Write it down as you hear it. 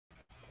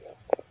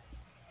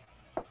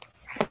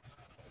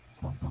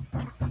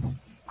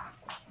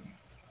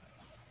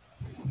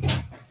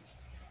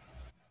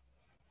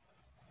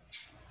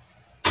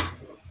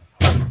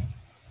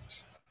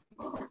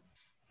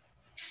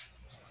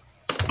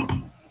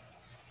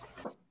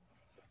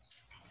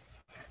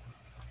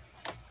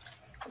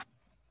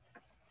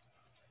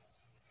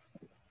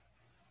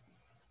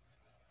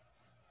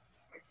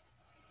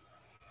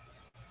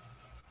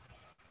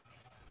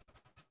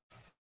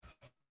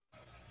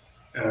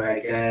All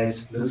right,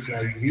 guys, looks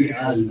like we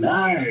are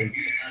live.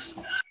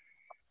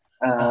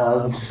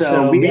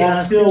 So We we are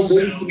are still still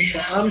waiting. waiting for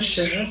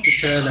Amshar to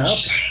turn up.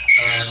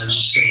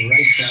 So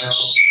right now,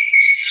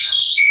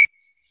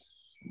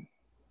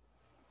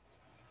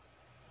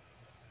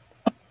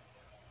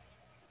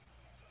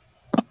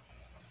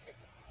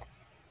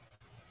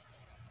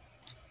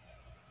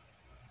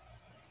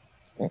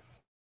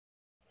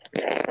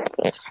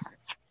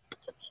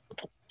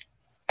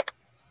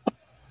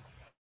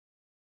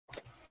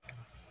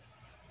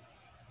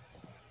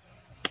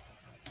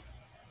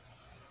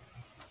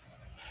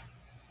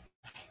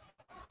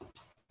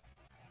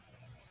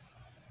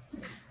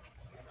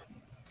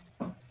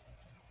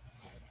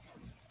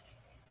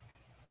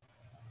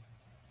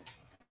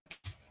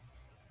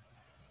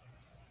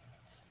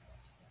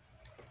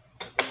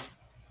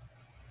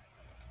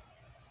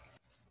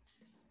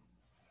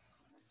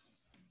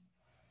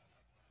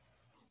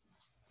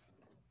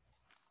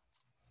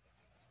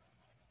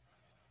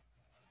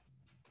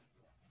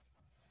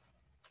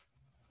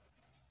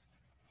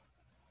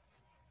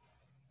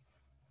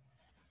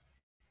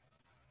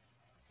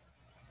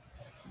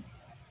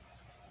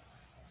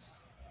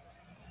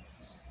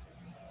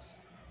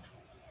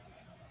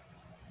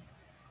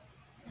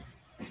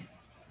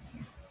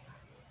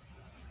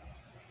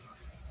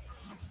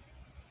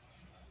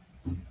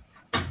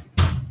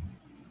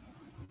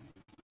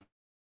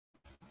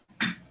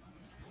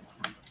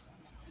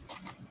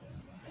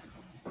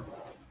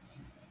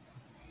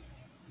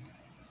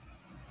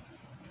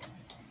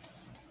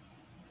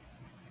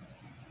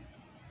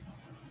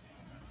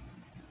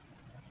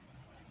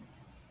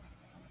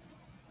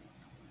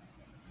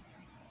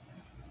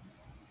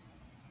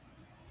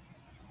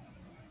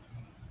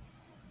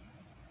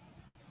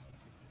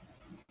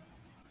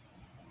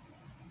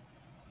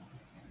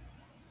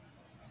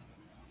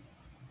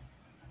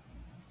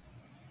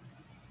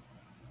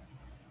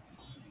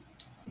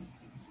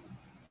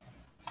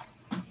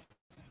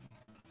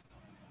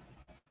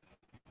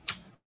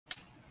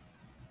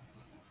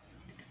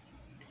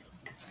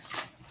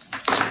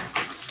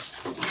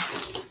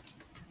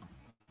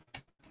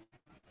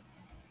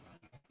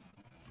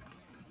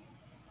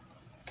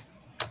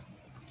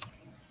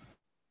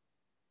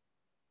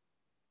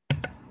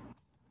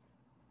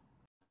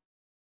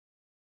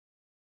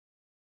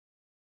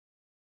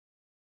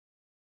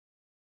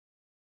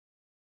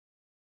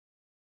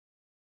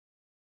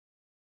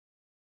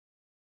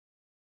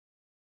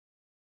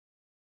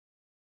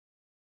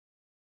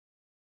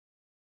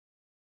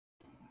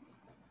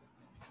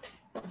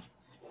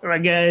 all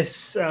right,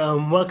 guys,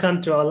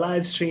 welcome to our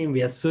live stream.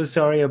 We are so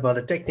sorry about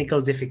the technical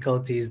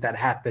difficulties that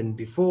happened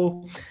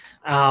before.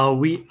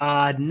 We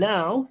are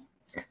now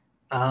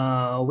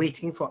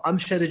waiting for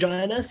Amshar to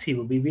join us. He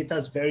will be with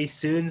us very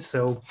soon.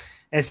 So,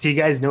 as you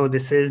guys know,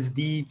 this is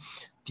the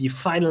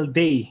final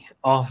day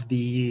of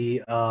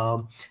the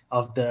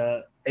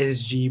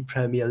SG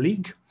Premier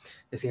League,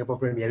 the Singapore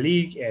Premier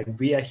League, and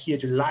we are here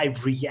to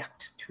live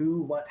react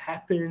to what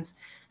happens.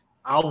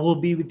 I will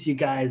be with you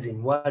guys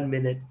in 1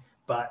 minute,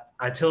 but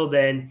until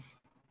then,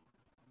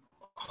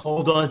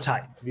 hold on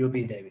tight. We'll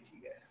be there with you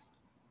guys.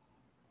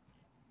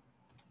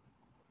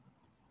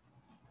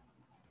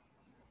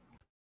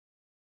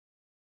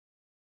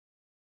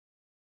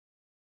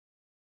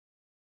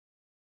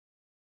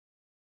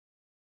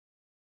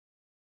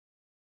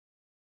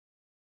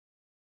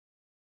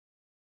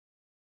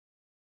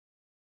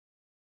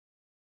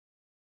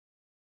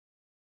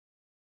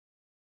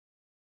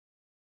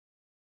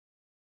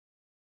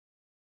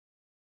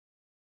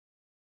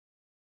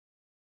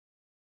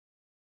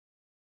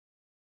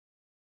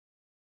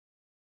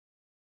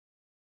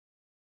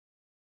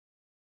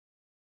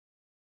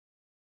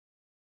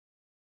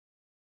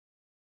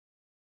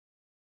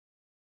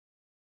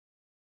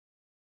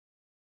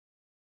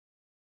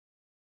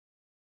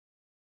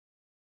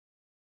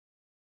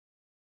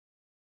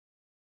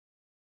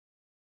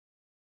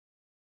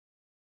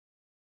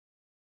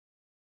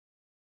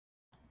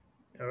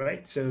 All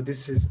right, so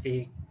this is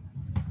a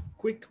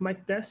quick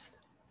mic test.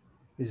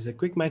 This is a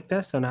quick mic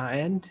test on our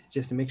end,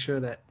 just to make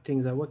sure that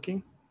things are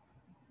working.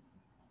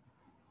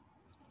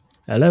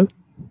 Hello?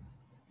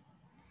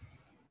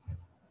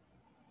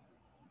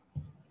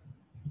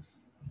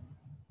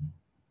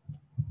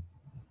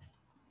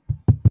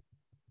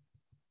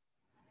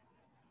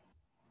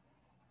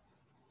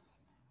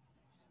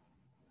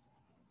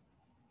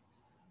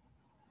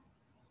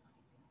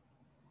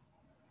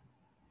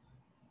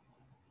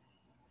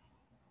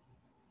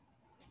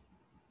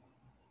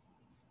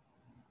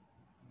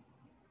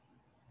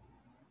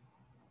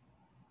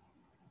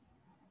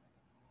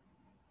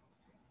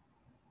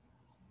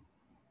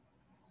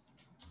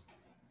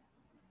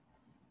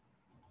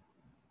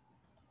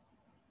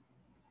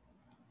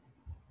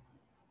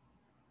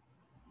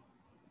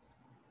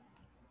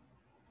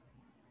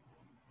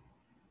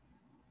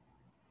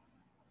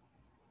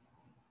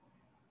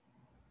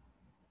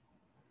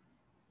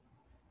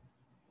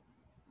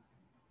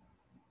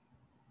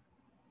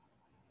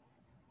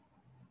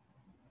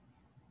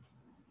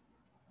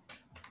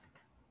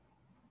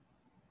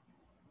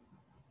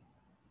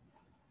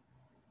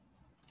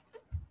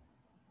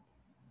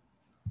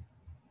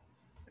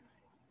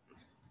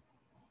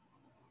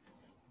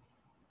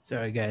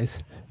 Sorry,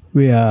 guys.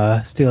 We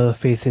are still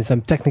facing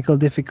some technical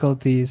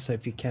difficulties, so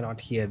if you cannot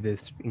hear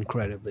this,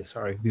 incredibly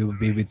sorry. We will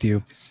be with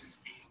you. This is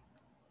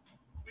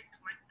a quick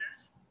mic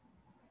test.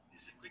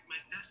 This is a quick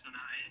mic test on our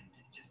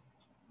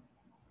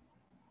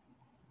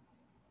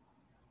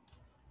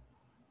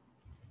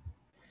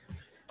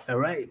end. All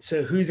right.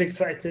 So, who's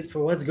excited for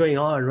what's going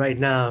on right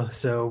now?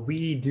 So,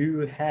 we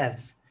do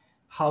have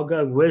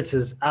Hougang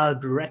versus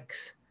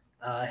Albrecht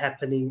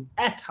happening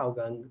at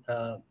Hougang.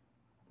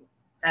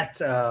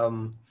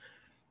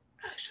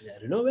 Actually, I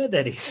don't know where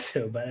that is,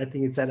 but I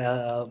think it's at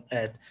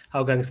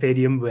Hougang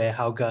Stadium, where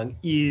Hougang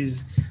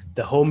is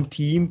the home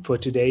team for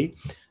today.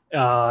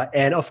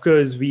 And of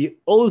course, we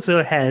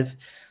also have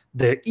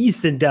the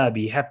Eastern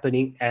Derby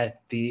happening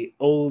at the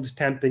old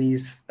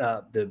Tampines,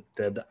 our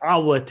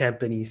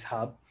Tampines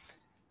hub.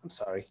 I'm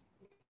sorry,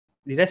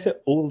 did I say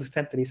old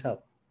Tampines hub?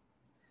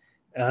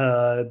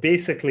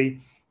 Basically,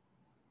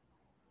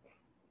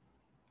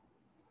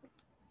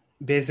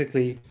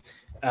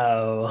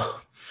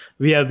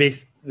 we are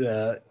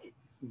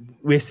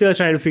we're still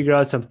trying to figure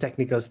out some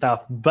technical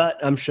stuff, but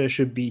I'm sure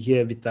should be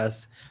here with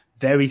us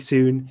very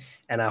soon.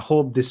 And I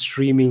hope the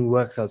streaming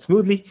works out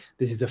smoothly.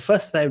 This is the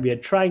first time we are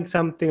trying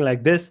something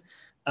like this.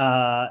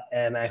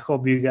 And I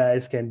hope you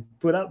guys can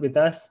put up with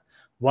us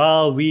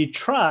while we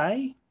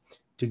try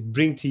to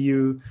bring to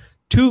you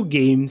two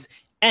games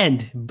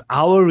and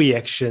our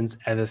reactions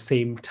at the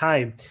same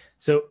time.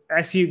 So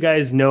as you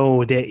guys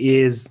know, there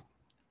is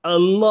a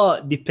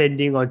lot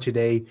depending on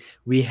today.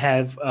 We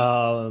have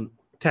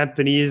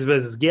Tampines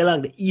versus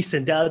Geylang, the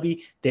Eastern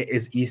Derby. There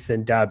is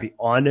Eastern Derby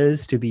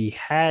honors to be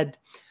had.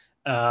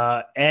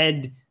 But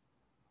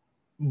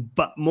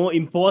more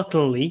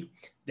importantly,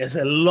 there's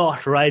a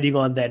lot riding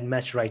on that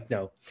match right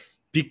now.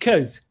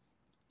 Because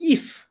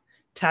if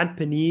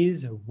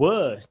Tampines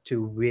were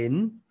to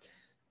win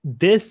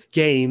this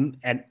game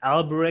and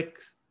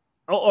Albrecht,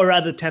 or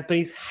rather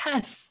Tampines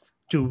have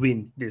to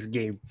win this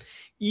game.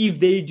 If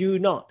they do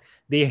not,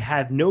 they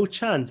have no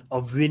chance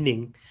of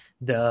winning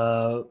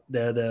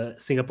the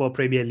Singapore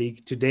Premier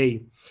League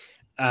today.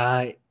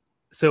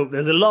 So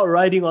there's a lot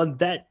riding on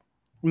that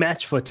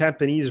match for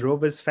Tampines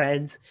Rovers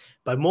fans,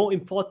 but more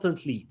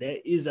importantly, there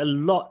is a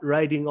lot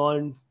riding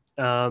on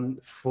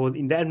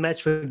in that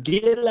match for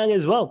Geylang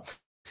as well,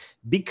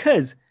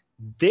 because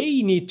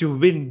they need to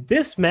win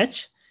this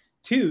match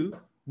to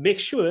make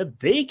sure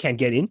they can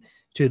get in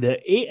to the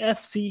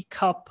AFC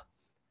Cup.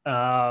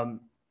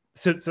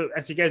 So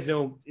as you guys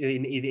know,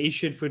 in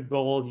Asian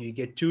football, you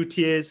get two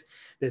tiers.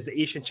 There's the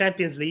Asian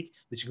Champions League,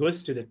 which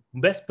goes to the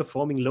best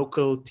performing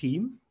local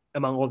team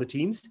among all the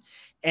teams.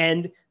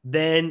 And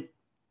then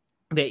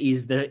there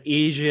is the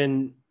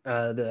Asian,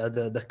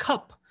 the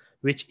Cup,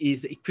 which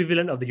is the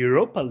equivalent of the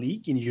Europa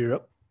League in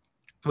Europe,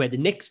 where the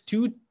next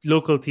two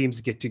local teams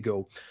get to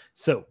go.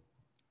 So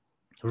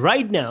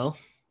right now,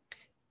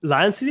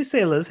 Lion City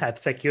Sailors have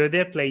secured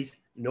their place.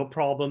 No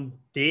problem.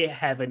 They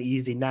have an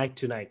easy night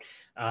tonight.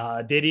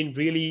 They didn't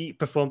really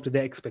perform to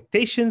their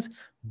expectations,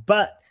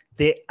 but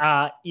they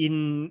are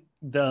in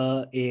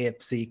the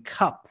AFC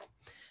Cup.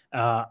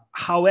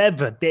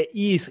 However, there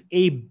is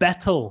a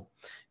battle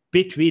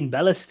between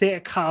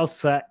Balestier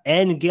Khalsa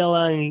and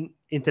Geylang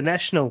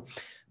International.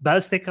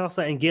 Balestier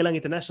Khalsa and Geylang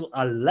International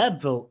are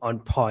level on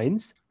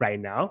points right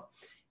now,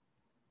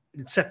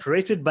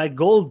 separated by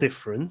goal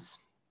difference.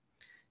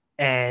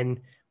 And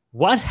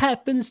what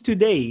happens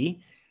today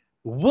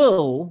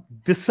will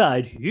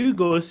decide who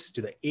goes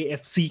to the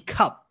AFC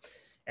Cup.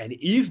 And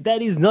if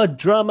that is not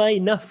drama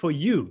enough for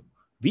you,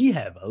 we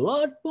have a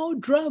lot more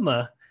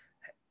drama.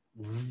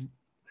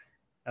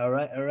 All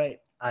right.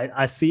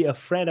 I see a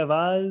friend of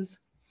ours.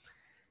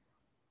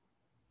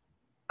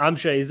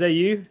 Amsha, is that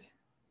you?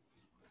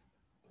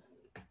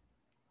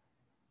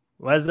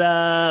 What's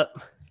up?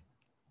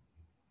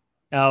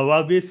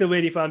 While we're still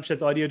waiting for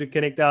Amsha's audio to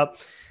connect up.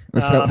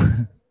 What's up?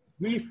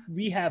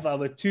 We have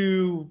our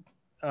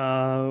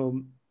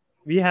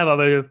we have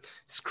our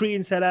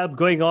screen set up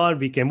going on.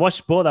 We can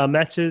watch both our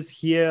matches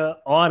here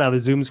on our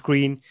Zoom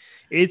screen.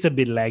 It's a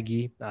bit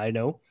laggy, I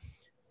know.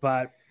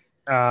 But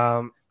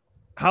how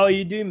are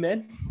you doing,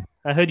 man?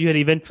 I heard you had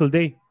an eventful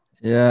day.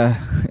 Yeah,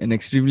 an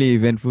extremely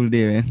eventful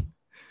day, man.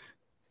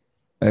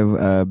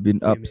 I've been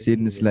up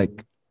since I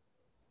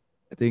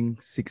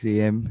think 6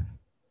 a.m.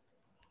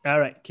 All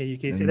right. Can you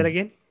say that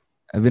again?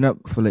 I've been up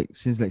for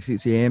since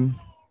 6 a.m.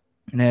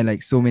 And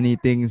then so many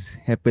things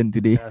happened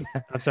today.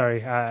 I'm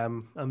sorry.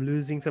 I'm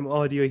losing some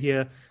audio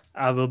here.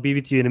 I will be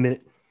with you in a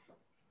minute.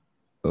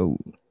 Oh.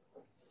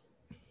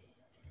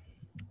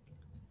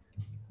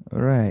 All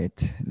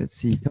right. Let's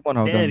see. Come on,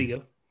 Hougang. There we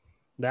go.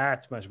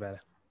 That's much better.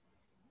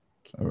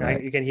 All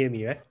right. You can hear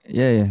me, right?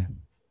 Yeah.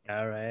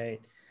 All right.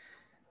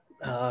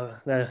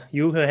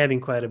 You were having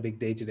quite a big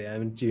day today,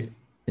 haven't you?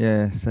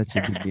 Yeah, such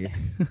a big day.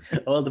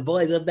 Well, the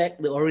boys are back.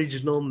 The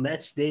original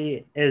match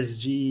day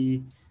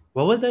SG.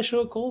 What was that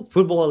show called?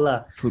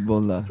 Footballer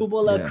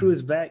Yeah. Crew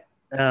is back.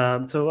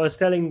 So I was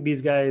telling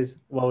these guys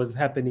what was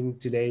happening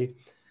today.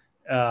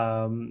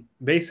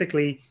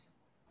 Basically,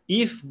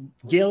 if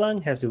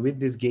Geylang has to win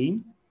this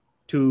game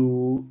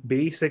to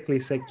basically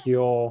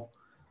secure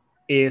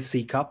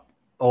AFC Cup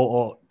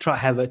or try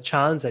have a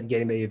chance at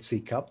getting the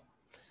AFC Cup.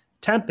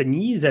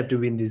 Tampines have to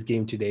win this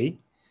game today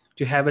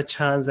to have a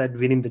chance at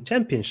winning the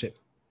championship.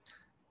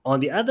 On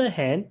the other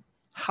hand,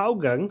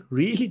 Hougang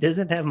really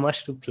doesn't have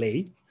much to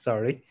play.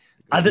 Sorry,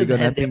 other They got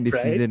than nothing their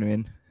this pride. season,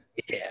 man.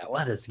 Yeah,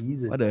 what a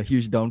season! What a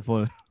huge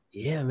downfall.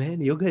 Yeah,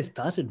 man, you guys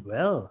started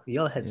well.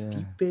 You all had Yeah.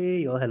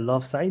 Stipe, you all had a lot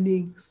of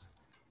signings.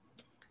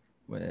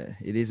 Well,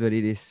 it is what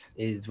it is.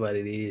 It is what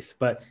it is.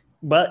 But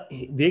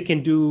they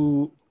can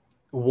do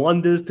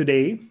wonders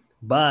today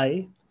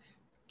by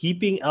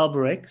keeping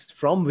Albirex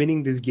from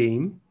winning this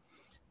game,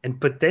 and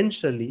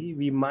potentially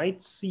we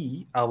might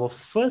see our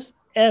first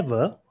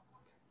ever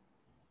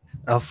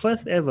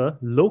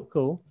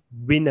local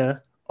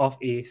winner of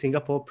a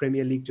Singapore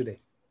Premier League today.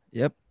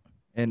 Yep.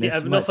 And Yeah,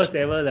 as not much, first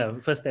ever,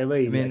 first ever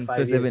in like 5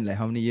 first years. ever in like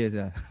how many years?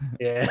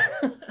 Yeah.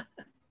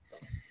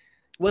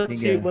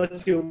 What's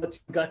think, your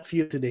gut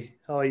feel today?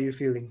 How are you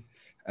feeling?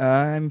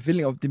 I'm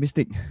feeling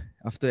optimistic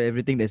after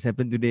everything that's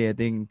happened today. I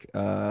think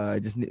I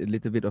just need a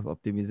little bit of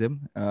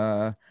optimism.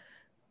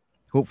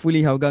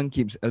 Hopefully Hougang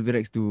keeps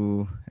Albirex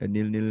to a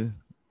 0-0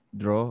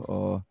 draw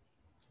or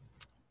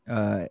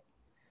at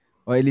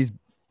least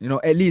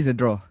at least a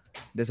draw.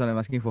 That's what I'm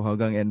asking for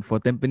Hougang. And for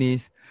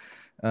Tampines,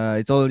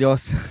 it's all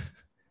yours.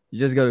 You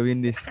just gotta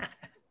win this.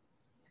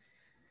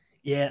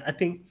 Yeah, I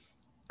think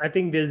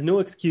there's no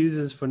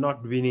excuses for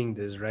not winning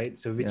this, right?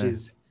 So which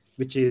is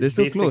they're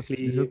so close.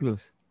 basically They're so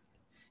close.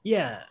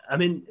 Yeah, I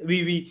mean,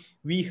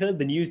 we heard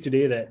the news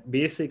today that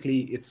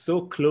basically it's so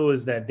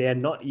close that they're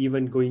not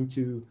even going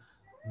to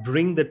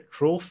bring the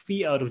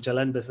trophy out of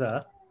Jalan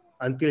Besar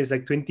until it's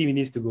like 20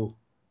 minutes to go.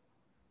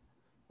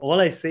 All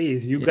I say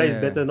is you guys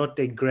better not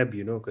take Grab,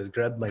 because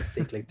Grab might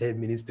take like 10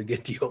 minutes to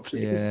get to your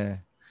place. Yeah.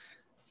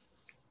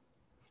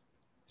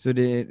 So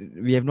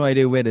we have no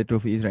idea where the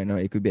trophy is right now.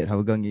 It could be at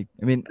Hougang.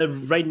 I mean,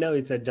 right now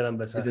it's at Jalan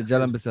Besar. It's at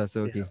Jalan Besar,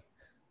 so okay. Yeah.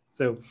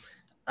 So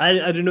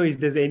I don't know if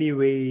there's any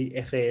way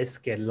FAS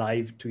can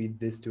live tweet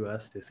this to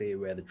us to say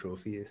where the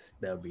trophy is.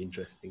 That would be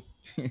interesting.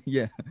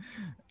 Yeah.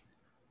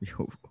 We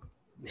hope.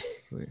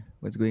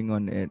 What's going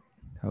on at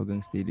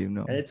Hougang Stadium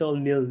now? And it's all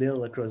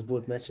 0-0 across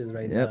both matches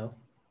right now.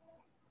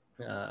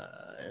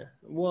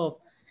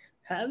 Well,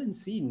 haven't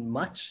seen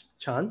much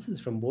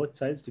chances from both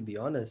sides, to be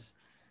honest.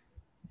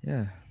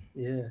 Yeah.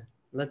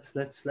 Let's.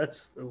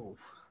 Oh.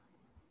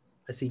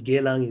 I see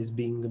Geylang is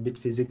being a bit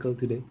physical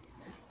today.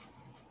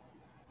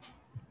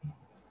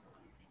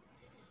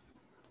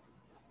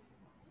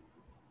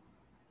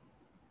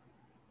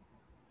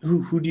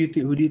 Who do you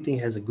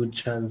think has a good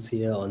chance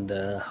here on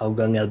the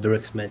Hougang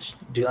Albirex match?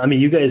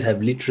 You guys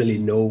have literally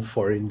no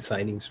foreign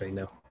signings right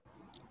now.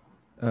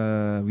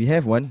 We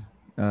have one.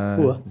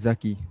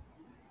 Zaki.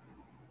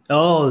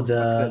 Oh,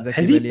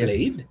 has he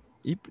played?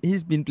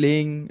 He's been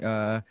playing.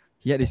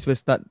 He had his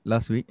first start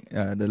last week.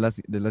 The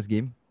last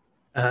game.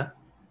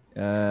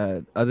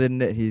 Other than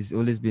that, he's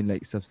always been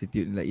like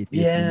substitute, like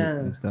 88 minutes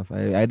and stuff.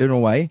 I don't know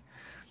why.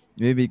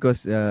 Maybe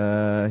because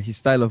his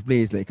style of play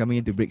is like coming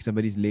in to break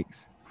somebody's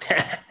legs.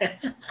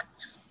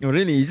 No,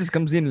 really, he just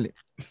comes in.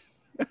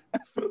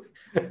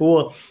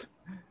 well,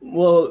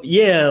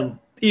 yeah.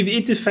 If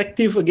it's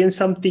effective against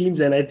some teams,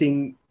 and I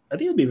think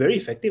it'll be very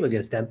effective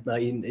against them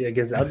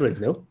against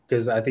Albirex, no?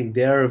 Because I think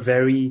they're a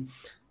very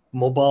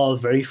mobile,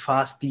 very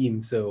fast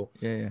team. So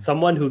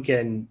someone who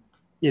can,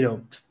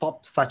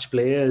 stop such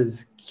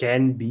players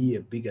can be a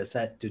big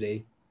asset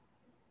today.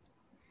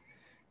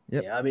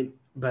 Yep. Yeah,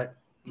 but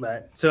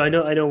so I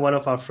know one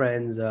of our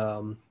friends,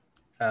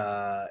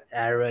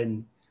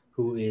 Aaron,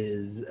 who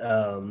is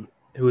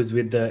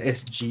with the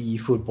SG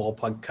Football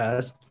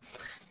Podcast.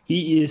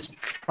 He is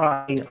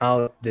trying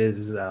out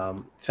this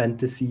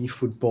fantasy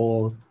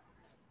football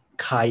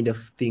kind of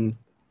thing.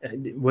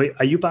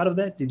 Are you part of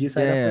that? Did you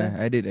sign up for that?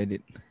 Yeah, I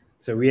did.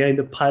 So we are in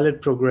the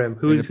pilot program.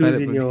 Who's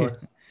in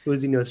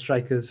your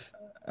strikers?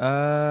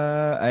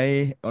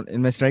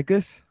 In my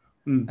strikers,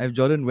 I have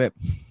Jordan Webb.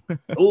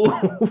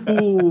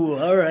 Oh,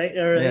 all right.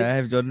 Yeah, I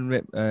have Jordan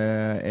Webb.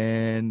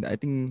 And I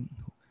think,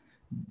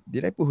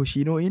 did I put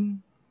Hoshino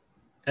in?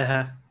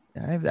 I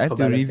have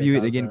to review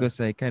it again because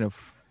I kind of.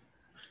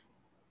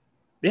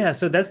 Yeah,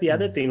 so that's the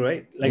other thing,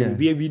 right? Like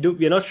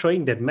we're not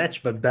showing that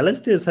match, but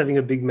Balestier is having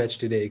a big match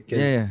today.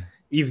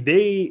 If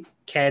they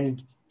can,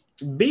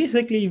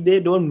 basically, if they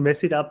don't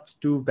mess it up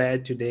too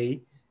bad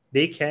today,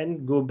 they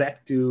can go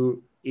back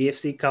to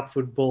AFC Cup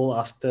football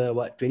after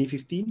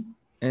 2015.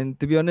 And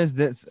to be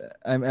honest,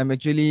 I'm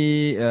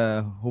actually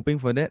hoping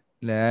for that.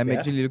 Like, I'm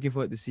actually looking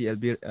forward to see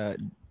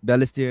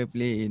Balestier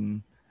play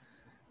in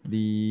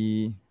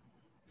the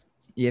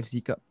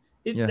AFC Cup.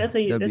 That's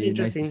interesting.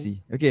 Nice to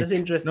see. Okay, that's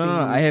interesting. No,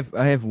 I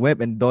have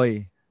Webb and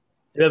Doi.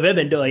 Webb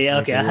and Doi, yeah.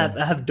 Okay, I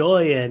have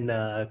Doi and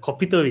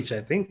Kopitovic.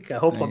 I think. I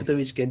hope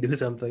Kopitovic can do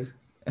something.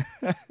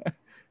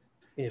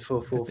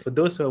 For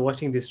those who are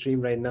watching this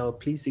stream right now,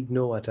 please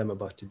ignore what I'm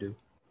about to do.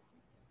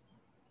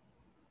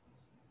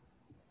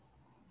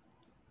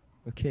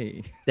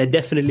 Okay. That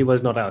definitely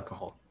was not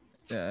alcohol.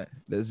 Yeah,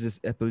 that's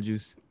just apple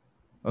juice.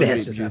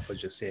 That's just apple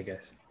juice, yeah,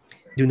 guys.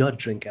 Do not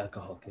drink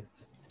alcohol,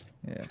 kids.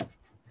 Yeah.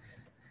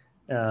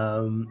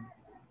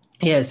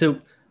 Yeah.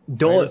 So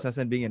Fairuz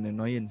Hassan being an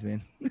annoyance,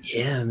 man.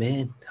 Yeah,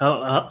 man.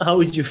 How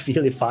would you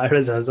feel if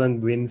Fairuz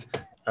Hassan wins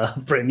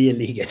Premier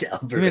League at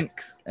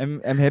Albirex?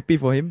 I'm happy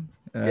for him.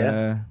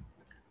 Yeah.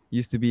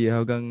 Used to be a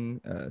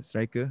Hougang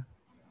striker.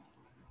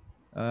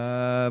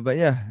 But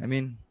yeah, I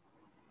mean,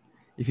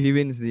 if he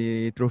wins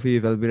the trophy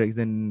with Albirex,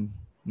 then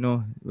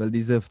no, well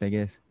deserved, I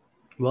guess.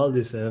 Well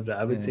deserved.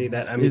 I would say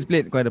that. He's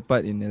played quite a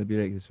part in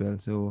Albirex as well.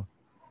 So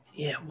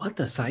yeah, what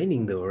a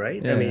signing though,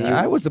 right? yeah, I mean,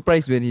 I was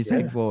surprised when he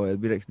signed for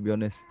Albirex, to be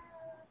honest.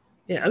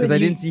 Yeah, because I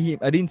didn't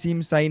see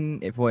him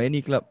sign for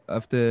any club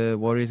after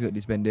Warriors got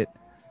disbanded.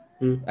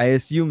 I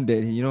assumed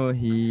that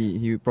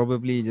he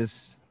probably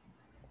just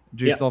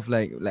drift off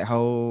like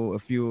how a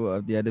few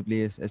of the other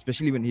players,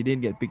 especially when he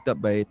didn't get picked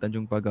up by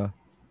Tanjung Pagar.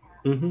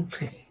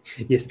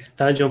 Yes,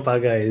 Tanjung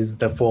Pagar is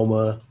the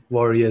former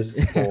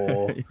Warriors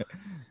for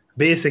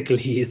basically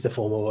he's the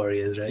former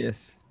Warriors, right?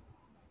 Yes.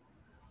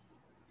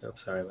 Oh,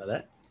 sorry about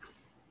that.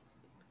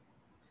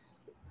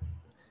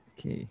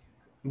 Okay.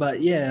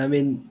 But yeah, I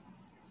mean,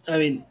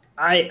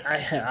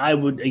 I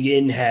would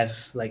again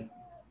have like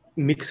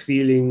mixed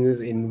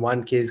feelings in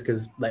one case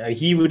because like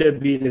he would have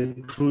been a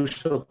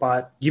crucial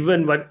part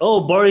given what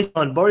Boris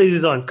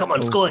is on. Come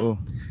on, score.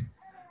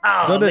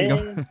 Jordan,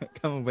 man.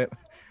 Come on, Web.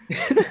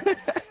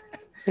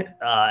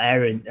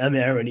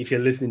 Aaron, if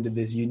you're listening to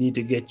this, you need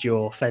to get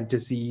your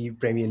fantasy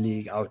Premier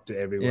League out to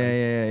everyone.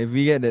 Yeah. If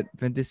we get that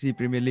fantasy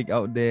Premier League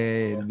out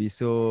there, it'd be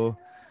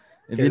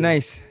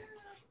nice.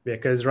 Yeah,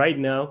 because right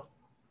now,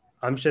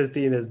 Amsha's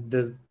team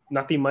there's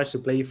nothing much to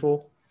play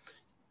for.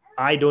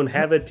 I don't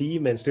have a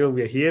team, and still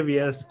we're here. We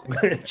are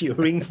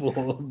cheering for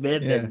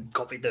Webb and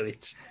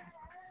Kopitovic.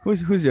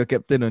 Who's your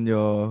captain on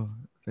your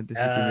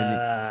fantasy Premier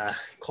League?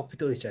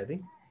 Kopitovic, I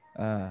think.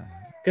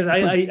 Because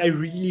I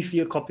really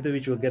feel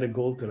Kopitovic will get a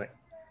goal tonight.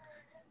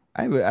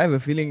 I have a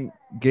feeling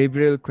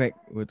Gabriel Quack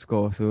would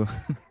score, so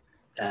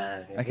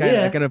I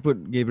cannot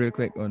put Gabriel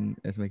Quack on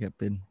as my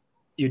captain.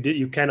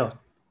 You cannot.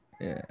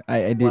 Yeah,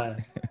 I did.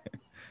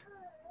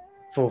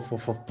 For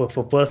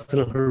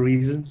personal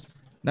reasons.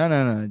 No.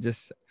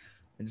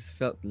 I just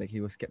felt like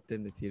he was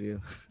captain material.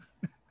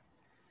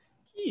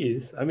 He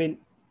is. I mean,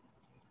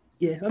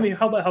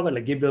 how about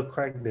like Gabriel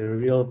Quack, the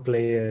real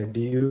player?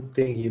 Do you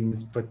think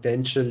he's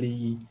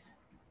potentially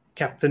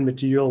captain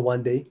material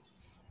one day?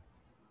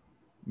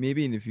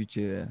 Maybe in the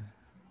future.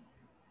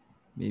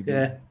 Maybe.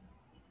 Yeah.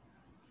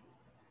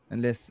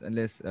 Unless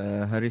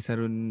Haris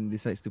Harun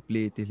decides to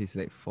play till he's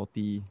like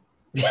 40.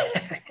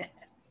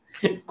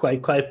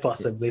 quite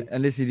possibly.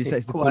 Unless he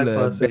decides to pull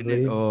a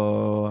Bennett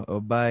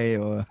or buy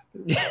or.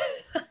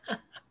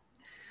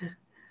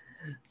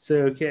 So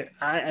okay,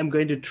 I am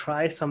going to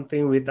try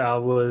something with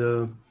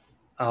our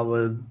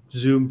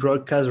Zoom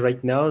broadcast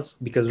right now,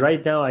 because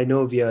right now I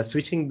know we are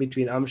switching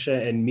between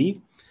Amsha and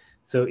me.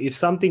 So if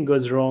something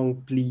goes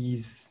wrong,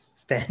 please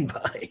stand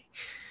by,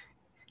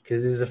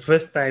 because this is the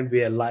first time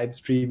we are live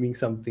streaming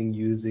something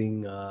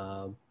using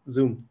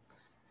Zoom.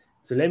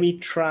 So let me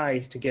try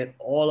to get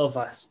all of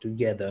us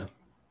together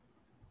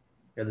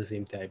at the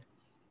same time.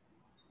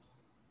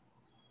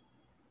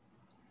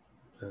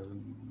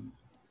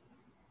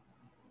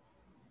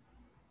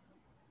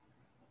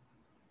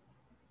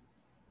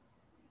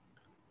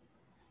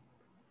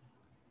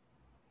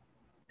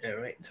 All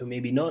right, so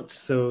maybe not.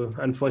 So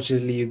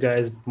unfortunately, you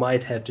guys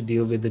might have to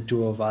deal with the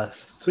two of us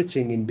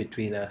switching in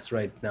between us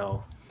right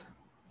now.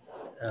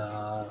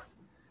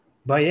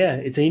 But yeah,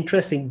 it's an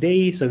interesting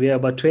day. So we are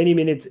about 20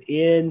 minutes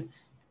in.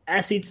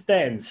 As it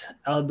stands,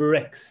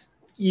 Albirex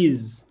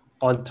is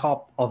on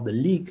top of the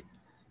league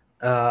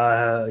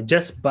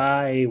just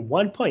by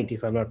 1 point,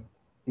 if I'm not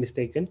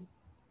mistaken.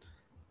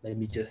 Let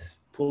me just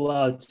pull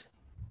out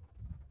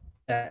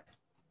that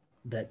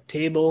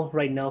table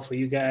right now for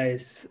you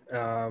guys.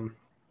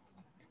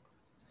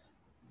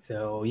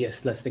 So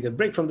yes, let's take a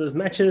break from those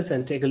matches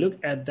and take a look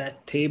at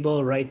that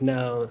table right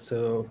now.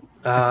 So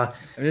I'm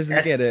just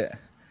looking at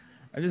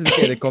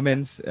the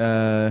comments.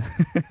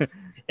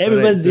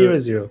 Everyone's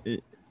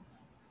 0-0.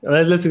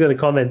 Let's look at the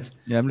comments.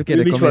 Yeah, I'm looking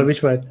at the comments.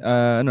 Which one?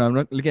 No, I'm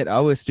not looking at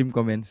our stream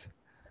comments.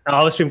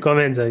 Our stream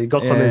comments. You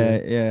got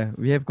comments. Yeah,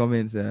 we have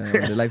comments on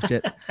the live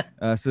chat.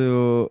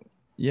 So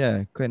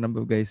yeah, quite a number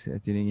of guys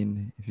tuning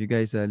in. If you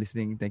guys are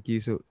listening, thank you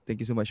so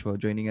much for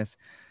joining us.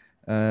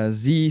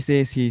 Z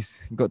says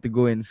he's got to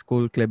go and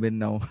scold Clement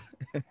now.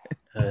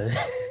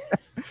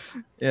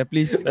 Yeah,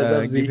 please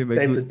give him a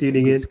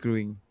good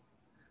screwing.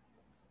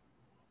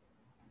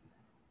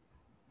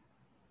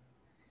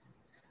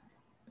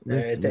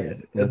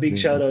 A big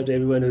shout out to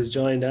everyone who's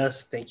joined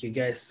us. Thank you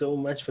guys so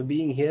much for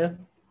being here.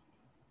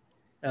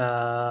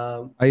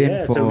 Iron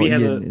for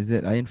Ian. Is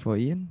that Iron for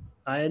Ian?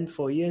 Iron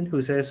for Ian,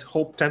 who says,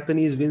 hope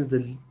Tampines wins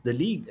the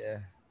league. Yeah,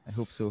 I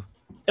hope so.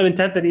 I mean,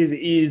 Tampines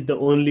is the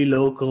only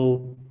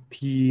local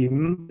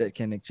team that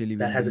can actually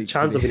that has a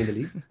chance of winning the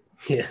league.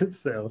 Yes.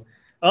 So,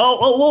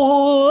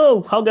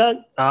 whoa,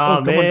 Hougang.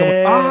 Come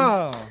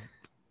on.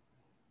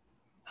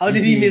 How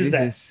did he miss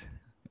that?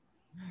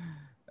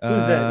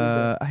 Who's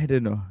that? I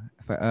don't know.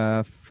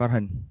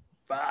 Farhan.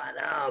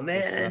 Oh, Yes,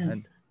 man.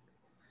 Farhan.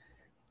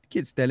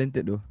 Kid's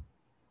talented though.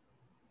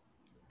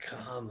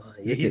 Come on.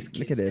 Look His at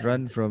kid's that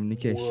run talented. from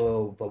Nikesh.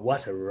 Whoa, but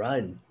what a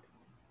run.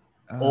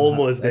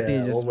 Almost I think there.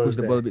 he just Almost pushed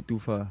the ball a there. bit too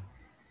far.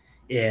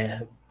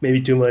 Yeah,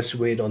 maybe too much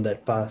weight on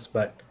that pass,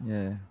 but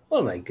Yeah.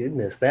 oh my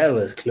goodness, that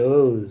was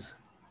close.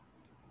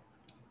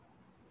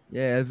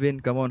 Yeah, Alvin,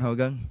 come on,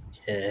 Hougang.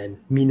 And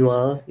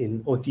meanwhile,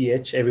 in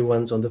OTH,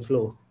 everyone's on the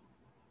floor.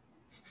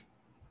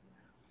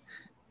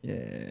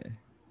 Yeah.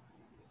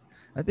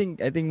 I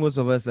think most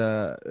of us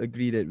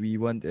agree that we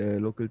want a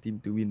local team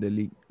to win the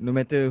league, no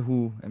matter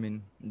who. I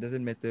mean, it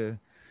doesn't matter.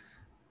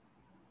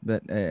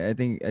 But I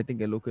think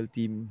a local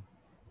team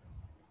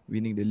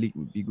winning the league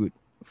would be good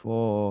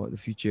for the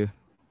future.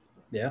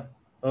 Yeah.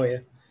 Oh yeah.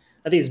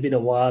 I think it's been a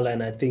while,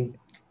 and I think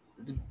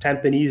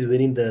Tampines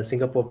winning the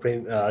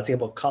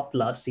Singapore Cup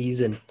last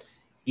season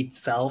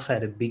itself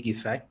had a big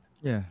effect.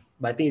 Yeah.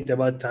 But I think it's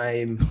about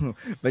time.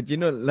 But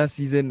last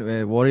season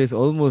Warriors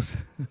almost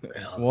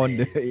Oh, won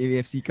the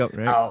man. AFC Cup,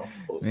 right? Oh,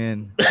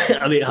 Man,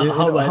 I mean,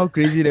 how about how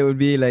crazy that would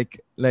be. Like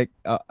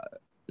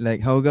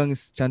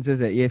Houang's chances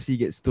that AFC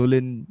get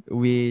stolen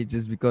away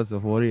just because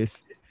of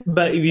Warriors.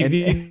 But we, And-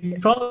 we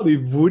probably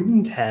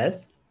wouldn't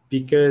have,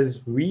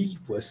 because we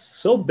were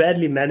so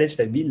badly managed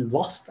that we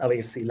lost our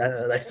AFC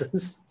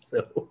license.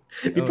 So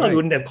we probably right.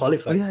 wouldn't have Oh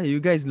qualified. yeah, you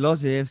guys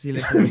lost your AFC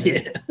license. Right?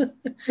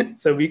 Yeah.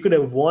 So we could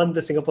have won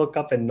the Singapore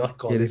Cup and not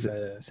Okay,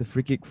 qualified. it's a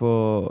free kick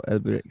for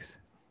Albirex.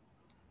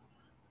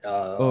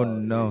 Oh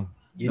no.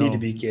 You No, need to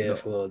be no.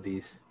 careful of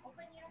these.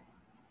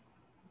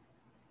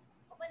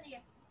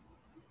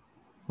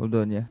 Hold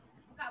on, yeah.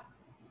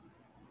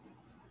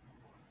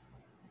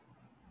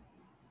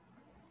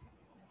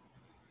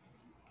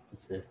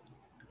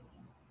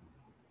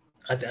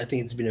 I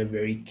think it's been a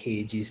very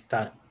cagey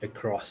start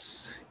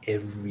across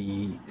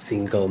every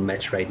single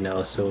match right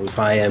now. So if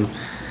I'm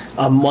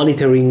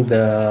monitoring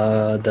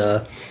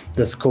the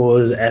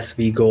scores as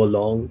we go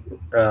along,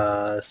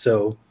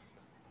 so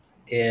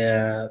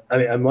yeah, I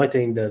mean, I'm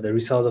monitoring the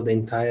results of the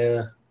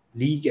entire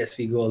league as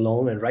we go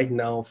along, and right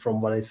now, from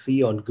what I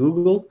see on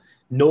Google,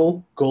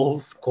 no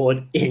goals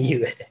scored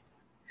anywhere.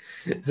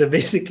 So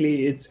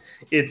basically,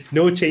 it's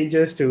no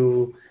changes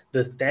to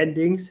the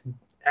standings.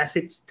 As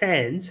it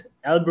stands,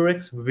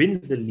 Albirex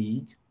wins the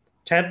league.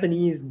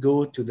 Tampines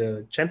go to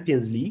the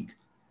Champions League.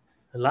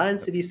 Lion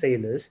City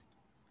Sailors,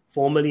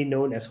 formerly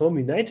known as Home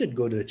United,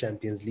 go to the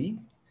Champions League.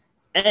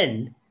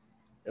 And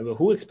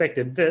who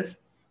expected this?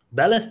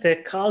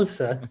 Balestier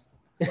Carlson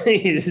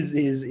is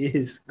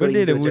Were going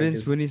they to the the Wooden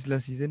Champions. Spoonies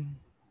last season?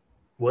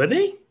 Were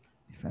they?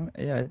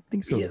 Yeah, I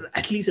think so. Yeah,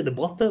 at least at the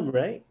bottom,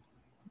 right?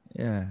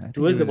 Yeah, I think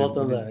Towards they the were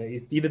bottom, Wooden-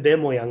 it's either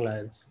them or Young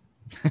Lions.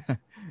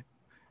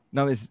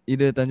 Now it's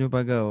either Tanjong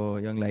Pagar or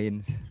Young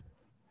Lions.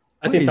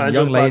 I Why think is Tanjong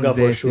Young Lions Pagar for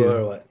there sure.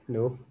 still? What?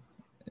 No.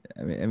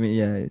 I mean,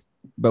 yeah.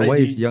 But I why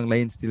do- is Young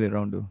Lions still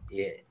around though?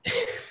 Yeah.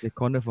 The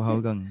corner for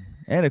Hougang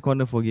and a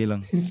corner for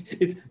Geylang.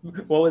 It's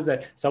what was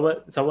that?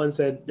 Someone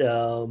said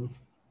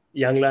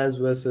Young Lions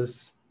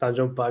versus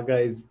Tanjong Pagar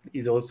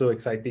is also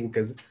exciting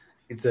because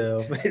it's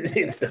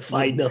it's the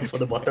final for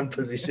the bottom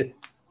position.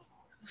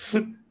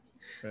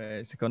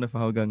 Right, it's a corner for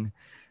Hougang.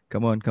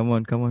 Come on.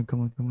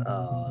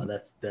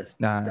 That's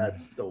Nah,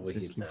 that's over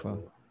just hit too far.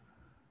 level.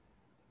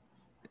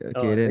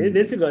 Okay, They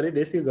then. still got it.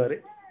 They still got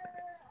it.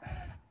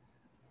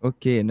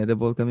 Okay, another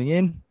ball coming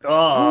in.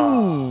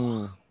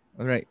 Oh, Ooh.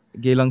 All right,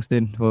 Geylang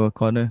Stin for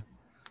corner.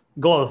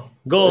 goal!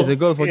 It's a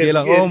goal for It's-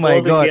 Geylang. it's Oh my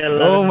goal to god!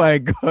 Geylang. Oh my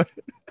god!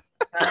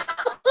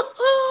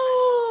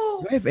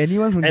 Do I have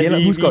anyone from And Geylang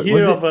we who scored?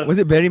 hear of a- Was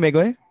it Barry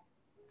Maguire?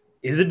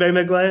 Is it Barry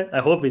Maguire? I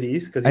hope it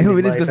is, because I hope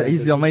it is because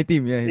he's on my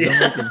team. Yeah, he's on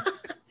my team.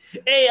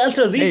 Hey,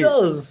 Ultras Hey,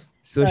 Eagles!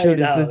 Social Try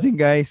it out. distancing,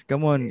 guys.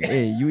 Come on.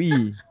 Hey,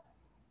 UE.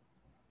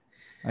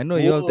 I know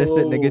you all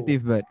tested Whoa.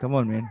 negative, but come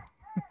on, man.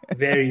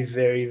 Very,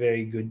 very,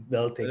 very good.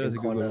 Well That taken was a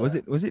good corner. goal.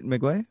 Was it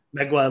Maguire?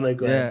 Maguire?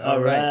 Yeah. All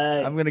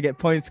right. I'm gonna get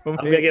points for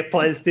I'm it. gonna get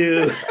points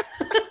too.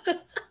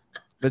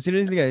 But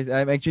seriously, guys,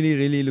 I'm actually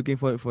really looking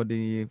forward for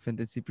the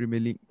Fantasy Premier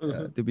League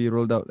Mhm. to be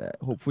rolled out,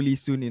 hopefully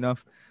soon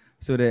enough,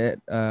 so that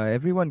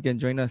everyone can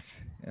join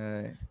us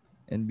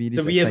and be this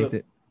So we have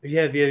excited. we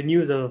have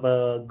news of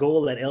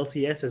goal at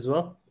LCS as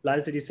well. Lion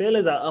City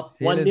Sailors are up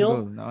Sailors 1-0.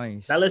 goal,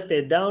 nice.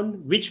 Balestier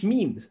down, which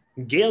means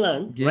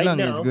Geylang right Geylang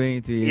now is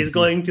going to is AFC.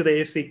 going to the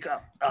AFC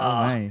Cup. Oh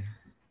my!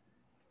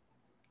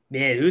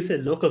 Man, who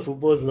said local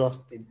football is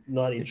not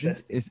It's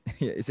interesting?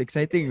 it's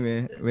exciting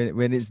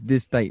when it's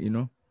this tight, you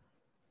know.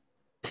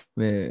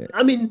 Where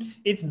I mean,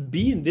 it's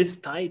been this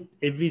tight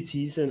every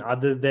season,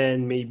 other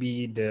than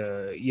maybe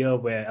the year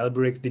where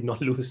Albirex did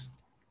not lose.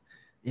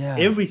 yeah,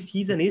 Every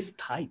season is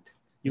tight.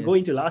 You go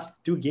Yes. into last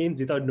 2 games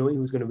without knowing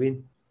who's going to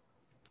win.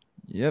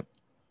 yep.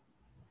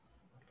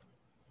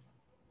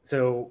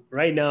 So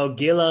right now,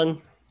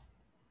 Geylang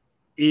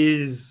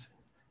is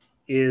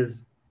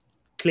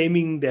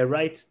claiming their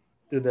right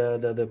to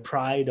the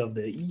pride of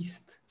the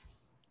East.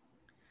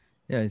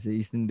 Yeah, it's the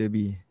Eastern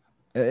Derby.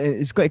 And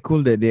it's quite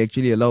cool that they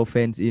actually allow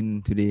fans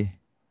in today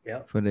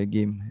Yeah. for the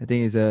game. I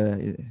think it's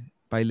a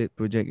pilot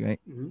project, right?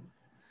 Mhm.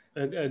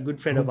 a good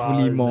friend of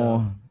hopefully ours.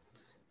 more.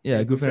 Yeah,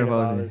 A a good good friend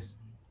friend of of ours. ours,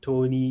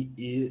 Tony,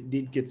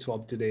 did get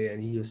swabbed today,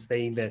 and he was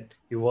saying that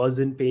it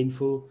wasn't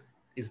painful.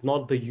 It's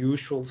not the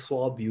usual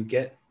swab you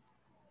get,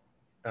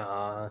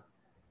 and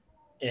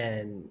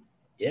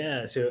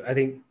yeah. So I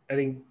think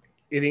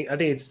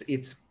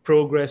it's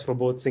progress for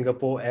both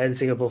Singapore and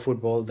Singapore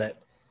football that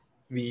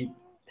we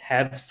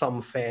have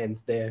some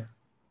fans there.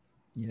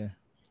 Yeah.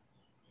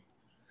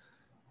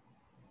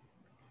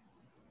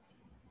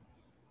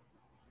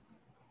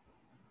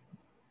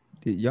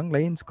 Did Young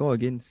Lions score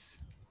against?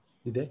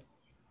 Did they?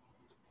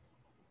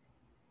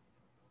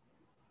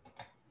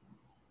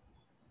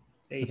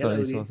 Hey, I thought I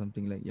hello, saw dude.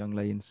 something like Young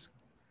Lions.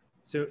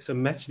 So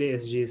Matchday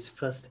SG's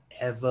first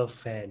ever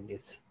fan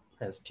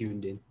has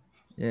tuned in.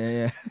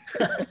 Yeah.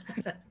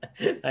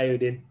 Hi,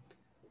 Udin.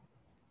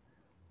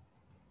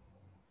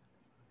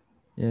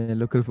 Yeah,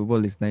 local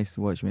football is nice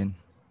to watch, man.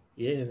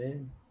 Yeah,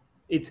 man.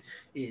 It's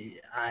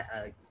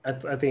I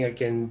think I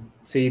can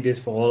say this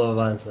for all of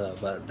us,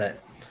 but that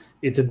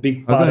it's a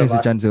big part Hougang of has a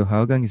us. chance though.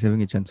 Hougang is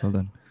having a chance. Hold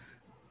on.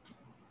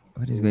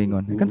 What is going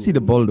on? I can't see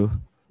the ball though.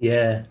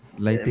 Yeah,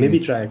 Lighting maybe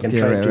is try. I can okay.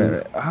 try Right.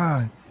 to.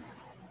 Ah,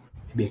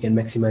 Maybe I can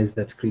maximize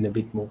that screen a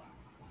bit more.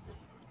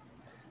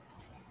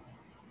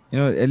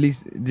 at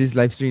least this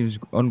live stream is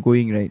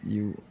ongoing, right?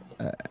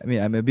 I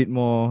mean, I'm a bit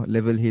more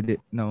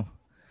level-headed now.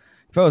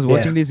 If I was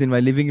watching this in my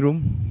living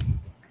room,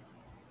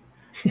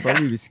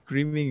 probably be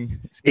screaming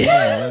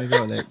my lungs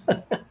out, like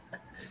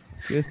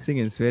cursing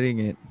and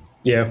swearing at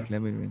Yeah.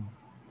 Clement, man.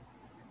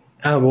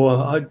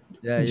 Well,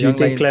 Yeah, do you Young think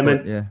Lions scored.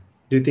 Clement? Yeah,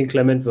 Do you think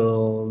Clement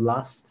will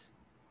last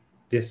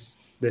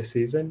this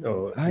season,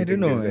 or do I you don't think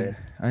know, there's man.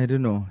 I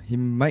don't know. He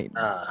might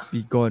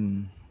be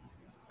gone.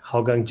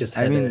 Hougang just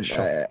I had a mean,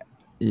 shock,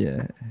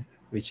 yeah.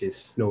 which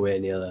is nowhere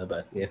near,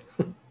 but yeah.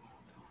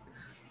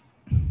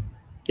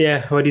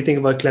 Yeah, what do you think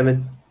about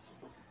Clement?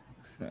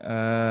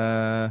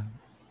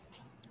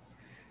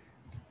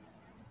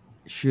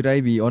 Should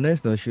I be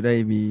honest or should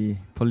I be Be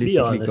politically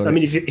honest. I correct?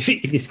 mean,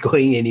 if he's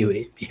going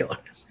anyway, be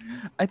honest.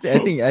 I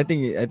think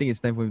it's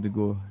time for him to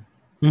go.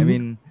 I Mhm.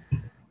 mean,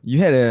 you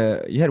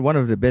had one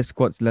of the best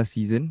squads last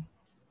season,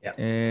 Yeah.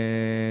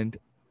 and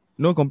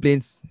no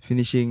complaints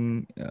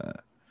finishing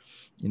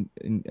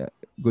in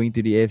going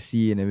to the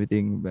AFC and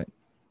everything. But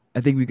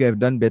I think we could have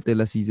done better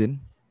last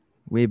season,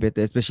 way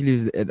better,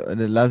 especially at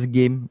the last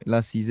game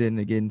last season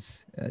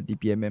against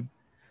DPMM.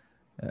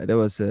 That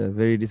was a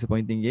very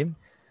disappointing game.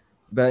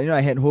 But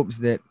I had hopes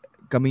that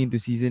coming into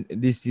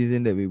this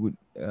season that we would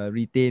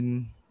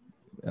retain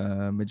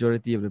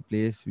majority of the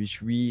players,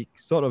 which we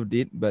sort of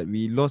did, but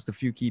we lost a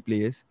few key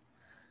players.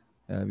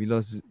 We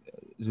lost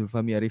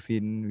Zulfami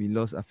Arifin, we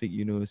lost Afiq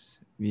Yunus,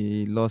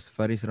 we lost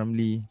Faris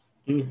Ramli,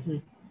 Mm-hmm.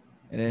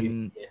 and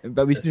then Yeah.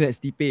 but we still had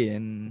Stipe,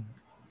 and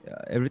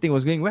everything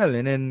was going well.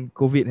 And then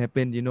COVID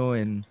happened,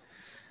 and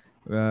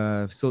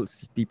sold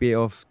Stipe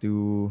off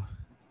to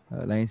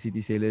Lion City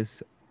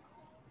Sailors.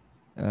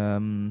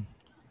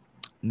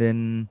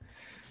 Then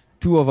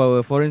two of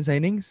our foreign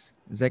signings,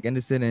 Zach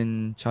Anderson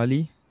and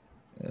Charlie,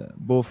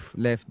 both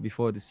left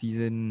before the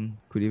season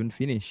could even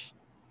finish.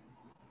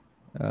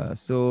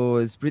 So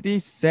it's pretty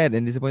sad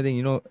and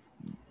disappointing.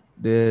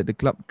 The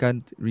club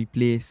can't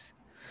replace.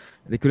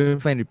 They couldn't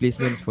find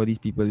replacements for these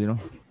people.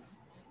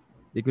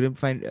 They couldn't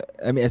find.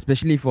 I mean,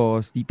 especially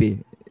for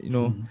Stipe.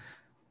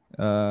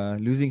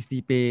 Losing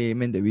Stipe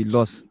meant that we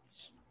lost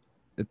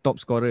the top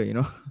scorer.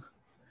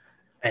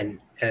 And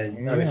I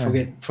mean,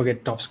 Yeah.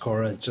 forget top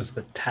scorer, just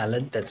the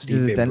talent that Just the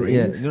Stipe talent,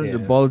 yeah. brings. The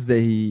balls that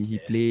he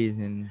plays,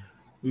 and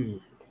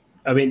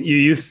I mean,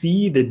 you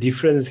see the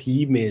difference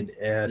he made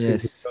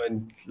since he yes.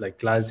 joined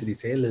like Lion City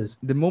Sailors.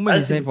 The moment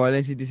he signed for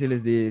Lion City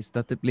Sailors, they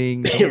started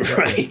playing so much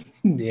better. Right.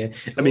 Yeah.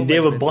 I So mean, they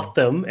much were better.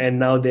 bottom, and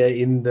now they're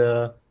in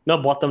the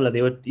not bottom, like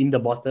they were in the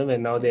bottom,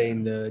 and now they're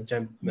in the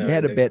jump. They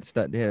had a bad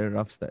start. They had a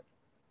rough start.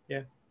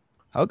 Yeah.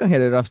 Hougang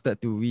had a rough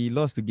start too. We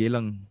lost to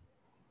Geylang.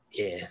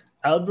 Yeah.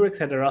 Albirex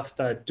had a rough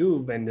start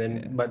too, and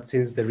then but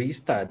since the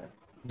restart,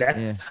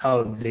 that's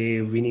how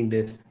they winning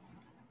this.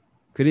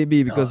 Could it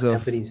be because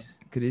of Tampines?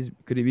 Could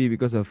it be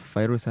because of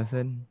Fairuz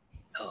Hassan?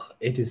 Oh,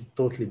 it is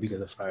totally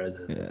because of Faraz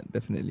Hassan. Yeah,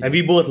 definitely. And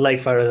we both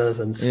like Faraz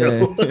Hassan,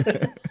 so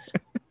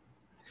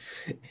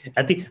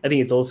I think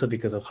it's also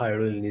because of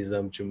Hairul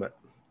Nizam Jumat.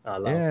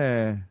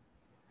 Yeah.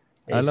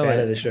 A fan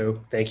of the show.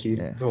 Thank you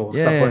for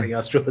supporting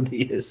us through the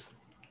years.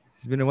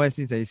 It's been a while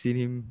since I seen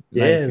him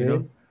live,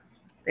 man.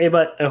 Hey,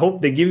 but I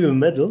hope they give you a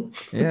medal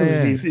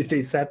if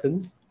this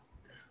happens.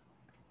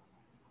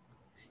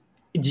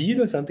 Do you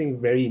know something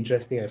very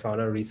interesting I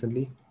found out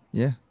recently?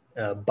 Yeah.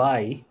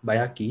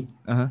 Bayaki,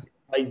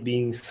 despite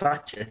being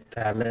such a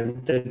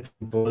talented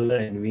footballer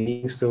and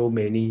winning so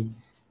many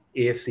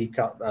AFC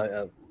Cup,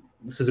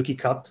 Suzuki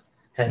Cups,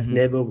 has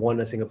never won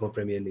a Singapore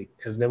Premier League,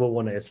 has never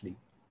won a S League.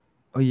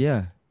 Oh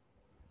yeah.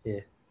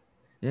 Yeah.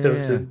 So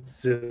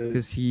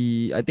because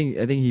I think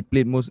he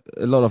played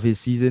a lot of his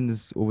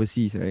seasons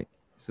overseas, right?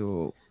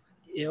 So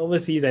yeah,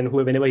 overseas, and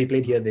whenever he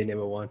played here, they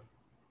never won.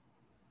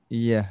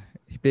 Yeah,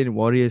 he played in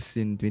Warriors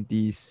in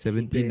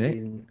 2017,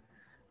 right?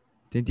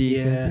 Yeah,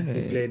 2017.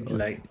 he played or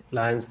like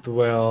Lions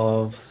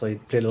 12, so he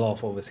played a lot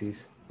of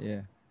overseas.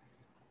 yeah.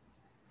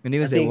 When he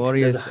I was at think there's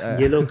Warriors, a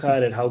yellow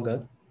card at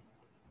Haugang.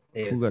 who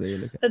Yes. got a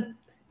yellow card?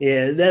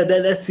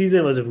 That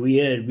season was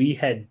weird. We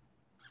had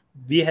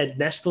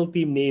national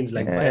team names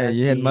like Yeah,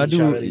 you had Bayati, Madhu.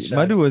 Sharali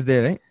Madhu Shah. was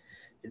there, right?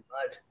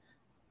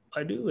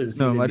 Madhu was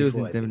No, season Madhu was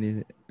before, in I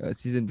think. Tampines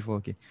season before.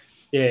 Okay,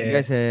 you Yeah,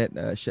 guys had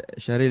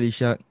Sharil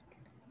Ishak.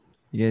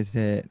 You guys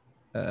had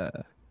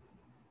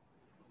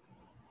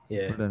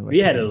yeah. hold on, We what's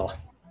his had a name? lot.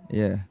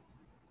 Yeah,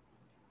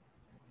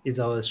 Is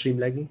our stream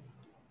lagging?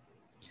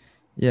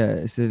 yeah.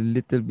 It's a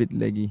little bit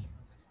laggy.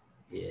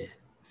 Yeah.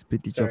 It's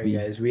pretty Sorry, choppy.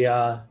 guys. We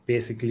are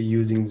basically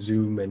using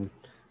Zoom and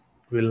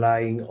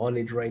relying on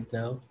it right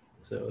now.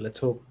 So let's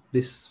hope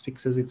this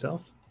fixes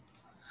itself.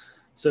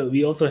 So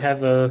we also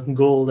have a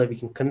goal that we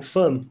can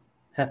confirm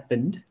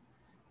happened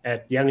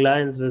at Young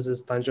Lions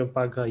versus Tanjong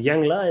Pagar.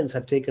 Young Lions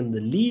have taken the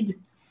lead,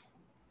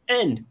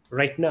 and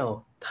right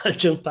now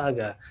Tanjong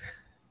Pagar,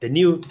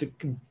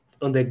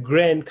 on the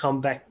grand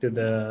comeback to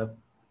the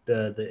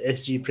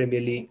SG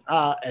Premier League,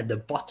 are at the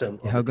bottom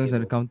of the Haugang's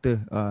on the table.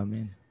 counter. Oh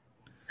man,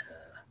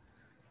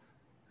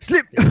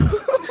 slip.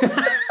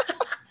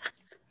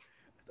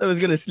 I was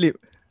gonna slip.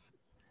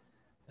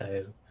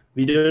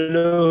 We don't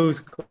know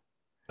who's.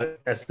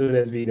 As soon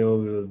as we know,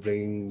 we will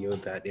bring you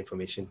that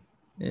information.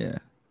 Yeah.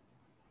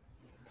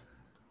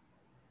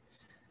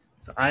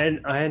 So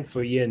Iron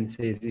for Ian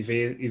says if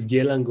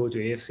Geylang go to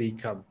AFC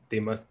Cup,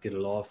 they must get a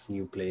lot of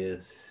new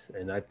players,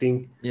 and I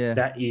think Yeah.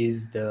 that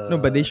is the No,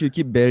 but they should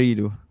keep Barry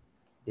though.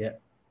 Yeah.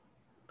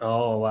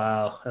 Oh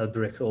wow,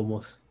 Albrecht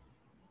almost.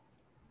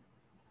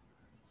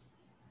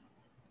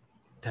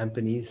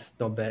 Tampines,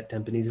 not bad.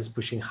 Tampines is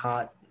pushing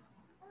hard.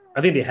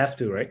 I think they have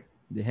to, right?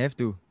 They have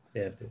to.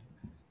 They have to.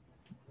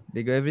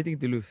 They got everything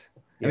to lose.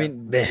 Yeah. I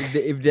mean,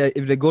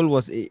 if the goal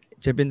was a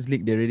Champions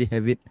League, they already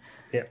have it.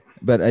 Yeah.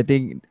 But I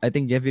think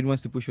Gavin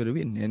wants to push for the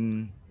win,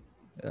 and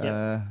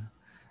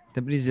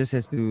Tampines just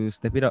has to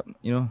step it up.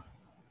 You know.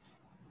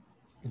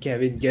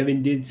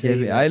 Gavin did say.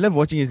 Gavin, I love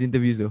watching his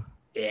interviews though.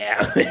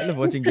 Yeah. I love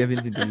watching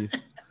Gavin's interviews.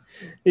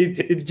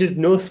 It just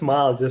no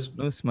smile, just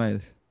no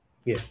smiles.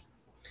 Yeah.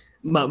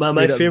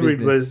 My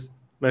favorite was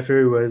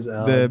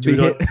the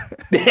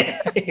big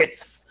head.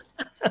 Yes.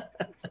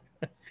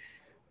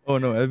 Oh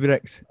no,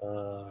 Albirex.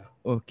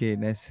 Okay,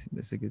 nice.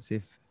 That's a good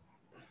save.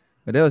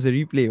 But that was a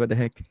replay. What the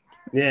heck?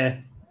 Yeah.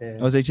 I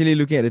was actually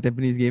looking at the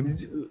Tampines game.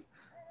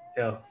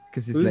 Yeah.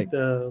 Because it's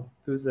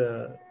who's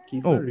the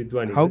keeper? Oh,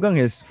 Ridwan, Haugang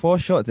has 4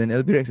 shots and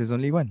Albirex has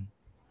only 1.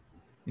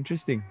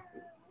 Interesting.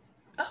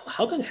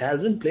 Haugang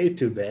hasn't played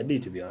too badly,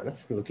 to be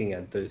honest, looking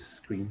at those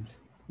screens.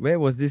 Where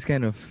was this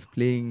kind of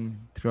playing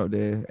throughout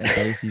the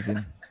entire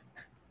season?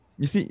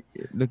 You see,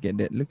 look at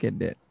that. You're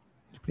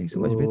playing so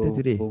much better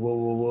today.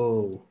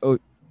 Whoa. Oh.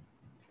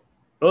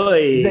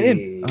 Oi. Is that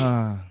in?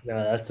 No,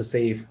 that's a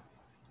save.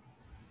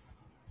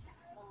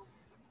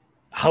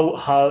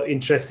 How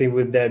interesting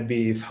would that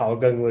be if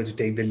Haugang were to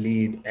take the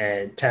lead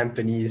and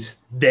Tampines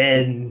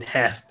then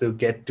has to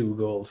get 2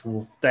 goals?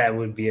 Well, that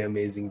would be an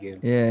amazing game.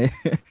 Yeah.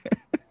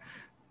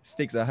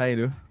 Stakes are high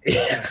though.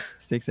 Yeah.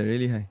 Stakes are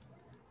really high.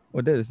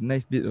 Oh, that is a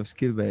nice bit of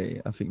skill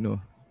by Afiq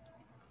Noor.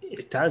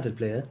 Talented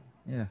player.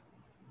 Yeah.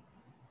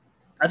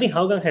 I think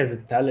Haugang has the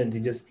talent. They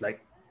just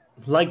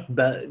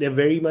they're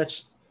very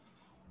much.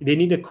 They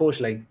need a coach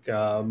like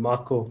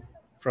Marco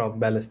from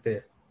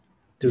Balestier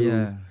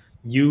to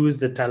use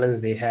the talents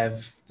they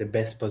have the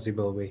best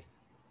possible way.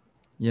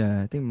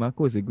 Yeah, I think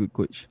Marco is a good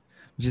coach.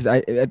 Which is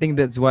I think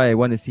that's why I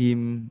want to see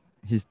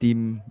his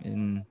team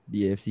in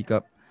the AFC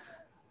Cup.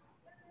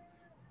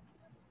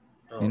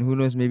 And who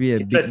knows, maybe a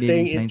big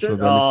name signs for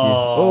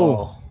Balestier.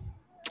 Oh.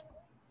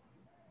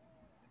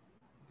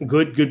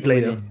 Good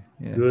play though.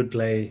 Yeah. Good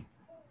play.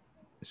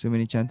 So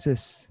many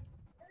chances.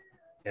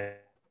 Yeah.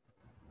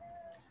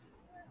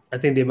 I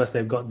think they must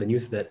have got the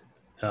news that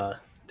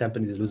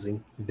Tampines is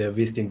losing. They're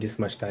wasting this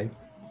much time.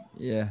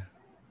 Yeah.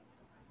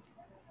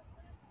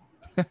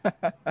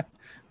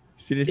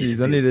 Seriously,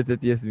 it's only the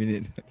 30th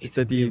minute. It's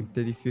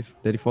 35th,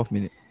 34th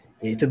minute.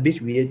 It's a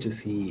bit weird to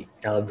see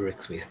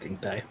Albrecht wasting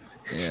time.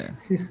 Yeah.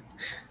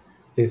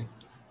 It's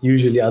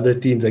usually other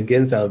teams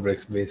against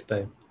Albrecht's waste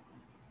time.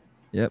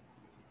 Yep.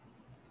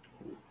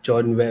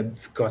 Jordan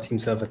Webb's got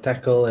himself a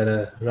tackle at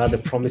a rather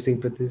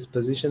promising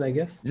position, I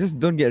guess. Just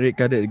don't get red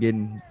carded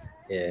again.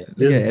 Yeah.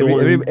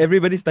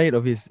 Everybody's tired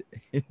of his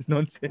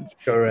nonsense.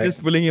 Correct.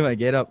 Just pulling him,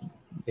 get up.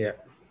 Yeah.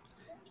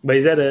 But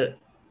is that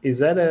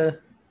a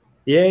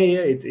yeah,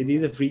 it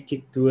is a free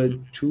kick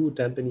to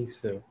Tampines,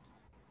 so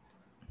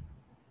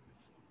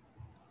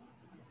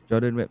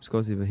Jordan Webb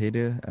scores with a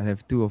header. I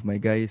have 2 of my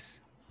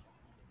guys.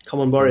 Come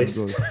on,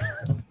 Boris.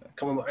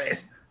 Come on,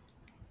 Boris.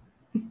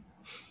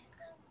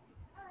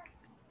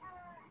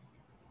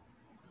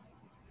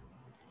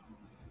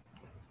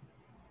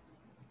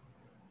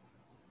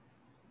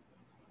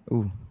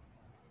 Oh,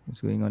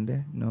 what's going on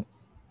there? No.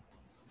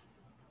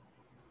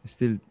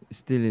 Still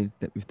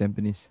with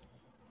Tampines.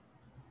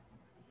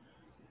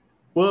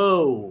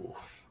 Whoa.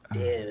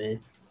 Damn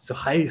it. So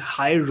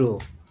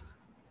Hyrule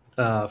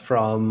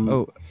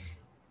from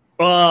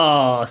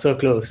Oh, so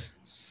close.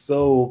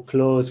 So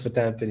close for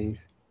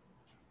Tampines.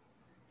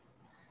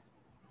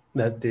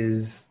 That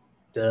is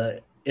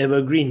the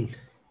evergreen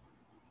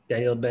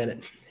Daniel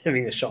Bennett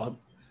having a shot.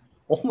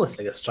 Almost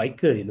like a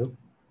striker, you know.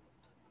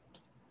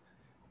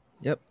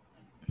 Yep.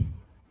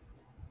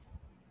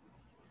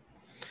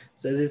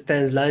 So as it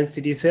stands, Lion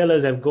City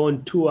Sailors have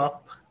gone 2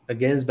 up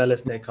against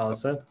Balestier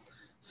Khalsa.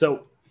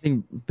 So I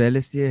think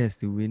Balestier has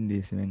to win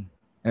this, man.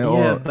 yeah,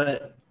 Or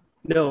but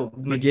no,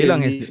 no, because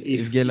Geylang has to,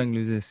 if Geylang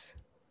loses.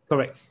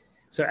 correct.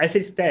 So as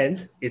it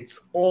stands, it's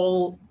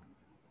all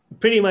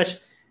pretty much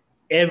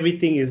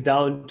everything is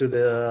down to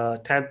the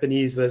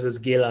Tampines versus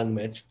Geylang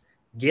match.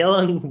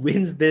 Geylang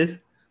wins this,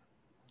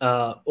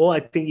 or I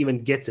think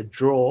even gets a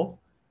draw.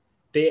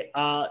 They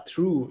are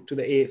through to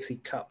the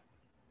AFC Cup.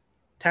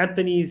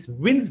 Tampines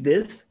wins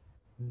this,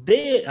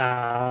 they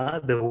are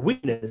the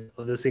winners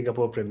of the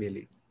Singapore Premier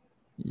League.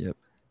 Yep.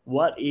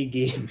 What a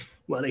game.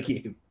 What a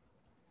game.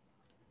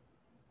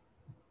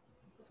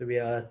 So we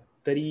are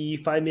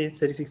 35 minutes,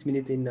 36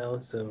 minutes in now.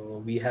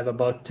 So we have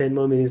about 10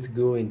 more minutes to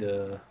go in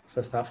the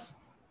first half.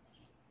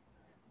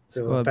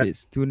 So Score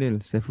updates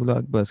 2-0. Saifullah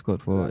Akbar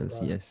scored for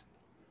LCS.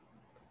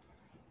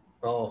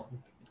 Oh,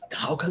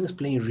 Hougang is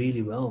playing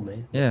really well,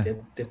 man. Yeah.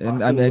 They're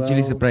And I'm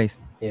actually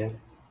surprised. Yeah.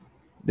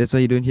 That's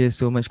why you don't hear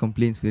so much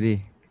complaints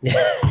today.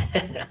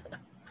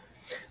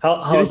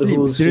 how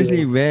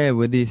seriously, where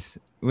were this?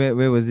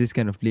 Where was this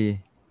kind of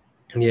play?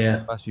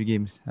 Yeah. Past few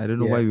games. I don't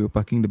know why we were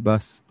parking the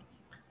bus.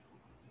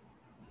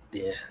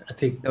 Yeah, I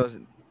think that was.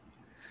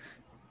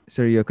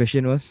 Sorry, your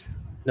question was?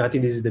 No, I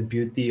think this is the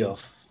beauty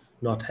of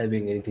not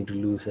having anything to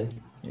lose, eh?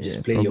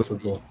 Just play your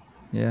football.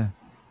 Yeah.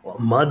 Oh,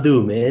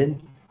 Madhu, man.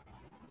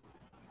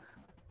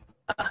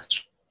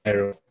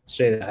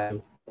 Straight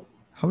arrow.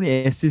 How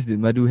many assists did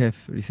Madhu have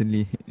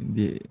recently?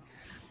 I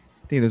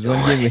think there was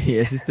one game where he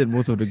assisted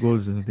most of the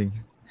goals or something.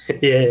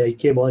 Yeah, he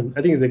came on.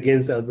 I think it's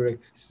against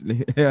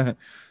Albirex. Yeah,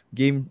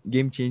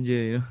 game changer,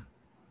 you know.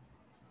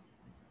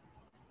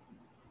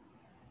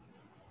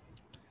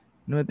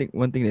 No, I think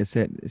one thing that's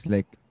said is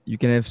like you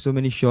can have so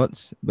many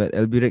shots, but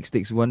Albirex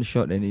takes one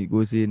shot and it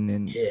goes in,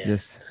 and it's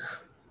just.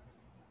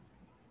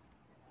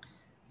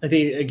 I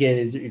think again,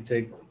 it's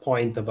a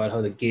point about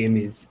how the game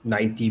is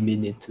 90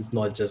 minutes. It's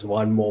not just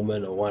one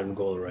moment or one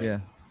goal, right? Yeah.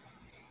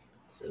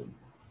 So,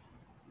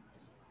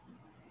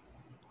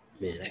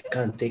 man, I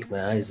can't take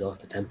my eyes off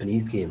the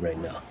Tampines game right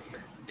now.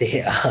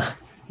 There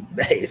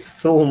is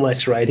so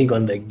much riding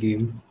on that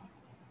game.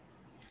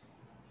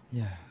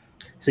 Yeah.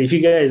 So if you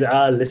guys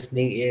are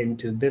listening in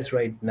to this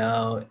right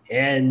now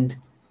and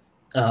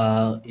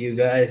you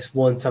guys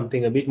want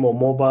something a bit more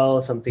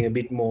mobile, something a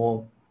bit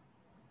more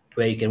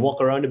where you can walk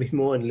around a bit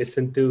more and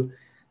listen to,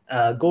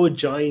 go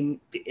join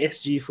the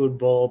SG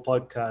Football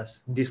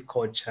Podcast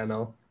Discord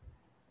channel.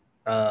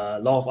 A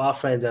lot of our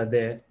friends are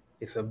there.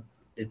 It's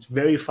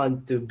very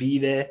fun to be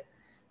there.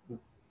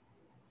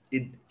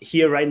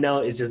 Here right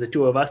now is just the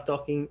two of us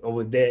talking.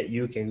 Over there,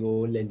 you can go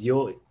lend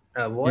your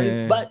voice.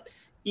 Yeah. But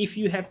if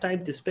you have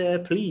time to spare,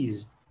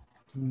 please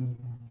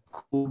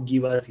go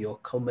give us your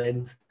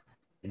comments.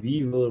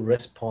 We will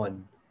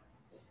respond.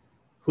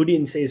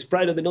 Houdin says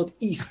Pride of the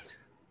Northeast.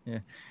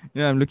 Yeah,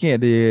 I'm looking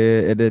at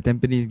the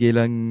Tampines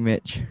Geylang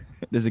match.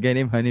 There's a guy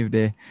named Hanif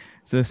there.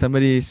 So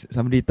somebody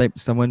typed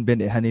someone ban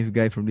that Hanif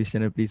guy from this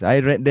channel, please. I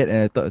read that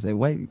and I thought,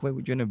 why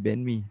would you want to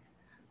ban me?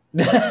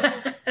 Let's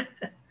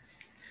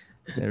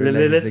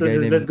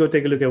go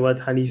take a look at what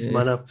Hanif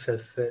Manap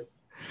has said.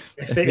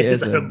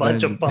 It's like a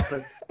bunch of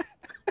puppets.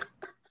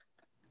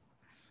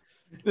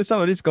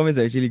 Some of these comments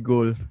are actually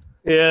gold.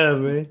 Yeah,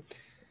 man.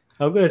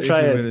 I'm gonna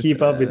try and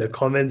keep up with the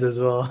comments as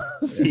well.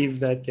 See if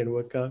that can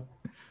work out.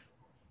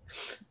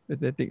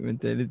 Pathetic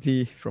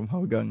mentality from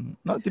Hougang.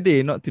 Not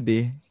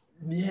today.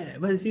 Yeah,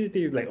 but see, the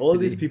thing is, like, all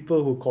these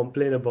people who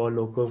complain about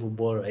local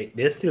football, right?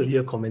 They're still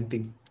here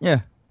commenting.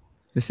 Yeah,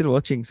 they're still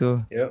watching.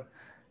 So yeah.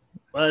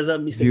 What's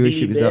up, Mr.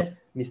 Billy Bear?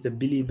 Mr.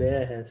 Billy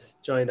Bear has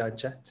joined our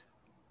chat.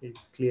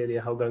 He's clearly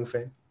a Hougang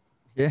fan.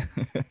 Yeah.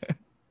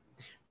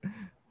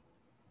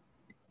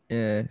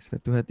 Yeah,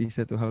 satu hati,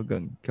 satu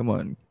Hougang. Come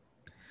on.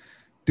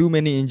 Too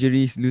many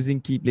injuries, losing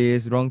key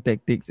players, wrong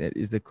tactics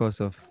is the cause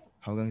of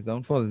Hougang's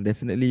downfall.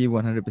 Definitely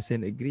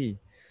 100% agree.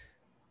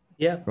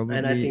 Yeah, probably.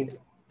 And I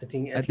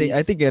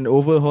think an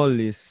overhaul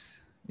is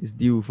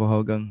due for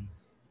Hougang.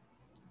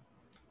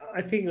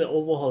 I think the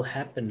overhaul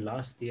happened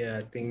last year.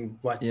 I think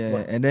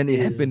and then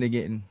it happened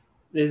again.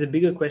 There's a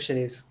bigger question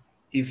is,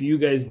 if you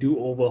guys do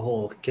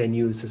overhaul, can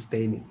you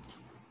sustain it?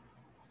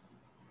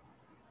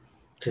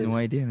 No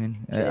idea,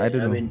 man. I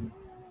don't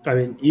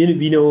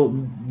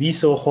know. We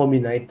saw Home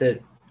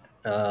United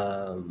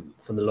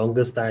for the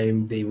longest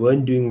time. They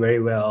weren't doing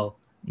very well.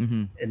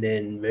 Mm-hmm. And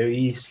then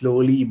very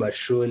slowly but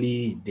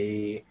surely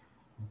they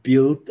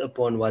built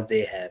upon what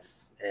they have.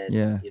 And,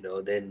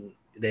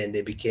 then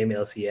they became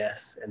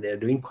LCS and they're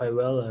doing quite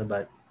well.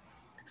 But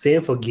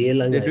same for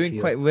Geylang, they're doing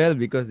quite well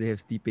because they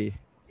have Stipe.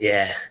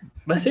 Yeah.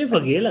 But same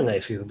for Geylang, I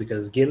feel,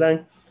 because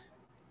Geylang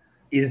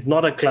is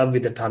not a club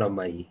with a ton of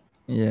money.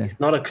 Yeah. It's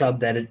not a club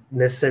that it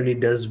necessarily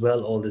does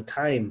well all the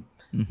time.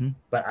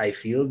 but I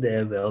feel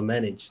they're well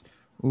managed.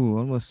 Ooh,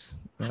 almost.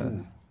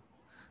 Phew.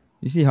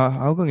 You see,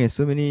 Hougang has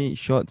so many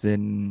shots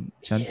and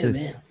Yeah, man.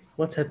 chances.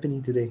 What's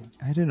happening today?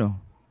 I don't know.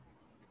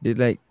 They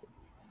like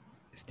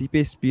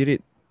Stipe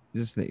spirit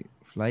just like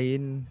fly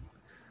in.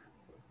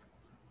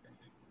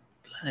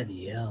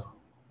 Bloody hell.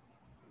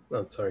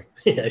 Oh, sorry.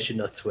 I should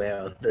not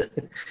swear on the.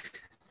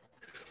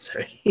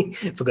 Sorry.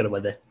 Forgot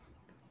about that.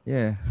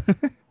 Yeah.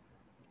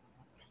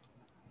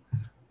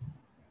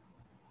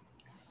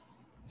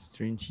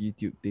 Strange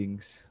YouTube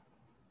things.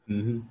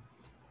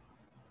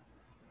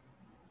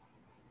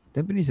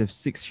 Tampines have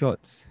 6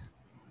 shots,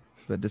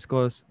 but the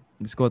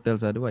score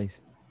tells otherwise.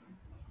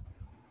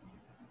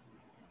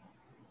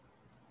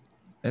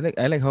 I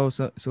like how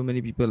so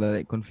many people are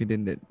like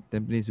confident that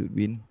Tampines would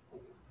win.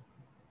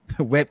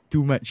 Web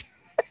too much.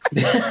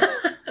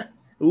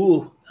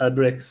 Ooh,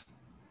 Albrechts.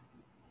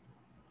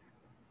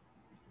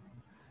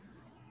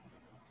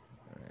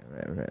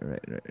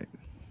 Right.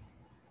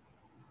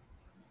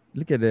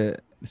 Look at the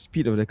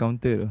speed of the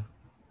counter though.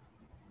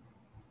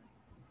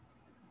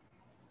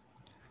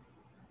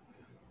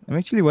 I'm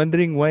actually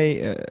wondering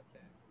why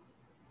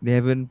they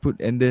haven't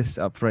put Enders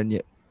up front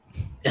yet.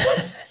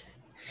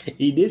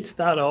 He did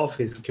start off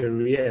his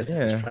career as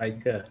a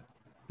striker.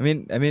 I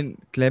mean,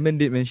 Clement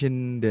did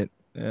mention that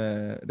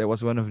that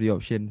was one of the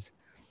options.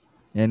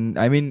 And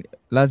I mean,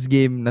 last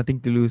game, nothing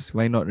to lose.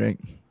 Why not, right?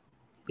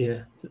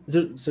 Yeah.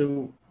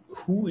 So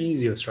who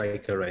is your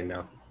striker right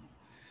now?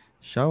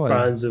 Shawal.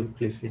 Farhan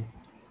Zulkifli.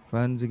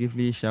 Farhan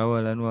Zulkifli,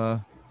 Shawal,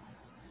 Anwar.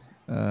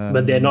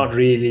 But they're not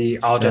really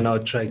out and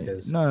out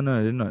strikers. No,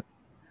 they're not.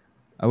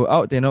 Our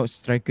out and out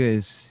striker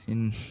is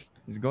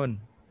gone.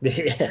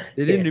 They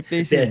didn't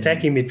replace him. They're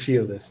attacking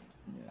midfielders.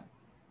 Yeah.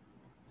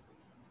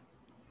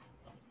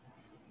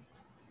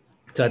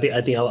 So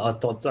I think our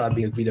thoughts are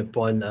being agreed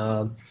upon.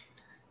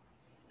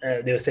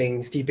 They were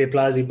saying Stipe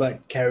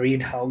Plazibat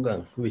carried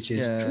Hougang, which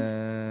is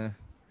true.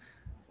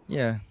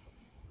 Yeah,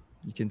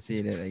 you can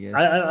say that, I guess.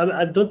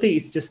 I don't think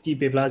it's just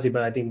Stipe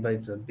Plazibat. I think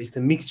it's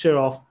a mixture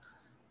of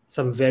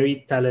some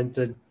very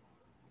talented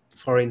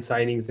foreign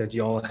signings that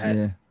you all had.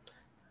 Yeah.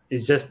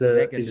 It's just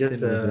Zach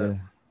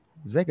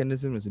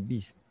Anderson was a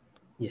beast.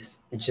 Yes,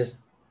 it's just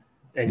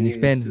and his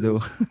pants though.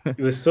 It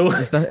was so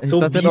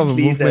so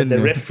beastly that the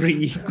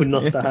referee could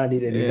not tahan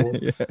it anymore.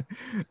 Yeah.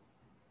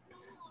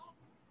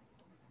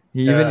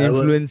 He even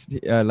influenced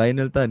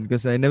Lionel Tan,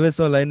 because I never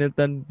saw Lionel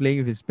Tan playing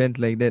with his pants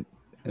like that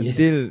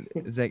until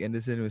Zach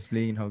Anderson was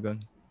playing in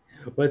Hougang.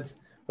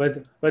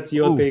 What's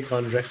your take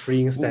on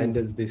refereeing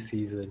standards this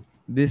season?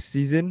 This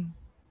season,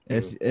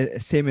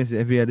 same as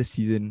every other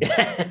season.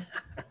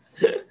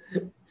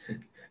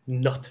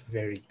 Not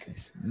very good.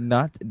 It's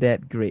not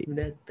that great.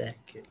 Not that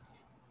good.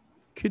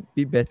 Could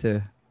be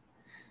better.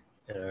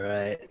 All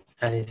right.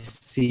 I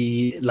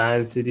see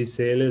Lion City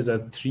Sailors are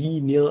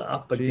 3-0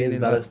 up against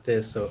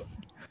Balestier, so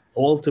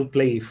all to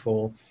play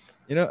for.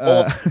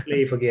 All to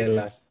play for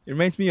Geylang. It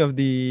reminds me of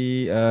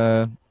the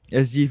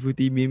SG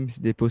Footy memes.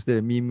 They posted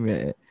a meme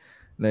where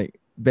like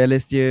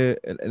Balestier,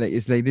 like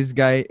it's like this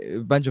guy, a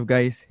bunch of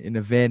guys in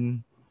a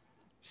van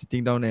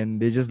sitting down,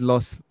 and they just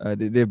lost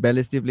the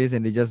Balestier place,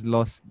 and they just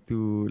lost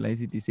to Lion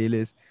City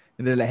Sailors,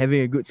 and they're like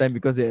having a good time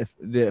because they're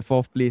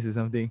 4th place or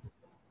something.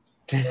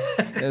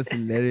 That's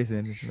hilarious,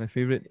 man. It's my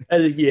favorite.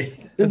 Yeah,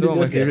 that's one of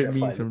my favorite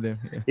memes from them.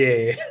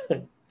 Yeah.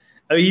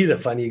 I mean, he's a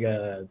funny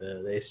guy,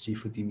 the SG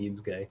Footy memes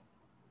guy.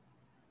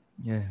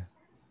 Yeah.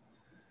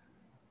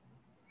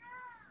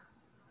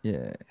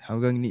 Yeah,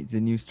 Hougang needs a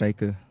new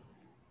striker.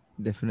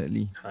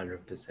 Definitely.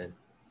 100%.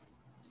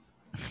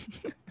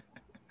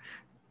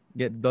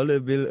 Get Dollar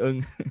Bill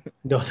Ng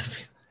Dollar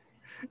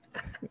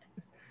Bill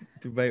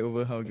to buy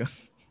over Hougang.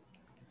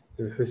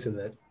 Who said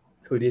that?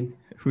 Houdin.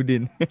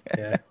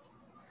 Yeah.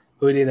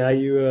 Houdin, are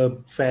you a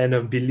fan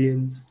of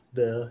Billions,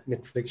 the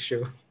Netflix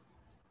show?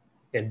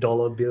 And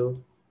Dollar Bill?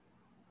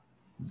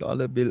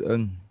 Dollar Bill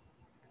Ng.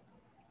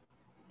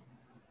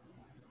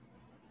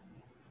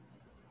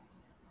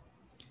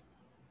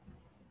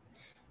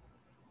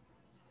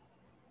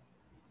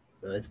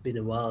 Oh, it's been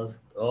a while.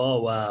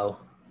 Oh, wow.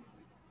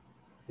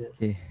 Yeah.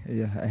 Okay,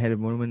 yeah, I had a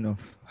moment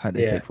of heart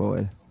attack for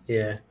a while.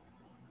 Yeah.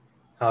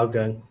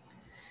 Hougang.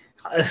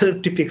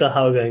 Typical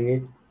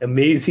Hougang.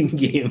 Amazing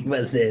game,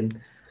 but then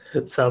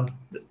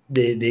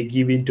they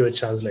give into a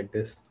chance like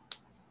this.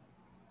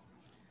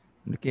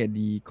 Looking at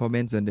the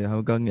comments on the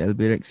Hougang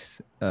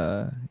Albirex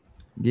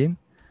game.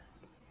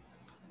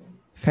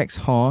 Facts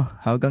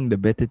Hougang the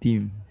better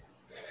team.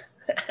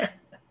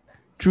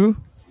 True?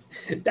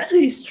 That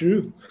is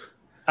true.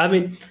 I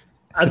mean,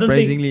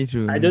 surprisingly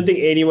true. I don't think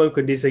anyone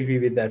could disagree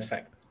with that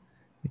fact.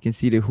 You can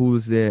see the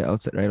holes there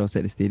right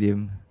outside the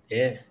stadium.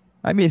 Yeah.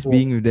 I miss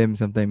being with them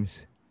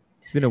sometimes.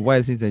 It's been a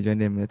while since I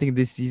joined them. I think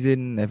this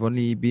season I've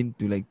only been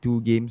to like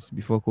 2 games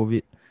before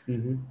COVID.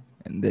 Mm-hmm.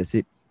 And that's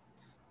it.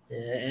 Yeah,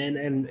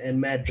 and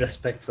mad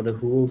respect for the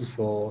Hools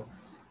for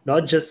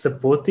not just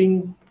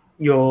supporting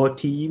your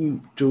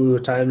team to a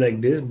time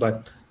like this,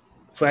 but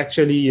for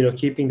actually,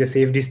 keeping the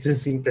safe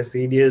distancing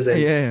procedures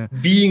and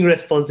being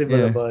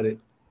responsible about it.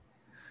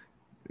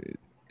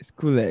 it's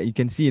cool that you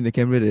can see in the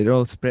camera that they're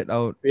all spread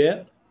out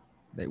Yeah.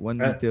 like 1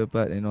 meter Uh,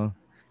 apart and all,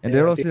 and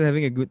they're yeah. all still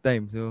having a good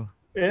time. So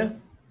Yeah.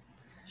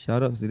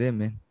 shout outs to them,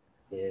 man.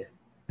 Yeah.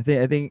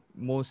 I think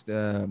most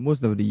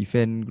of the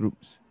fan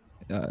groups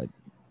uh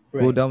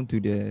go Right. down to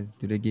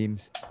the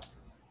games.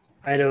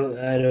 I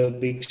know.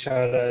 Big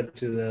shout out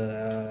to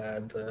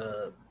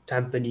the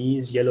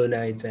Tampines Yellow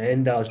Knights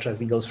and the Ultra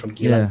Eagles from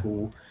Geylang, Yeah,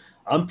 who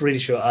I'm pretty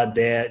sure are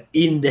there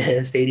in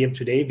the stadium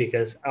today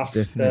because after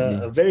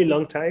definitely. a very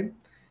long time,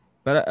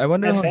 But I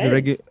wonder have how's the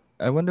fans.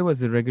 I wonder what's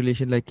the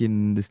regulation like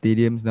in the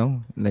stadiums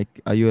now. Like,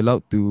 are you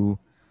allowed to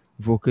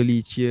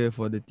vocally cheer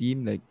for the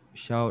team, like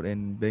shout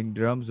and bang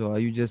drums, or are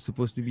you just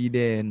supposed to be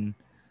there and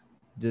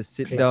just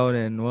sit Clap. down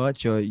and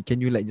watch, or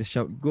can you like just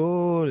shout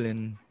goal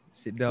and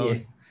sit Yeah.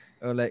 down,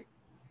 or like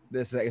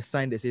there's like a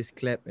sign that says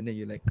clap and then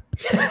you like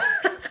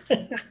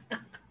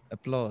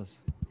applause.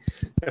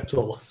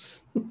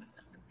 Applause. Yeah,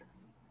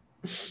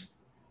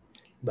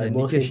 But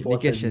most Nikesh has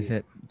importantly,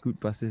 had good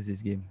passes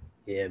this game.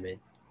 yeah, man.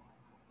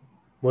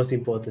 Most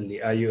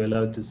importantly, are you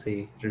allowed to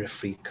say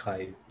referee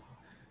Kai?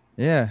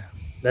 Yeah,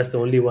 That's the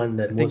only one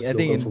that I most think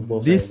local in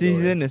football this fans know, right?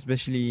 season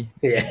especially,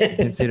 you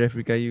can Yeah. say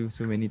referee Caillou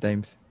so many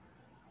times.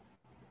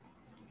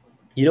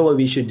 You know what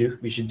we should do?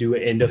 We should do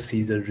an end of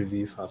season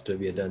review after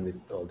we are done with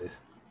all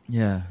this.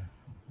 Yeah,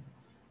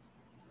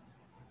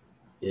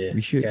 Yeah,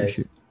 we guys.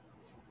 should.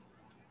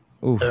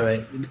 Oh, All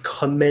right.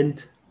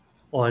 Comment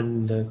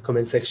on the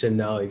comment section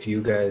now if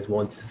you guys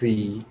want to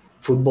see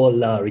football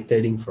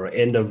returning for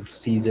end of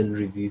season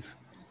review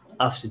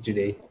after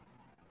today.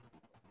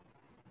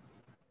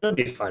 That'll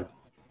be fun.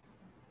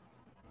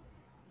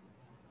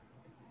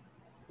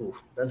 Ooh,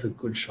 that's a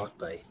good shot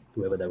by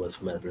whoever that was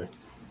from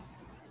Alvarez.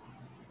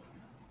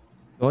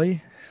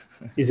 boy.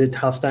 Is it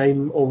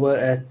halftime over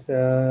at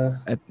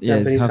Yeah,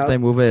 it's Tampines Hub?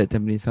 halftime over at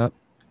Tampines Hub.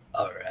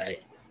 All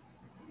right.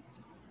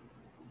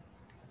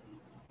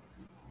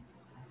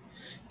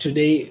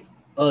 Today,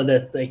 oh,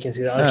 that I can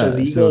see the Ultras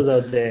So Eagles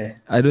out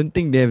there. I don't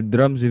think they have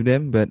drums with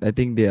them, but I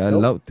think they are Nope.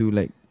 allowed to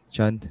like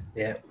chant.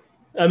 Yeah.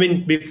 I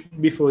mean,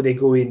 before they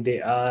go in,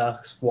 they are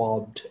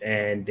swabbed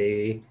and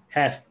they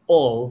have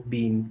all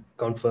been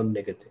confirmed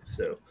negative.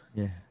 So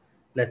Yeah,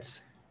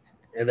 let's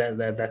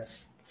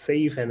that's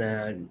safe.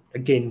 And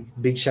again,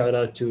 big shout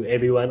out to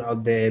everyone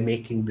out there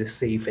making this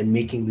safe and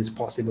making this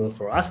possible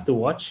for us to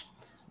watch,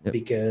 yep.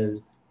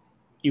 because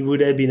it would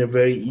have been a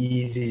very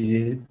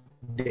easy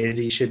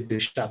decision to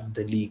shut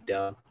the league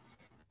down.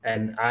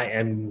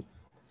 And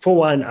for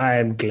one, I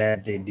am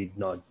glad they did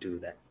not do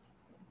that.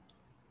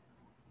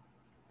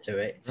 All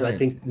right. So I Right.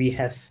 think we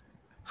have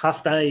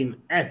halftime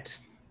at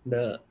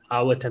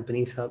our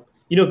Tampines Hub.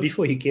 You know,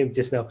 before he came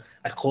just now,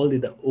 I called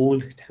it the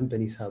old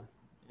Tampines Hub.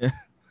 Yeah.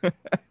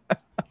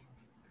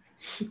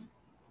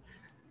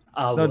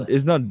 Our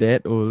It's not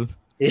that old.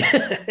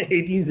 yeah,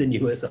 it is the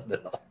newest of the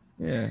lot.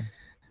 Yeah.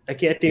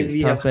 Okay, I think It's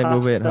we have halftime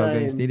over at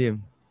Hougang halftime.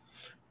 Stadium.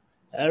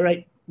 All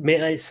right.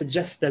 May I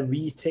suggest that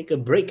we take a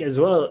break as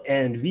well,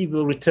 and we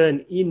will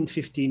return in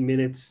 15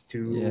 minutes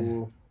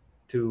Yeah.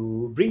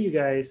 to bring you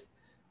guys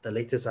the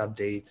latest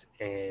updates.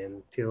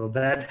 And till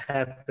that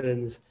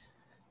happens,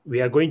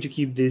 we are going to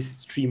keep this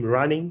stream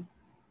running,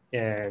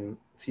 and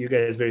see you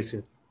guys very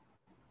soon.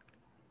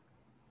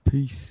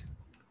 Peace.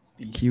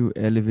 Cue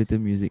elevator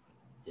music.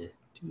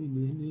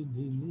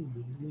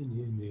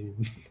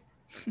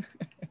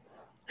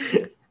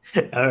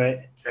 All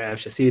right. I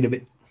shall see you in a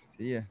bit.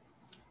 See ya.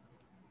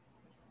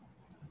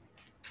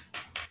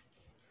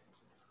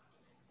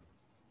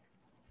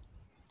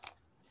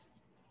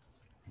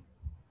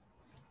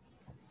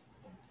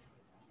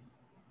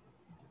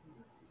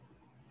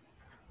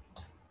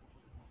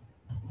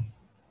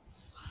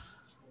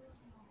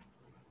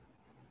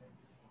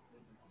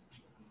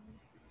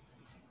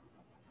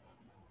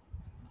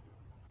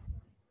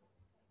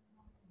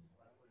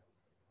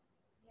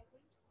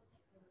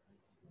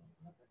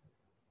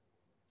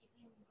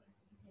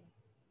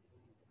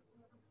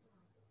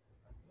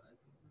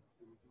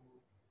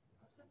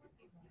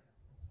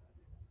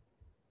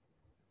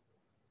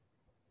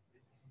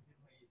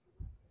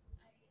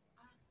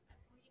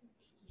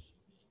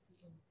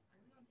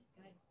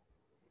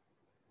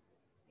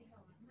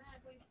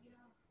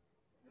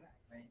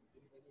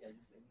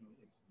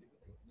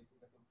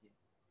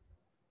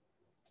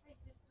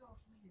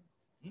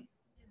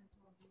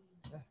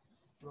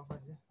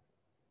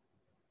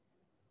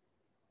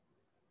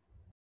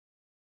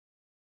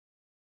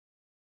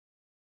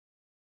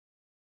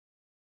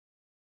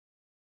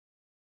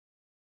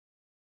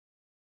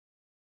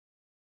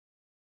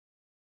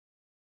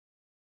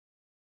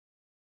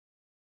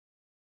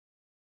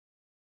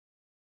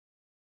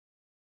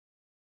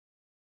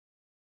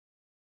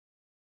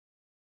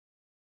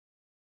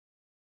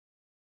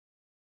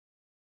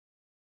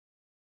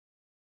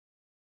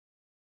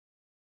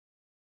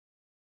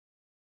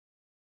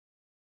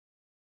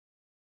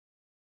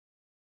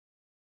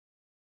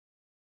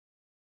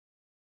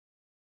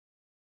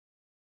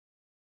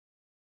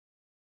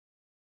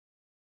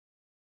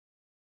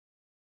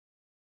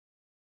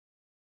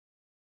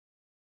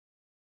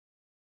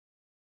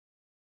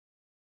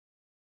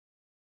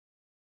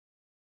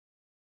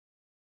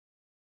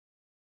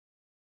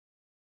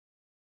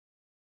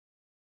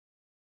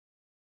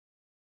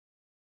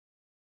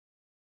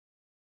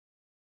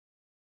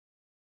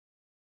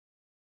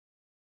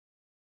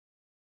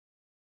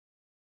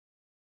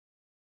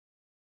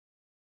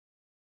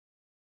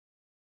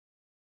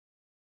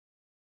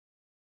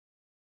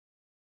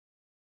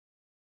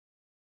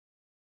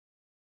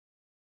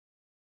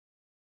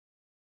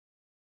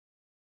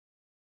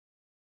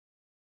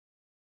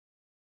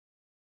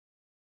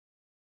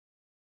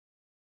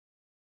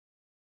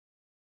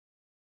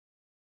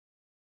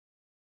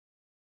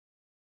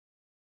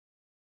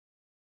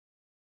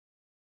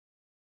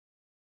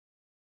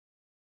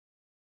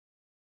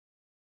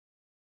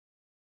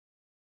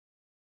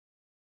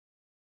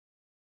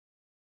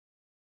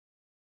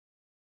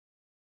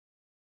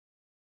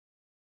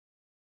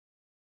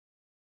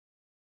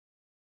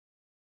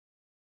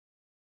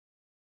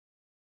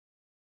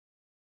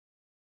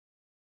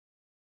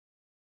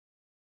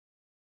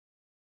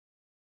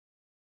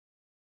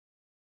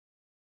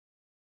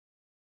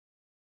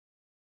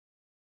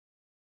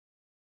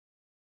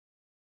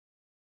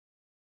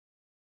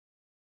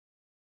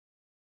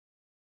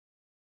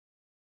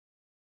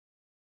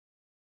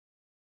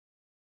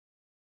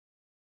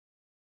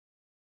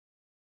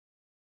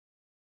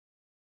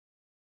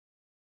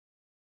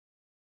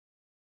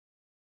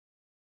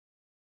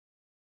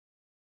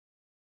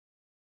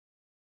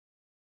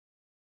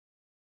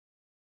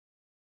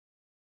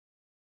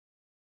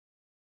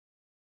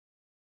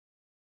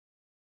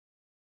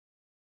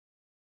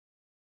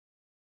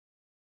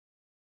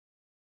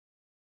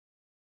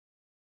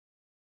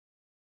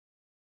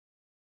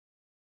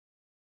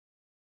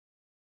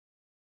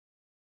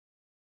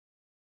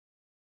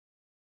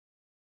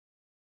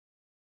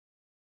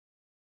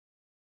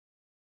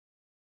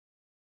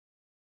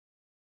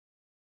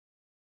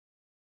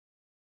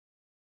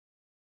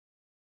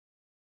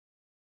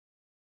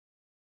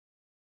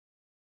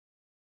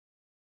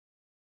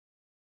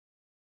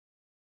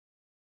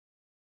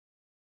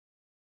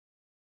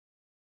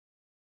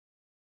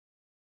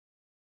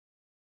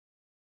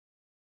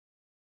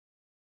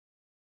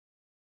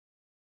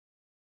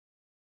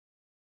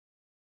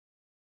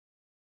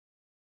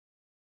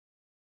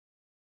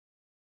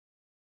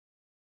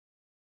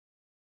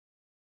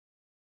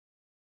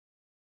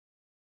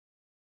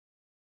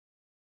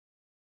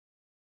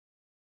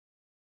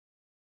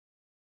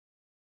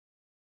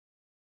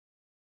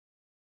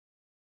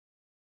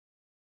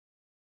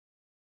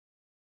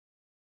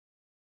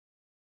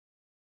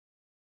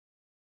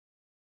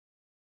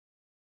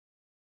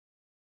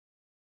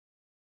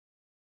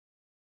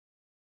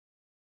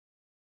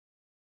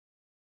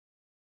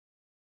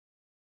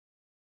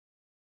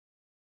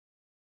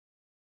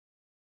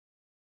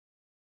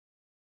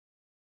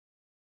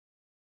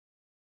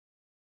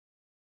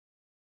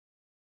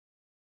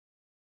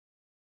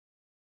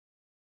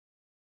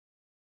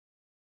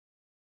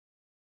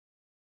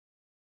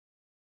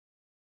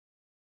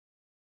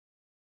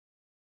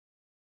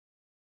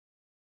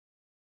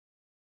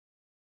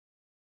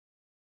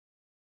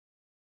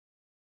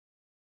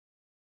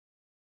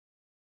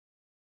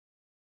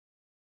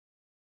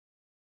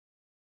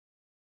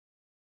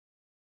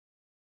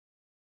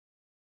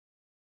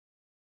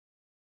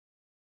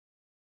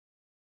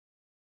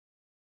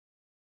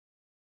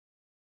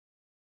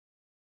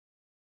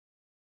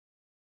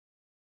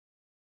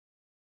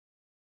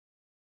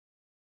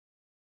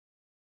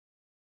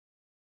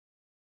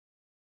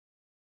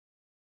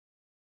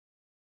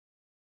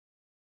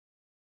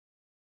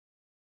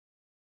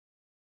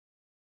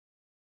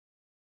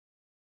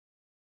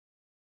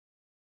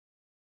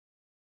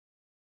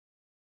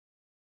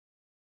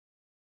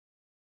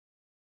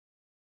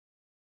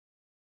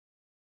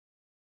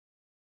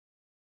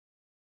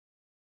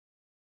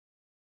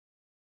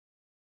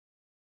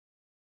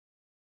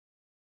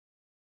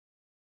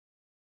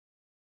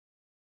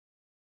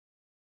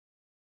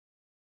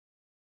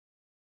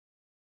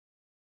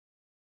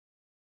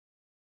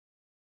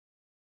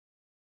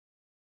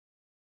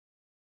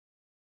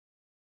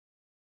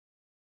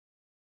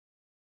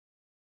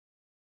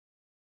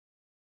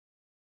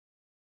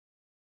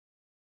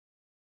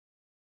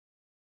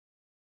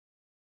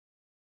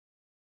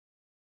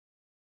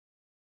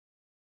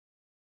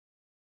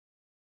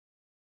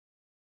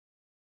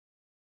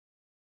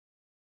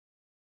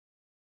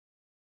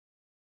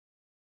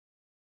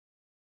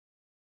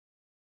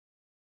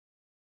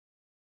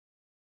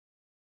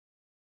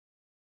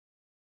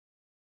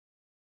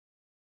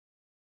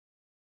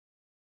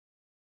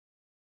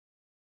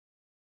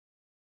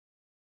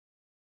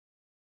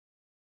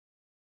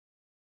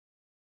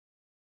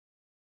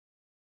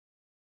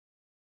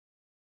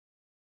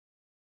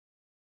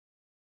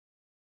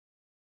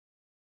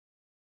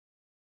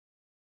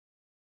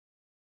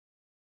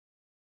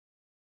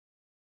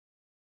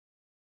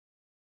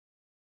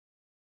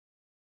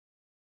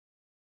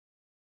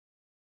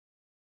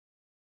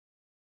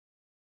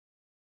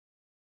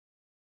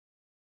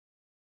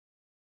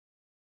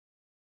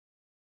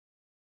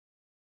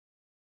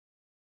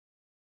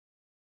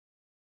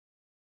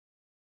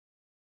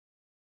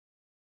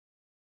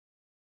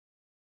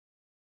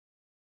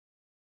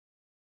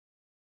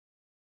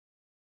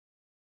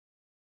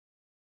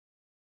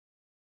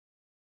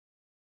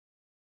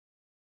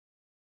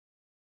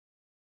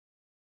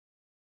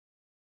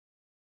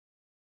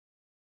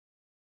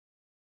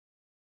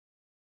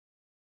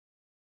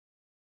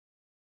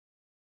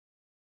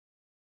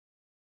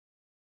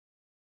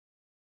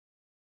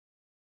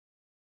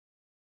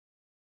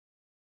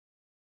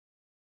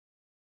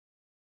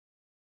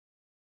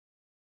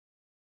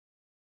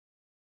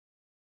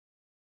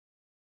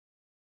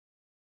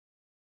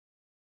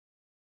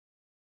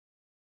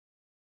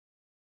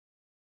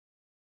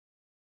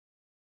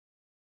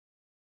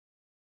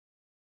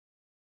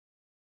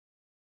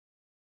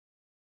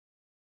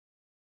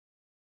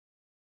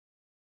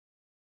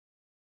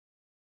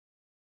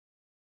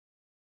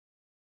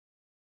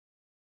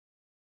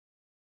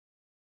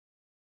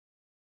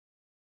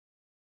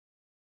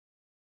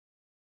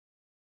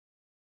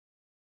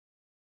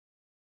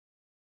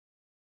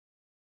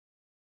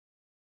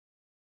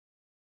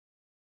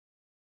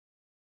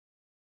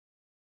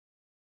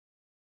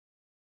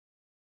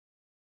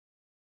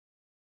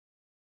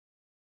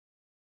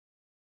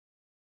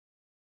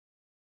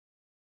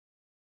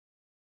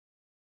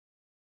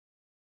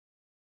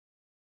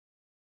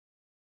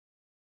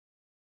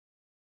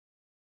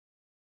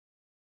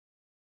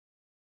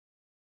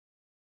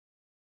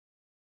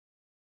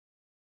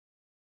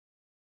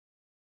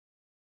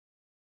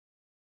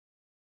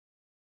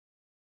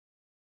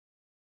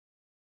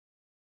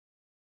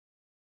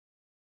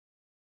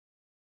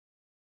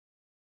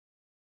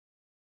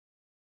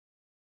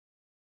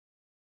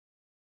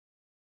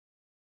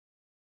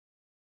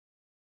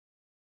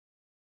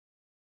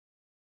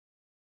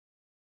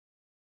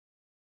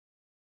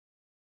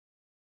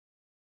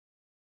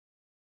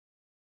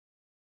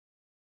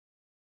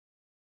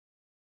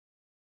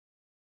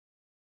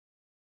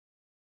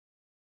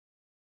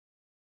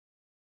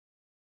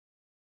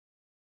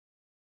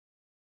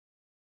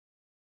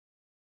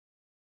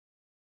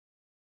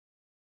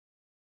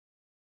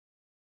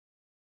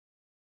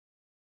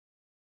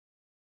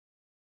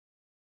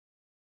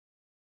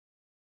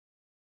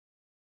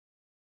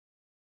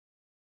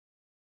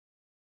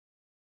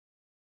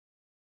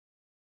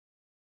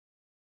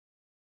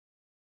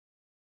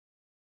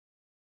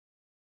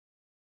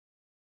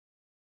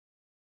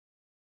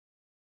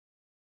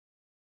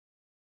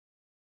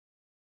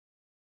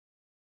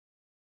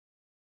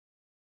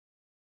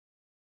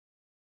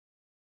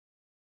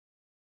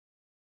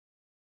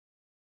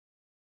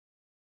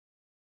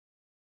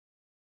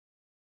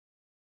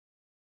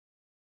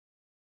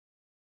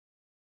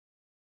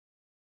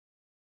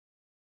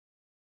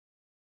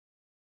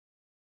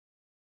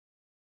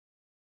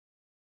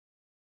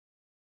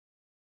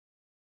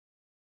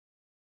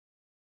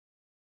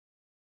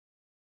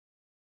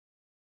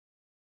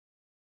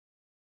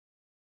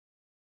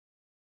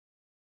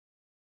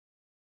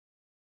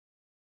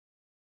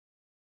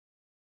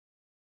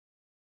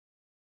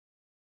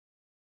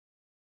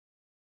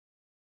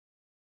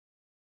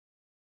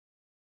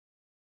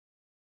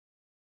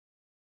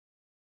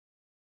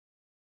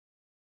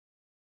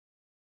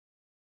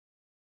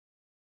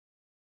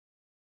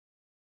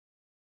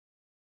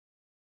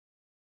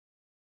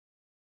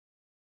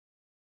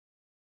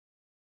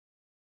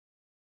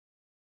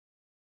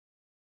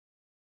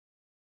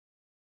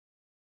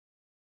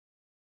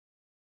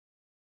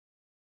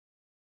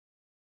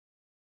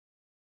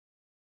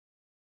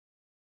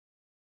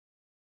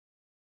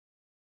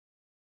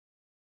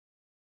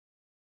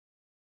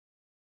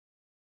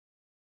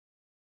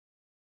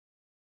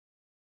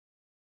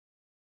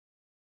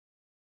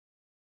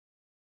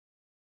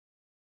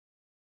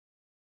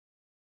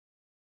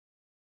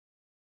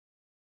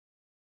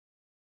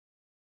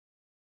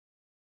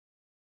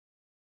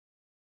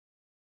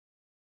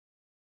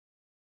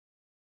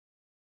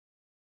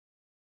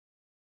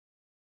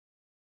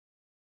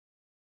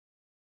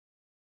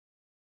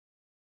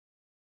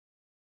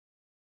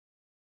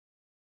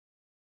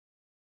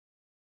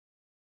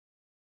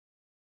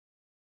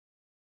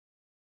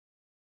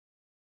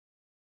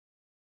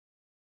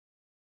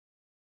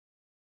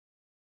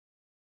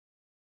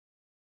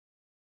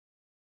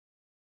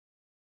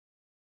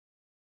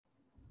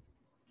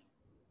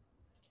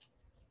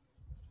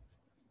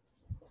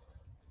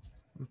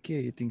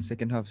 Okay, I think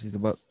second half is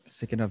about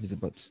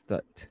to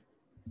start.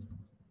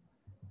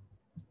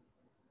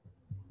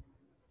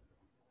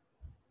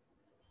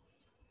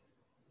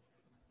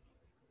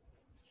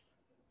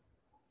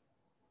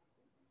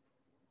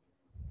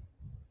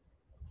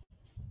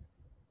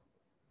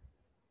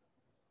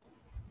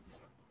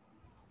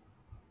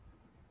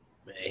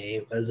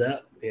 Hey, what's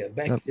up? We are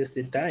back up? just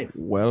in time.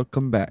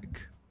 Welcome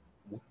back.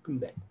 Welcome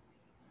back.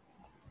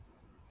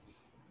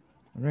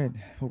 All right.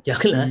 Young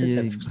Lions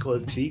have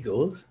scored 3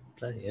 goals.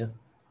 Yeah.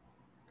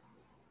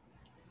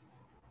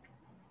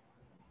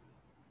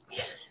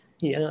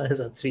 Young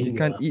Lions are 3. You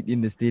can't eat in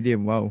the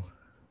stadium. Wow.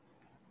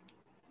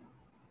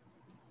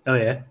 Oh,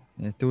 yeah?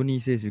 Tony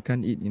says you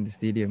can't eat in the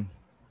stadium.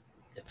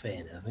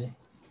 Fair enough, eh?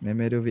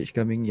 Mehmedovic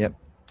coming. Yep.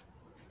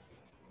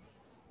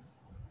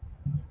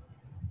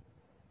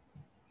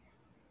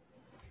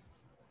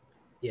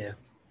 Yeah.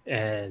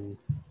 And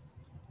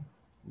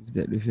who's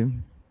that with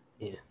him?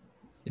 yeah.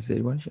 Is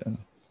that one shot?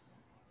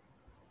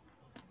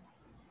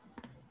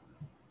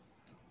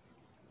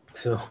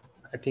 So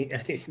I think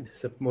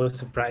the most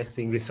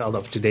surprising result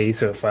of today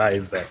so far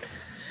is that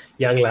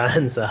Young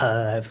Lions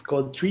have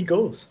scored 3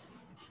 goals.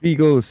 3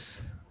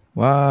 goals.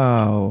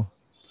 Wow.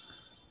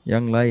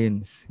 Young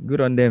Lions.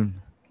 Good on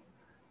them.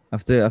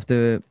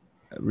 After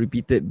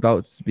repeated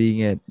bouts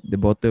being at the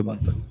bottom.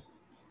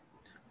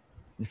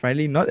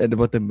 Finally not at the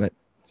bottom, but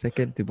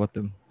second to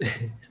bottom.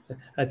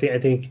 I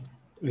think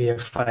we are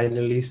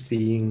finally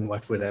seeing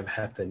what would have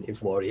happened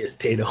if Warriors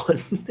stayed on.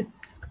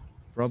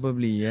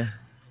 Probably, yeah.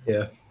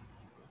 Yeah.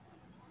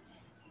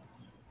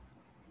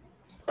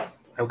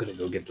 I'm gonna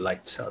go get the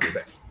lights. I'll be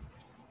back.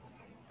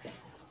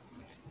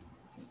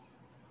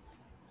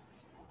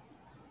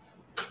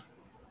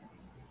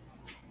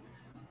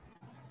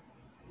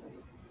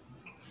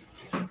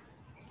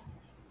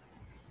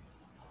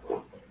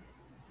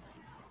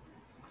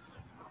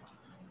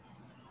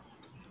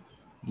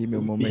 Give me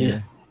a moment.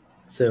 Yeah.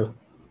 So,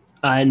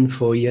 Iron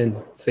for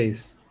Ian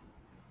says,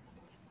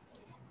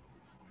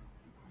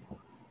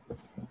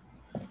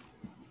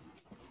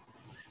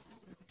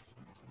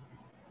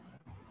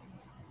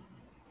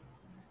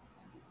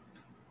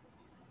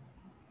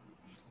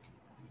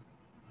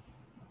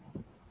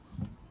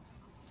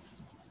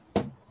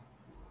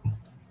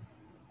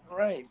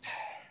 right.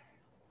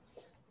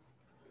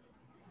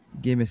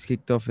 Game has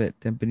kicked off at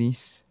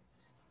Tampines.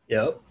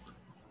 Yep.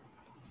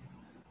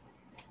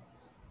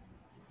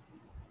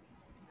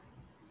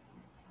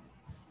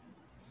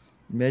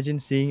 Imagine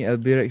seeing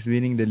Albirex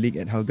winning the league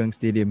at Hougang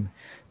Stadium.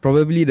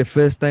 Probably the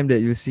first time that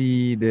you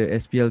see the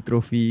SPL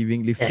trophy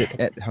being lifted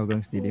at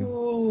Hougang Stadium.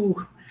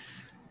 Ooh.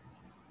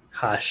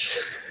 Harsh.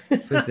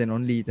 First and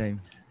only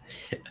time.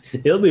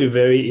 It'll be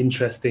very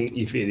interesting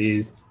if it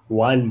is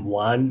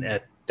 1-1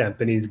 at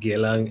Tampines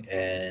Geylang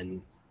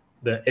and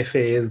the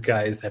FAS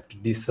guys have to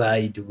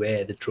decide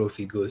where the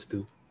trophy goes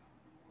to.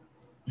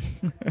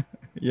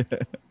 Yeah.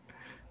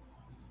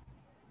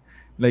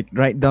 Like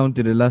right down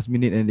to the last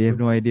minute and they have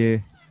no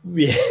idea.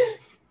 Yeah.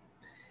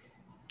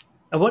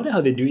 I wonder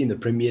how they do in the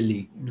Premier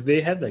League. Do they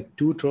have like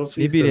 2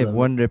 trophies? Maybe they have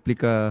one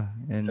replica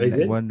and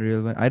like one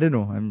real one. I don't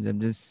know. I'm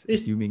just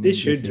assuming. They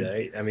should,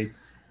 right? I mean,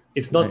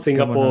 it's not Right,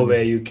 Singapore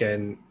where you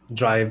can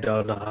drive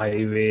down the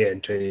highway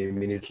and 20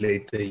 minutes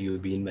later you'll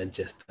be in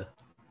Manchester.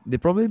 They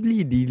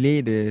probably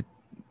delay the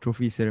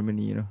trophy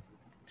ceremony, you know.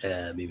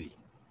 Maybe.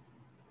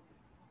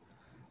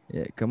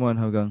 Yeah, come on,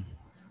 Hougang.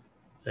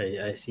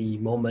 I see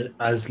Mohammed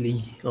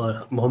Azli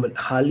or Mohammed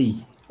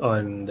Ali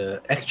on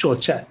the actual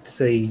chat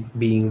say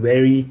being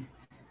very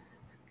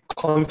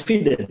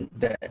confident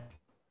that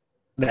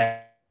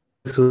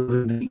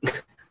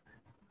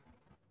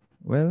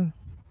well,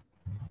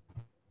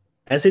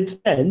 as it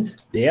stands,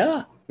 they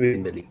are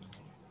winning the league.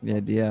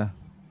 Yeah, they are.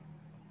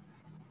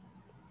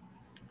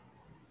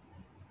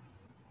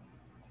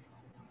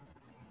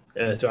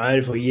 So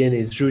Iron for Ian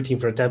is rooting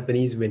for a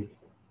Tampines win.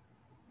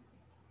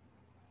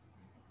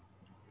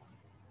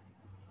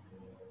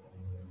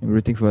 I'm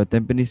rooting for a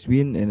Tampines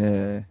win and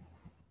a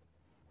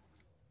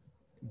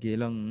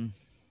Geylang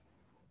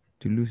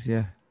to lose,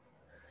 yeah.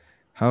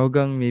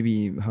 Hougang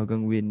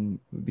win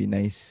would be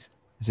nice.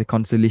 It's a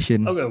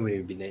consolation. Hougang win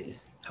would be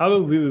nice.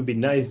 Hougang win would be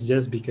nice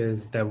just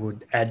because that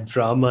would add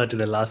drama to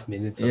the last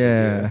minutes of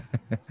the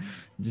game.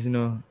 Just,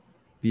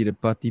 be the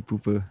party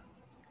pooper.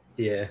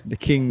 Yeah. The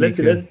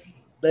kingmaker.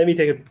 Let me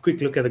take a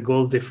quick look at the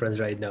goals difference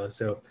right now.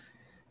 So,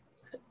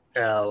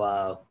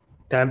 wow.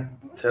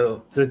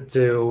 So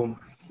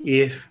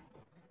if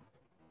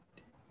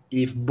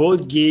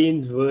both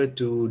games were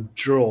to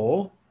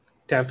draw,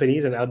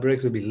 Tampines and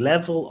Albirex would be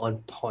level on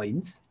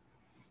points,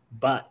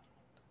 but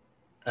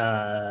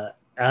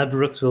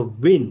Albirex will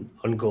win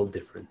on goal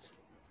difference.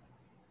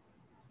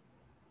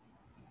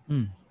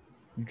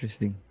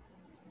 Interesting.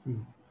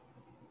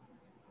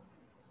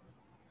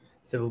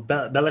 So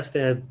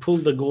Balestier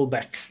pulled the goal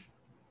back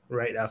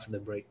right after the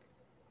break.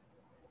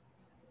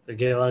 So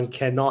Geylang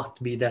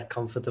cannot be that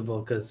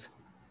comfortable because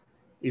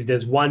if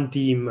there's one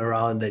team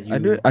around that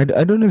you... I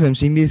don't know if I'm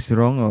seeing this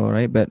wrong or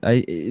right, but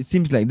it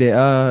seems like there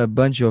are a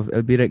bunch of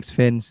Albirex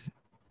fans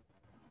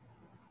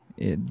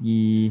Yeah, I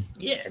mean,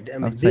 they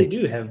outside.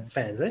 do have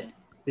fans, eh?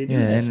 They do Yeah,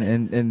 have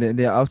and fans.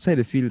 they're outside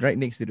the field, right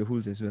next to the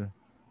holes as well.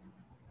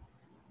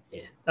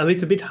 Yeah, I mean,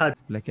 it's a bit hard.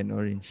 Black and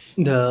orange.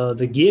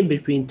 The game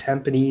between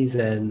Tampines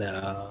and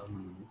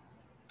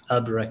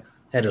Albirex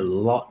had a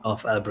lot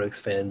of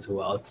Albirex fans who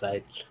were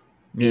outside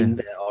Yeah, in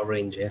the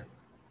orange. Yeah,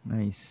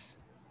 nice.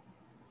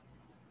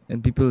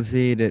 And people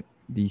say that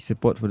the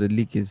support for the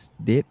league is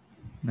dead.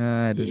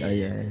 Nah, I don't.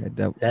 I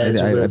doubt.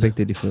 I beg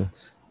to differ.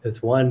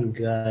 There's one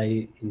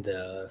guy in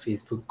the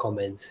Facebook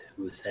comments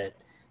who said,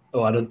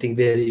 "Oh, I don't think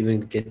they'll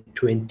even get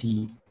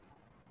 20."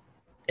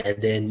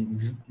 And then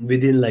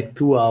within like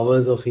 2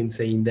 hours of him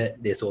saying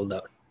that, they sold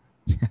out.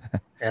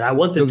 And I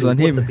wanted Jokes to on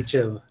post a him.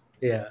 picture.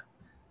 Yeah,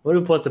 I want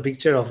to post a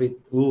picture of it.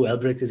 Ooh,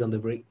 Albrecht is on the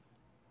break.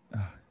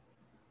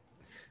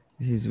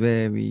 This is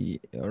where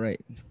we. All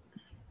right.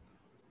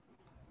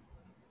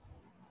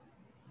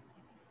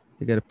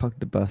 They gotta park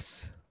the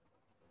bus.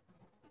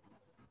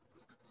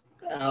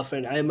 Our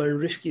friend Ayman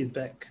Rifki is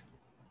back.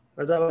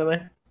 What's up, my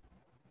man?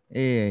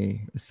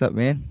 Hey, what's up,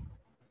 man?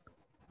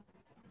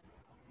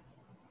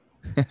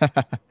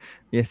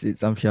 Yes,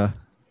 it's Amsha.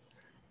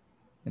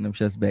 And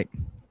Amsha's back.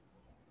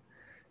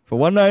 For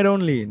one night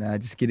only. Nah,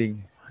 just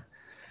kidding.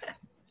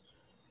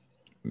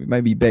 We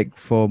might be back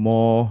for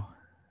more.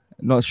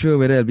 Not sure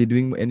whether I'll be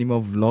doing any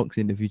more vlogs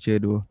in the future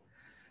though.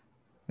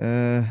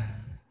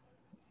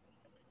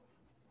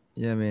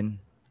 Yeah, man.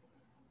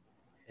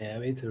 Yeah, I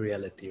mean, it's a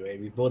reality, right?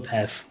 We both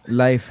have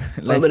Life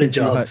permanent hits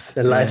you hard. jobs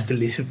and lives to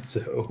live,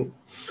 so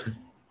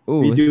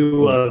we Oh,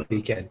 do what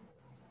we can.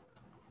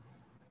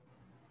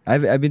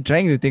 I've been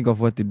trying to think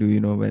of what to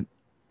do, but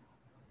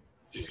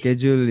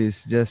schedule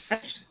is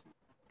just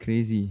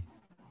crazy.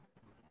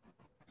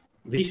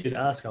 We should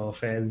ask our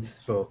fans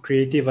for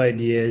creative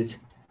ideas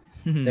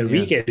that Yeah.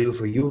 we can do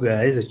for you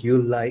guys that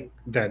you like,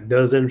 that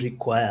doesn't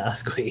require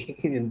us going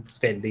and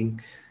spending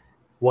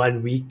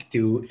 1 week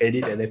to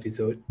edit an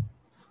episode.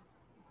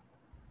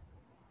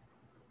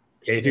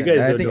 Yeah, if you guys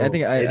don't know,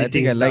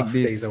 editing I like stuff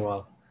this. takes a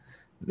while.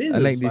 I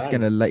like this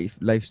kind of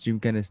live stream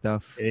kind of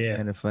stuff. Yeah. It's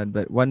kind of fun.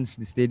 But once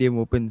the stadium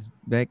opens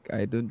back,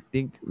 I don't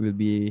think we'll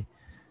be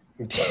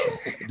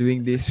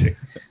doing this.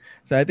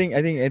 So I think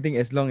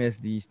as long as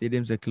the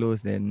stadiums are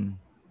closed, then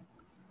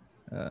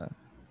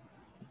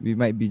we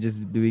might be just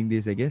doing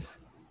this, I guess.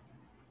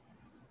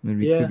 I mean,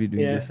 we could be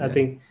doing this. I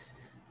think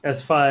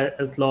as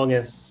long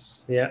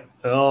as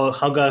Oh,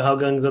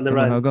 Hougang's on the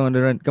run. Hougang on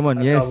the run. Come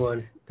on, yes.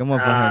 Come on,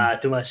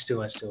 Farhan. Too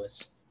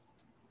much.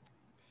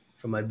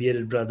 From my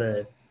bearded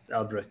brother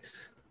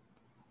Albrecht.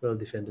 Well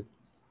defended.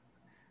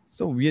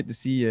 So weird to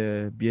see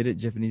a bearded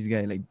Japanese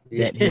guy like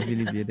that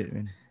heavily bearded,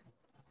 man.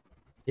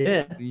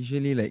 Yeah.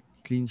 Usually like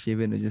clean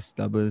shaven or just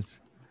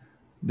stubbles.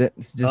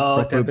 That's just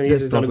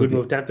Tampines is on a good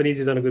move. Tampines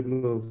is on a good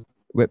move.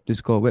 Web to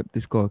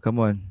score. Come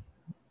on.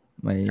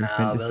 My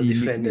fantasy well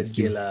defended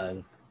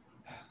Geylang.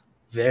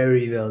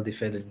 Very well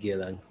defended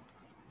Geylang.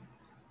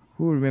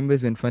 Who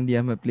remembers when Fandi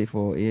Ahmad played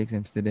for AX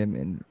Amsterdam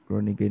and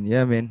Groningen?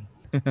 Yeah, man.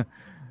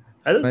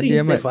 I don't think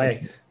he played for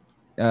AX.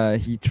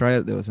 He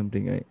trialed or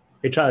something, right?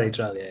 He tried,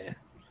 yeah.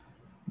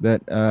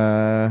 But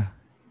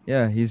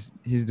yeah, he's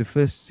the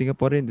first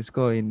Singaporean to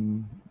score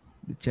in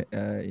the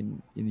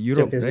in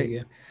Europe, Champions right?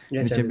 League,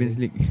 yeah. In the Champions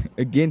League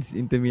against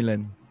Inter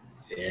Milan.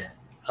 Yeah.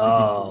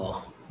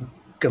 Oh,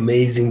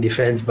 amazing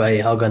defense by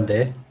Hougang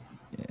there.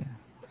 Yeah.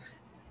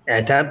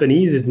 And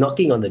Tampines is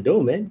knocking on the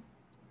door, man.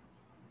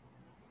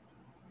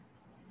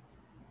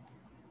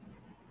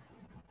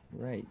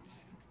 Right.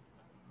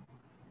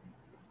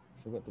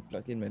 Forgot to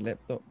plug in my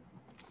laptop.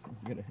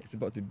 It's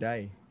about to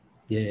die.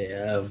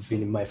 Yeah,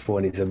 my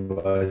phone is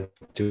about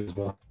to as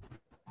well.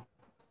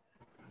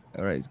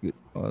 All right, it's good.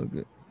 All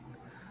good.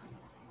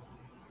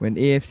 When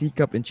AFC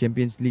Cup and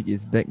Champions League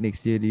is back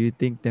next year, do you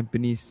think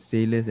Tampines,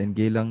 Sailors and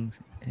Geylang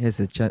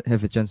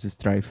have a chance to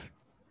strive?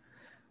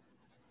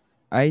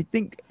 I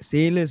think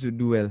Sailors would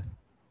do well.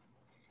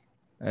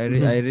 I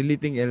really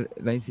think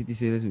Line City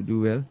Sailors would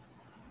do well.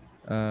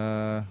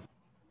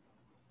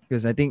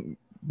 Because I think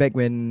back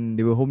when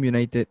they were home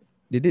United,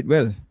 they did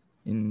well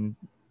in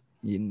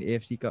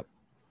AFC Cup.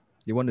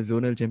 They won the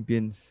zonal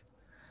champions.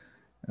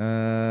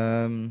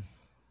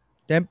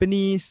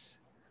 Tampines,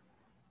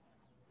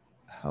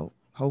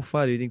 how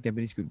far do you think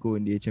Tampines could go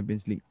in the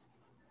Champions League?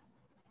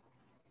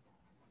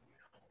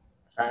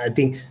 I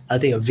think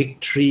a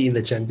victory in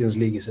the Champions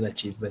League is an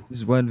achievement.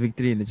 Just one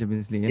victory in the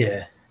Champions League.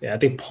 Yeah. I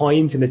think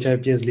points in the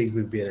Champions League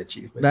would be an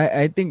achievement. But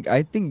I think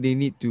they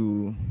need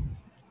to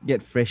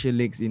get fresher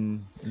legs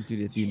into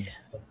their team.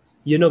 Yeah.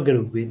 You're not going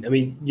to win. I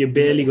mean, you're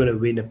barely going to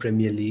win a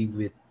Premier League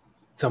with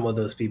some of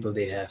those people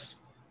they have.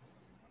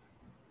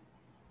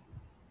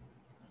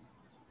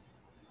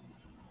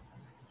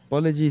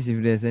 Apologies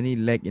if there's any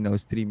lag in our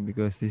stream,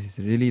 because this is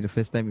really the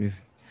first time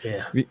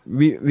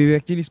we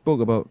actually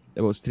spoke about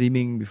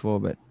streaming before,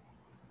 but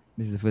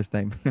this is the first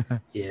time.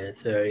 Yeah,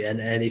 sorry.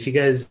 And if you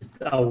guys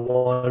are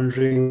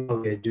wondering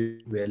what we're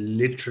doing, we're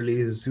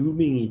literally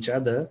zooming each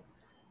other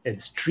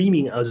and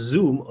streaming a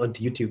Zoom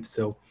onto YouTube.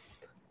 So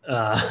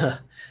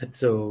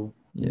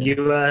give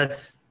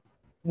us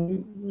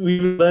we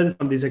will learn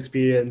from this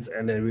experience,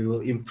 and then we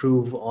will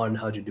improve on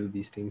how to do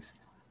these things.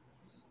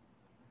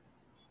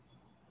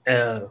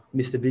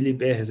 Mr. Billy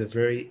Bear has a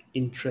very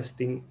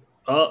interesting.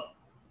 Oh,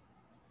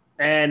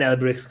 and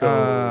Albrecht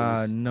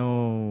goes.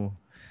 No.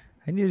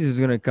 I knew this was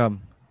gonna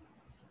come.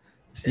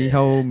 See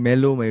how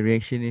mellow my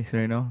reaction is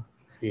right now?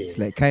 Yeah. It's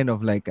like kind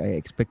of like I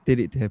expected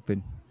it to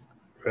happen.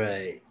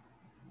 Right.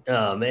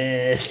 Oh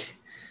man.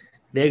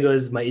 There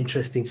goes my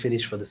interesting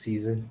finish for the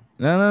season.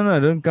 No.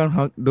 Don't count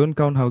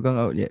Hougang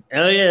out yet.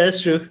 Oh yeah,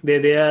 that's true.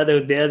 They are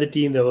the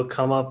team that will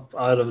come up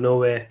out of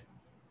nowhere.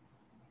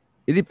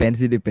 It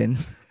depends.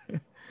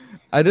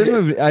 I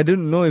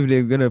don't know if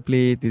they're gonna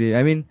play today.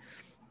 I mean,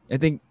 I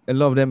think a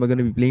lot of them are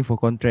gonna be playing for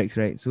contracts,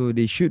 right? So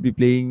they should be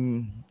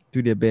playing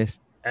to their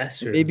best. That's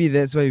true. Maybe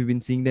that's why we've been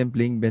seeing them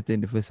playing better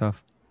in the first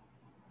half.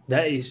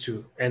 That is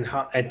true. And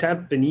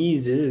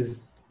Tampines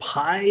is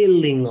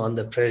piling on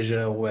the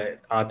pressure where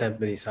our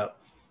Tampines up.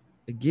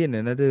 Again,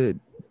 another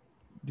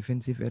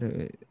defensive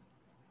error.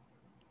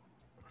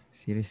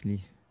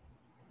 Seriously.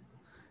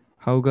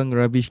 Hougang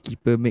rubbish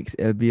keeper make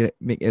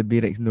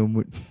LB Rex no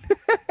mood.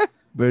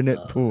 Bernard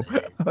Poe.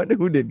 I wonder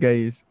who that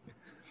guy is.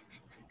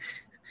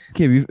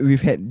 Okay,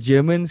 we've had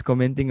Germans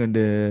commenting on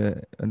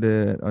the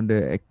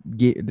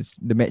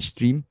match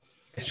stream,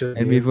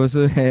 and we've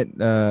also had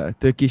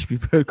Turkish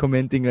people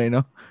commenting right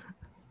now.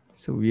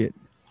 So weird.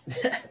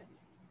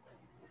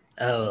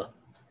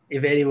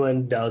 If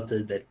anyone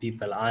doubted that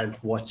people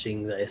aren't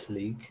watching the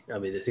S-League, I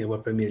mean the Singapore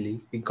Premier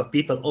League, we got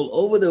people all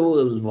over the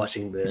world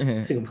watching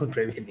the Singapore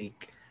Premier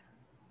League.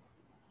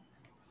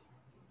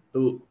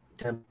 Oh,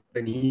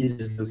 Tampines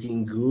is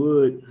looking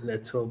good.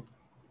 Let's hope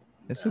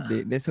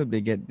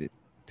they get the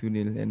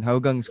 2-0 and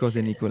Hougang scores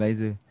an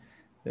equalizer.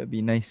 That'd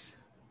be nice.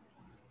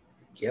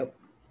 Yep.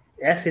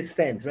 As it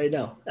stands right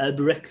now,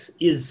 Albirex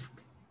is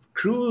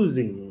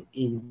cruising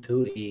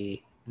into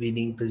a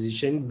winning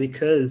position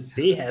because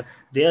they are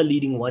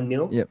leading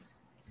 1-0. Yep.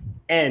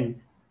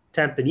 And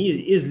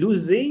Tampines is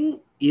losing.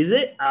 Is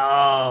it?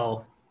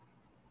 Oh.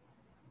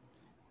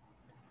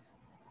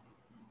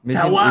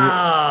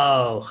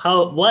 Wow.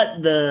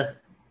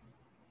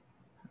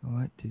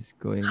 What is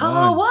going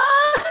on? What?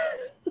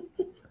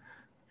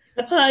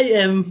 I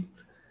am.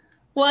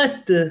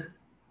 What the?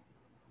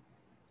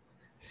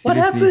 Seriously? What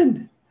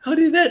happened? How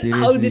did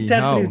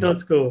Tampines not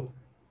score?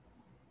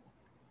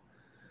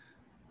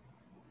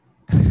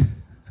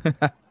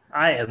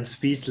 I am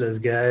speechless,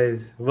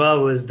 guys. What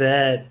was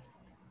that?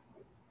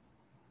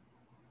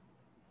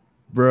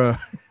 Bruh.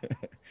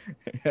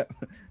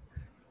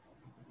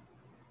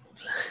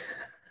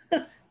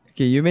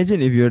 Okay, you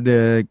imagine if you're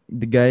the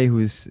guy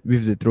who's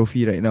with the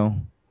trophy right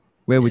now.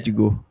 Where would you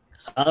go?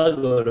 I'll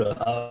go to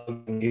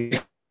Hougang.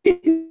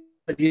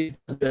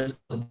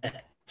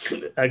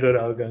 I go to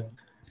Hougang.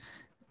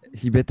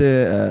 He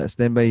better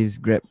stand by his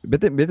Grab.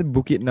 Better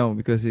book it now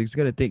because it's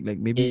gonna take like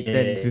maybe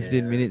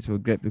 10-15 minutes for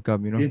Grab to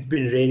come, you know. It's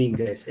been raining,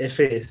 guys.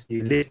 FAS,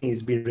 you listening,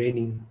 it's been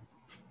raining.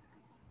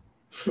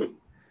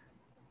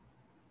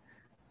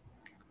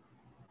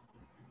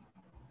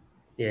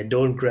 Yeah,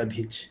 don't grab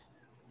hitch.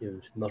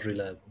 It's not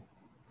reliable.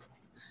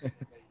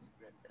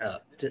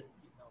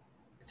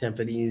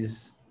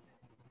 Tampines.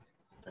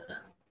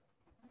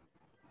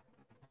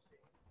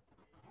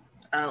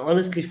 I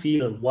honestly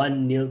feel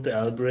 1-0 to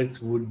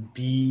Albrecht would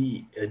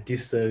be a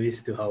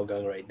disservice to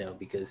Hougang right now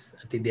because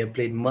I think they have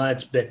played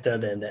much better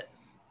than that.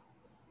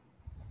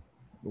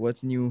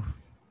 What's new?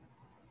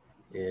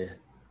 Yeah.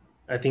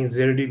 I think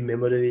Zerdib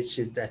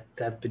Memodovic at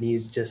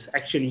Tampines just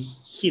actually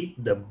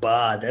hit the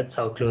bar. That's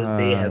how close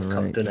they have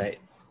come tonight.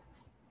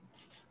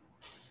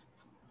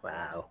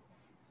 Wow.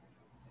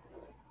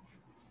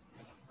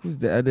 Who's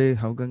the other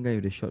Hougang guy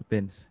with the short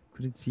pants?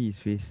 Couldn't see his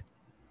face.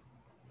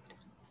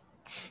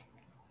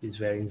 He's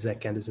wearing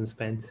Zach Anderson's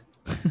pants.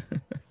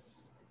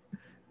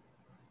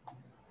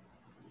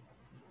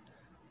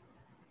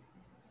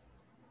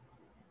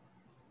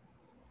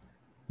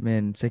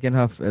 Man, second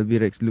half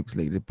LB Rex looks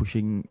like they're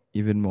pushing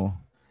even more.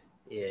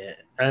 Yeah,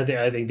 I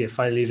think they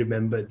finally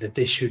remembered that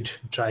they should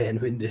try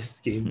and win this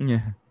game.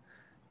 Yeah.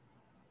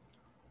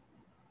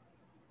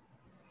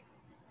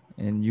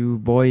 And you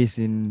boys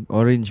in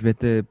orange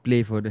better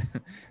play for the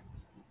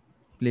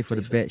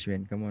badge,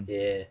 man. Come on.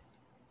 Yeah.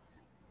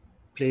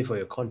 Play for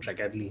your contract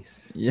at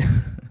least. Yeah.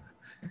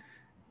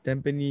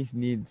 Tampines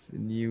needs a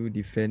new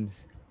defense.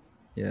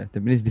 Yeah,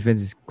 Tampines defense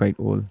is quite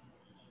old.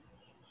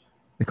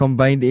 The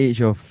combined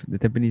age of the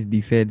Tampines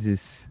defense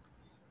is...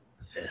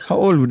 How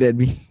old would that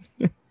be?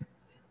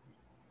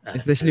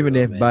 Especially when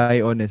they have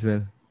Bai on as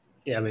well.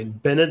 Yeah, I mean,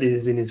 Bennett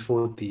is in his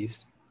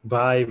 40s.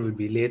 Bai would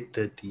be late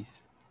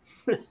 30s.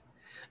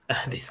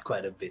 This is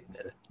quite a bit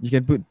better. You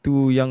can put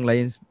 3 young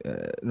Lions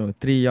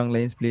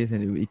players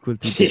and it will equal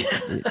to the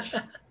age.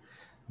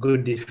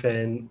 Good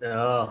defense.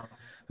 Oh.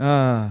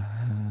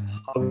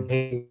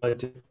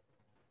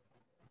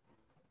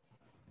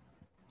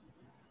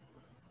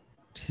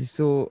 This is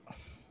so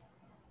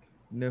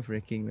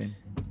nerve-wracking, man.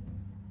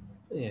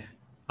 Yeah.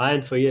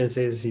 Iron for Ian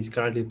says he's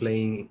currently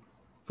playing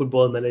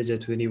Football Manager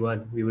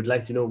 21. We would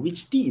like to know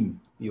which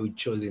team you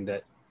chose in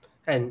that.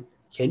 And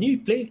Can you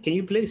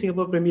play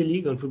Singapore Premier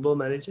League on Football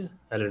Manager?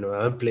 I don't know.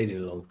 I haven't played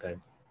in a long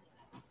time.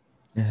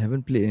 I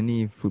haven't played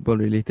any football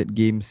related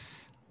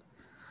games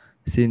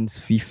since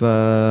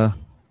FIFA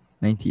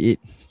 98.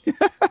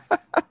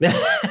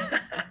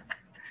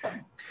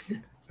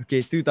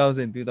 Okay,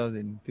 2002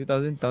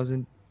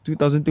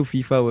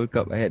 FIFA World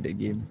Cup. I had that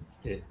game.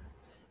 Yeah.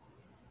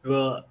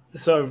 Well,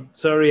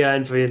 sorry,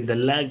 Anne, for the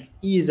lag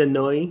is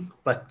annoying,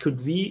 but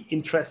could we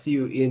interest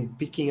you in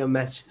picking a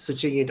match,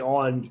 switching it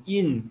on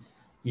in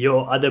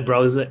your other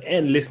browser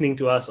and listening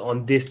to us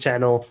on this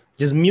channel?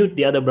 Just mute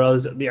the other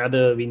browser, the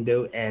other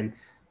window, and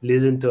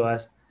listen to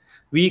us.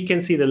 We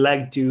can see the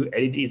lag too,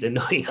 and it is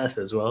annoying us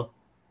as well.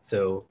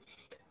 So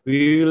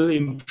we will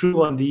improve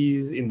on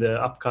these in the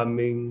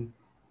upcoming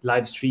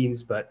live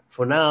streams, but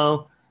for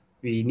now,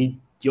 we need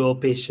your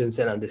patience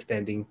and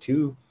understanding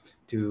to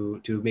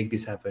make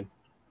this happen.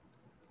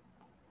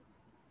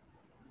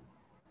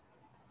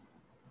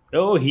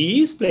 Oh,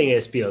 he is playing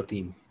SPL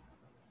team.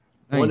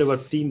 I wonder what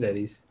team that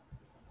is.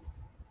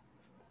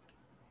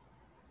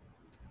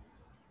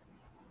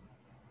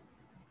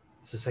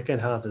 So second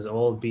half has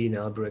all been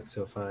Albirex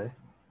so far.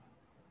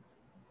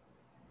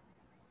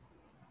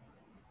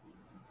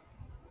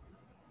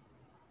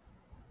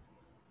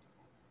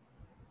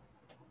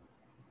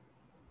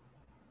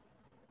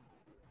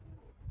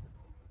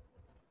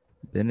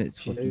 Then it's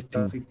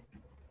 42.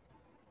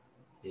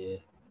 Yeah.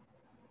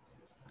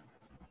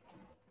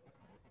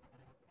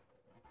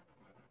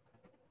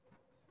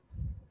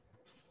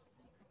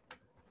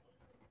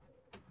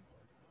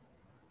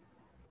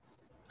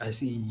 I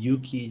see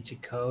Yuki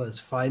Ichikawa is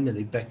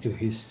finally back to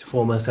his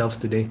former self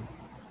today.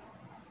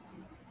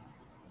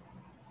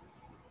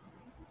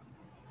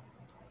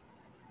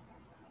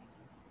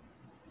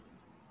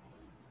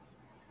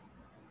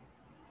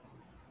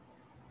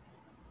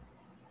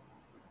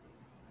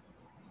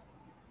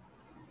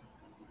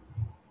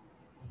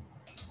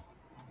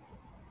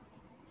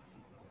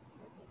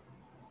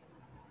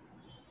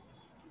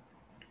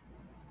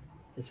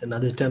 It's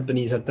another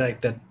Tampines attack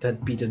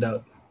that petered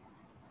out.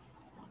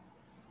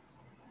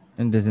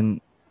 And there's an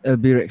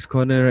Albirex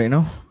corner right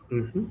now.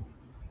 Mm-hmm.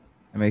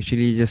 I'm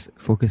actually just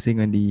focusing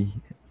on the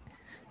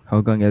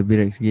Hougang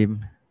Albirex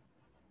game.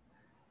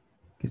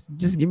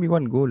 Just give me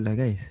one goal,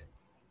 guys.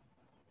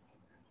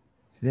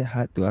 Is that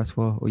hard to ask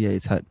for? Oh yeah,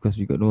 it's hard because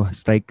we got no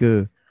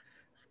striker.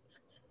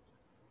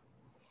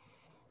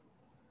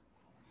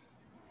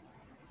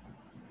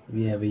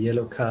 We have a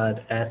yellow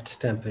card at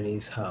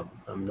Tampines Hub.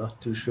 I'm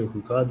not too sure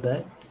who got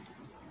that.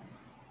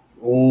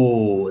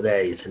 Oh,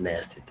 that is a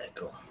nasty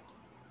tackle.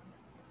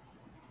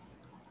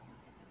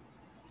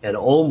 And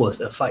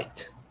almost a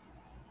fight.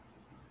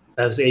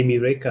 That was Amy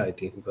Reka, I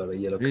think, who got a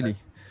yellow Really? card.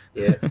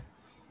 Yeah.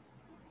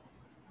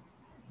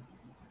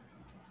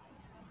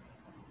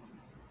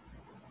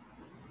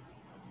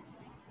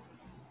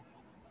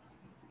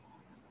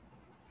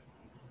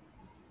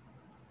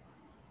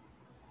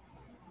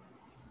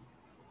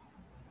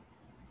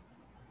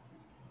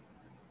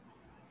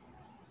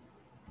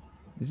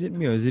 Is it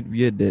me or is it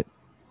weird that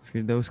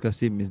Firdaus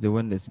Kasim is the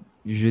one that's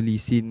usually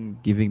seen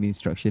giving the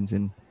instructions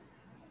and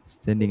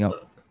standing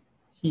out?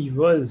 He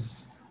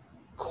was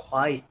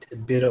quite a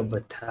bit of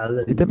a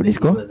talent. Did Tampines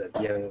score?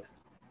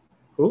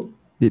 Who?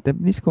 Did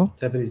Tampines score?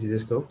 Tampines did they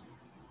score?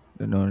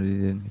 No, they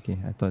didn't. Okay,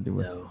 I thought it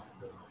was. No.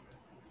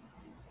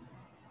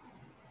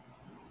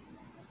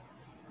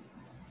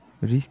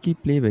 Risky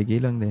play by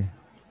Geylang there.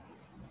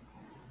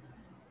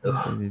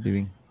 What are they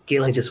doing?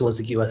 Geylang just wants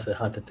to give us a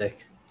heart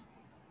attack.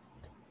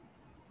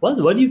 What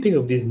do you think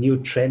of this new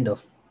trend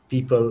of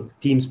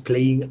teams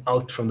playing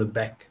out from the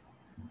back?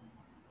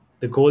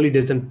 The goalie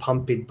doesn't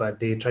pump it, but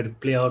they try to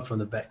play out from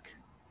the back.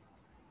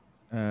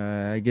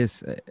 I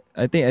guess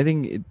I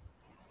think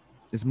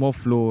it's more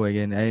flow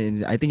again.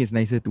 I think it's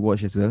nicer to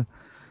watch as well.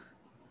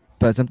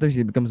 But sometimes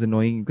it becomes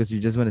annoying because you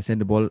just want to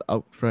send the ball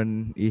out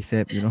front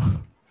ASAP, you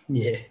know.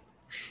 Yeah.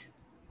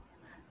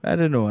 I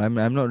don't know. I'm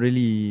not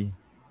really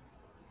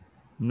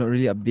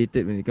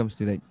updated when it comes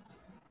to like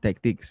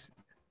tactics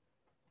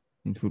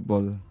in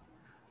football.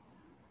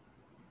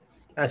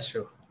 That's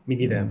true. Me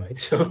neither am I.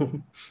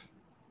 So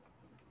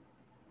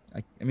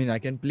I mean I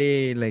can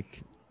play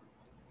like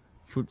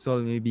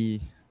futsal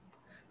maybe.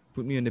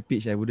 Put me on the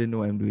pitch, I wouldn't know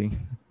what I'm doing.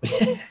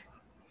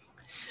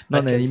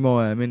 Not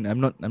anymore. I mean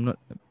I'm not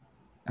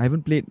I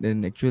haven't played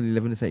an actual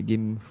 11-a-side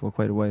game for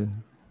quite a while.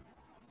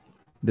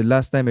 The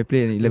last time I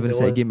played an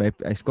 11-a-side game,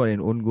 I scored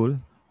an own goal.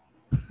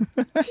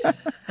 I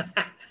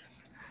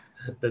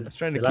was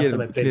trying to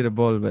clear the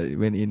ball, but it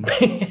went in.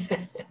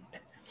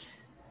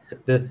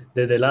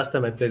 The last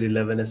time I played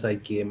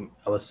 11-a-side game,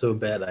 I was so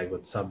bad I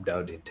got subbed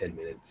out in 10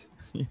 minutes.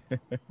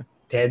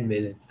 10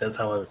 minutes. That's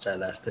how much I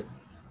lasted.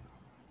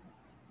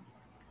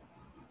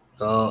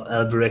 Oh,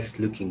 Albirex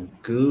looking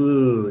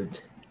good.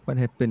 What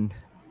happened?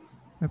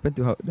 What happened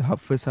to the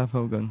first half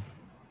Hougang?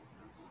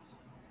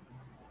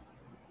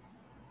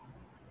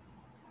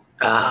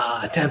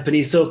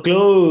 Tampines so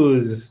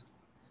close.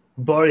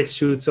 Boris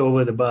shoots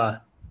over the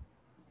bar.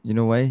 You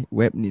know why?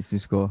 Webb needs to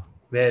score.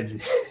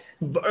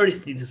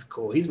 Boris needs to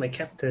score. He's my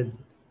captain.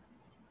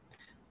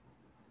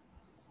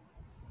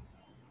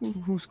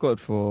 Who scored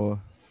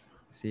for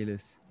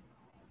Sailors?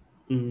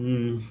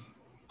 Mm,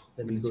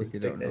 let me Gonna go check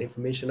it check out that now.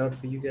 information out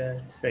for you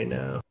guys right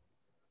now.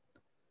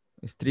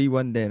 It's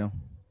 3-1 there now.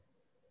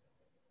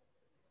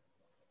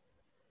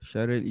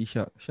 Sharil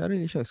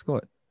Ishak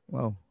scored.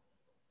 Wow.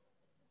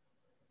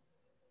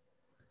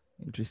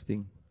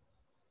 Interesting.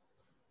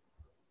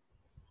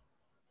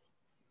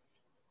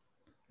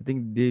 I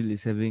think Dale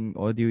is having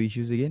audio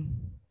issues again.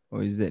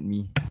 Or is that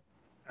me?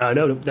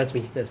 No, that's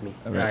me. That's me.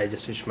 All right. I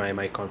just switched my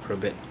mic on for a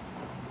bit.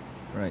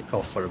 Right.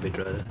 Off for a bit,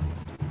 rather.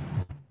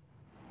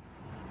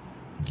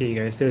 Can you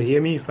guys still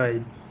hear me if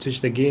I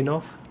switch the gain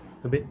off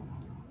a bit?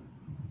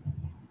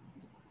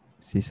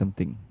 Say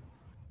something.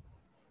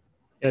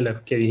 Hello,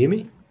 can you hear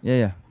me?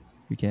 Yeah,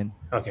 we can.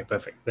 Okay,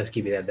 perfect. Let's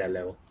keep it at that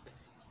level.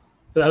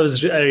 So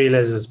I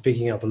realized I was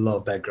picking up a lot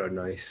of background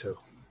noise, so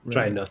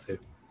try Right. not to.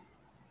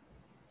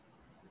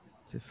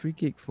 It's a free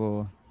kick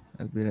for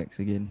Albirex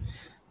again.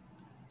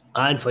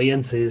 And for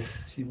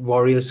Jens,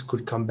 Warriors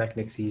could come back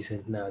next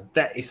season. Now,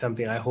 that is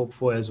something I hope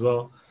for as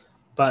well.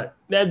 But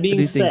that What do being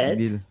you think, said,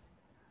 Dale?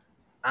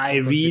 I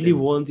How really confident?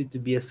 want it to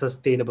be a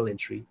sustainable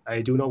entry.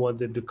 I do not want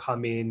them to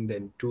come in,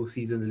 then 2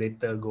 seasons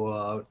later go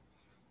out,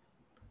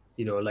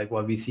 like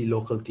what we see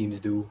local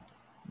teams do.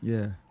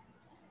 Yeah.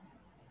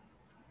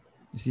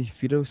 You see,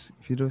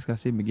 Firoz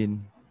Kasim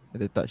again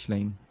at the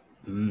touchline.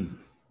 Mm.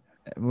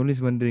 I'm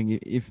always wondering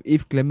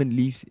if Clement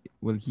leaves,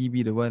 will he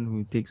be the one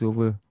who takes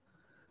over?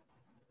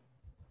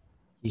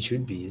 He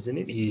should be, isn't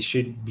it? He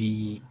should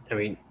be. I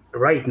mean,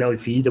 right now,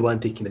 if he's the one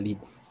taking the lead,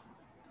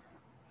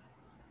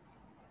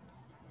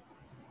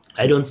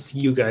 I don't see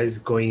you guys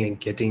going and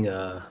getting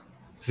a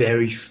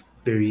very,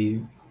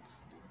 very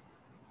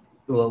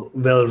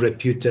well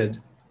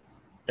reputed,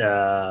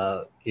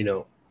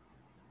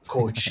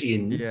 coach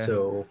in. Yeah.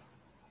 So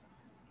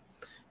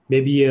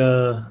maybe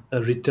a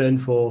return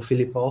for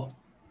Philippot.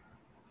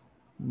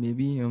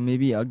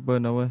 Maybe Akbar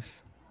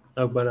Nawaz.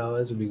 Akbar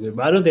Nawaz would be good,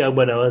 but I don't think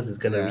Akbar Nawaz is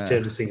gonna Nah,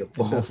 return to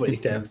Singapore enough is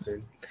anytime enough.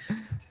 soon.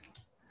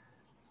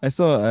 I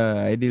saw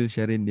Aidil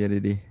Sharin the other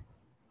day.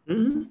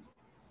 Mm-hmm.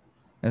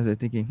 I was like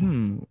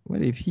thinking,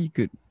 what if he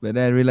could? But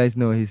then I realized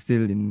no, he's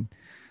still in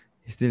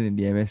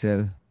the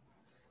MSL.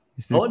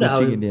 He's I still wonder how.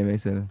 coaching in the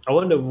MSL. I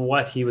wonder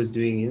what he was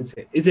doing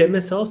inside. Is the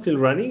MSL still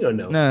running or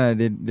no? Nah,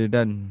 they're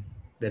done.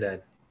 They're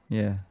done.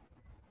 Yeah.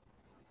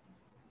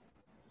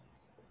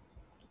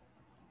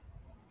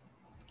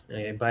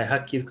 By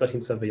Hak, he's got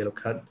himself a yellow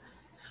card.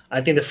 I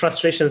think the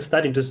frustration is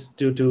starting to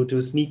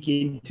sneak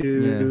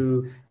into.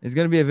 Yeah. It's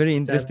gonna be a very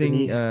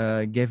interesting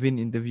Japanese. Gavin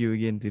interview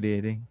again today,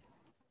 I think.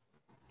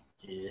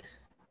 Yeah.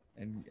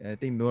 And I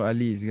think Noor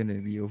Ali is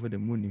gonna be over the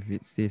moon if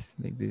it stays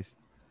like this.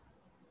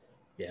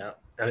 Yeah,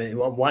 I mean,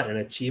 what an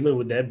achievement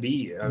would that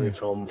be? I mean,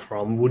 Yeah.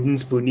 from wooden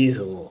spoonies,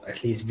 or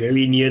at least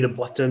very near the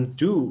bottom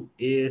to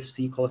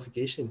AFC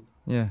qualification.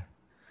 Yeah.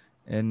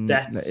 And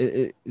That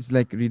it's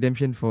like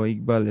redemption for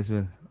Iqbal as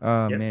well.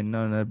 Yep. Man,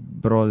 not a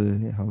brawl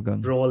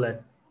Hougang. brawl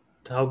at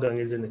Hougang,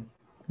 isn't it?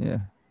 Yeah.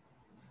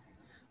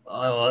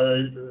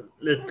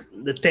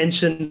 The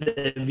tension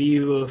that we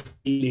were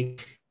feeling,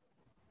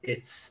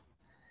 it's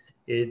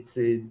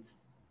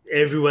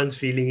everyone's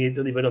feeling it,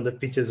 even on the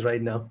pitches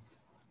right now.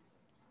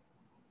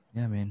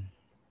 Yeah, man.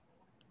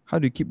 How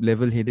do you keep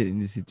level-headed in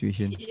this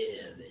situation?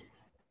 Yeah,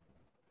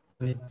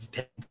 man.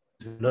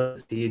 Not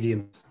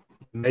stadiums.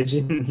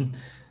 Imagine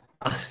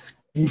us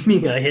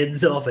screaming our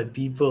heads off at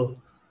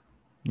people.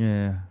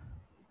 Yeah.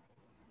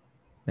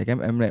 Like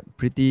I'm like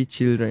pretty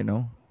chill right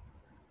now.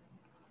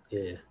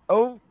 Yeah.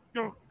 Oh.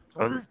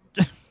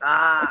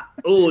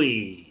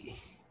 Oi.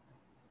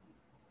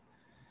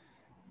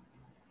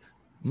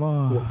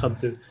 Ma.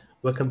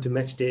 Welcome to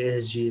Matchday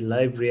SG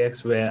live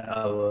reacts, where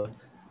our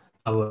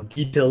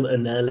detailed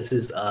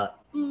analysis are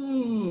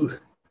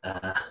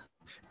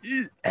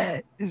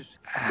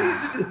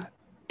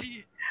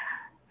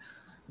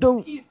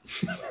No.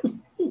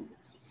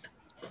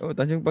 Oh,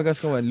 Tanjung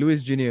Pagar's kawan,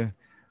 Louis Jr.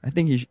 I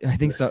think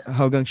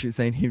Hougang should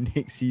sign him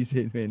next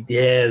season, man.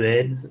 Yeah,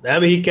 man. I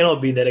mean, he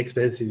cannot be that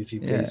expensive if he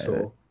plays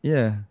for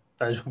Yeah.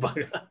 Tanjung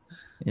Pagar.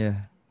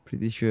 Yeah,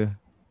 pretty sure.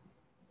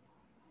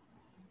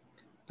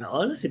 I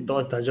honestly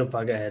thought Tanjung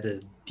Pagar had a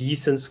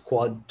decent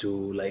squad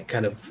to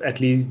kind of at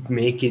least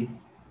make it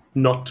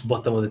not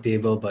bottom of the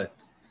table, but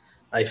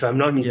if I'm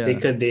not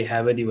mistaken, they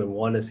haven't even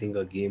won a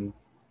single game.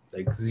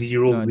 Like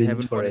zero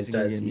wins for an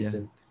entire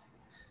season.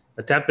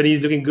 But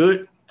Tampines looking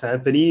good.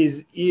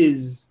 Tampines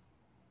is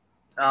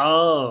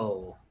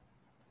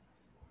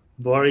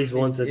Boris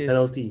wants a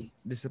penalty.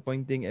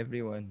 Disappointing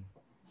everyone.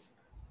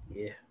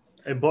 Yeah.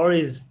 And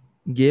Boris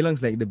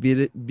Gaylong's like the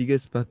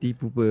biggest party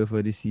pooper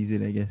for this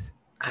season, I guess.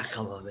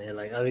 Come on,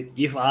 man.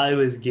 If I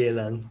was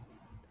Geylang,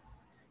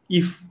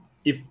 if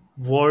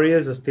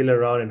Warriors are still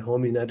around and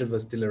Home United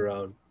was still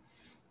around,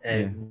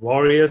 and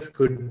Warriors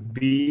could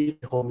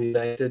beat Home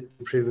United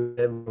to prevent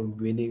them from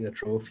winning a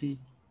trophy,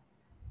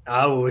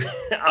 I would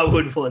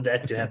want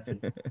that to happen.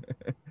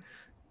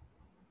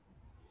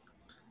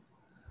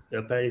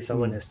 Apparently,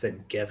 someone has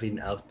said Gavin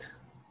out.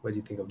 What do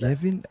you think of that?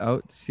 Gavin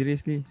out?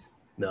 Seriously?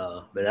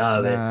 No, but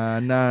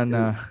man.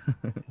 Nah.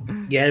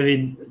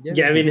 Gavin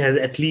Gavin. has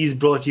at least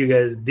brought you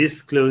guys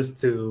this close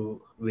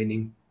to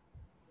winning,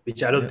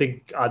 which I don't Yep.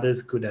 think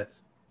others could have.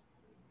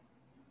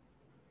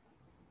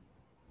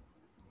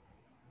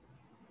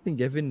 I think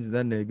Gavin's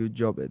done a good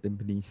job at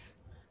Tampines.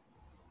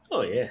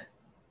 Oh yeah.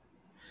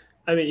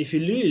 I mean, if you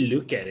really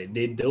look at it,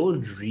 they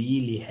don't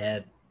really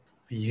have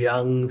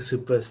young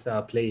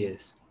superstar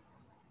players.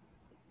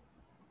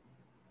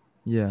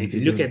 Yeah. If they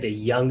you look don't. at the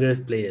younger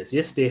players,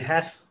 yes, they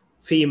have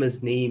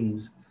famous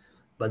names,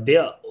 but they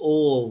are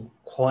all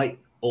quite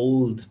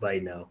old by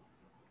now.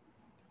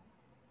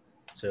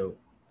 So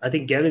I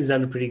think Gavin's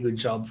done a pretty good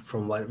job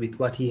with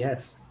what he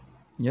has.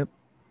 Yep.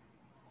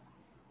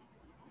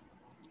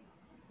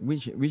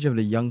 Which of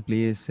the young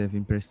players have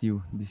impressed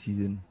you this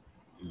season?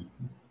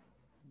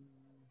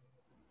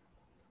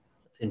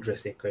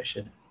 Interesting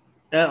question.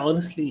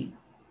 Honestly,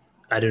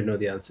 I don't know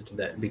the answer to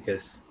that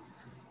because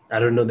I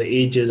don't know the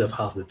ages of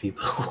half the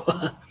people who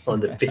are on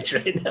the pitch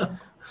right now.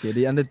 Okay,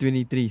 the under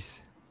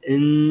 23s.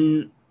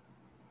 And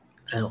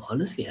I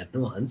honestly have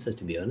no answer,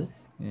 to be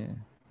honest. Yeah.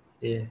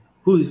 Yeah.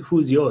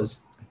 Who's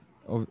yours?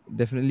 Oh,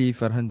 definitely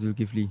Farhan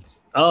Zulkifli.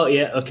 Oh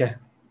yeah, okay.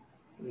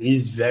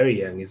 He's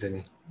very young, isn't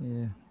he?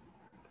 Yeah.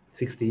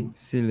 16.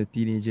 Still a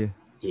teenager.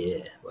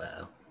 Yeah.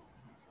 Wow.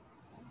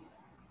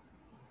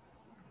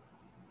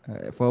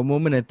 For a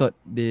moment, I thought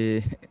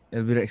they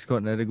Albirex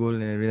scored another goal,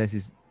 and I realized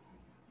it's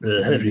the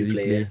Replay.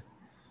 replay. Yeah.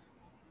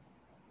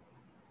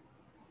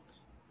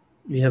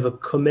 We have a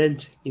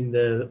comment in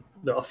the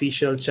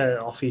official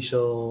channel,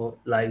 official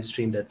live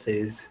stream that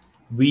says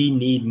we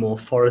need more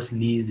Forest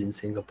Lees in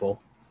Singapore.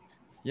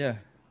 Yeah,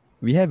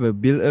 we have a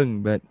Bill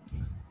Ng, but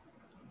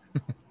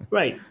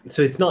right.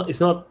 So it's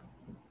not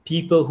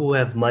people who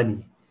have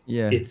money.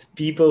 yeah, It's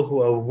people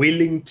who are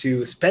willing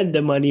to spend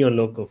the money on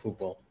local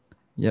football.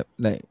 Yep,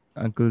 like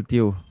Uncle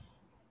Teo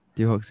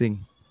Hock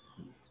Sing.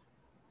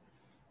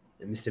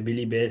 And Mr.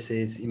 Billy Bear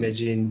says,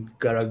 imagine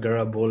Gara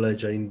Gara Bola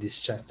joining this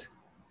chat.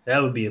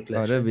 That would be a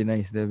pleasure. Oh, that'd be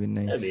nice. That'd be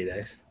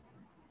nice.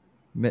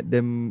 Met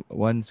them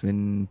once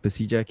when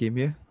Persija came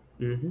here.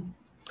 Mm-hmm.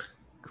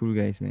 Cool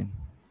guys, man.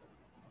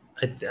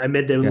 I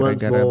met them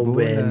once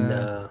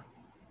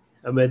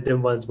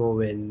more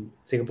when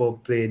Singapore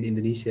played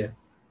Indonesia.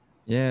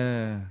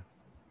 Yeah.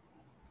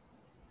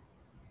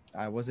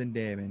 I wasn't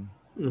there, man.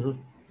 Mm-hmm.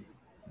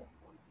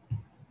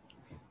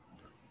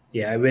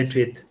 Yeah, I went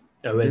with.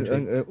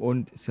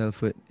 Owned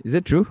Salford. Is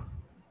that true?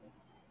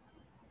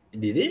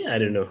 Did it? I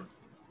don't know.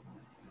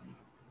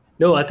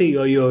 No, I think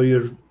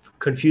you're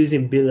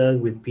confusing Bill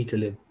Ng with Peter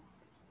Lim.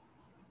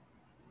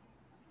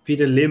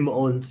 Peter Lim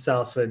owns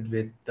Salford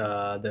with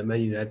the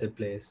Man United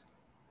players.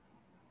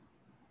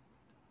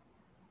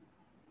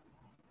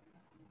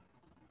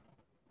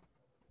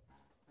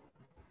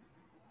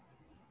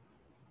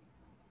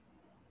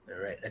 All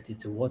right, I need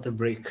to water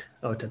break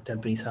out at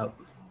Tampines Hub.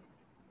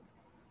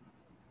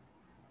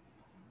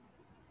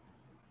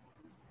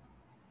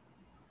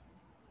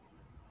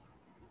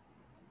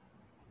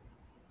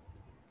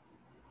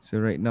 So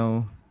right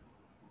now,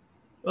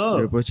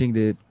 we're approaching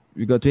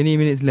we got 20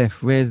 minutes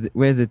left. Where's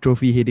the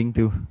trophy heading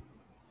to?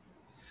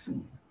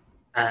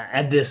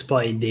 At this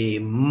point, they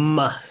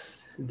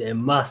must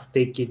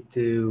take it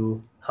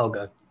to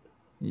Hougang.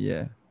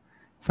 Yeah,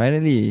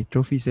 finally,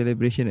 trophy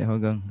celebration at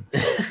Hougang.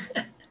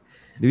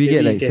 Do we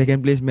get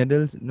second place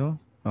medals? No.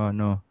 Oh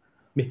no.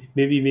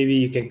 Maybe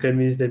you can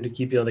convince them to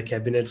keep it on the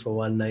cabinet for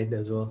one night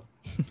as well.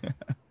 It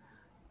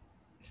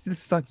still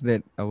sucks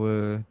that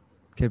our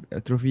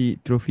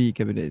trophy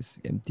cabinet is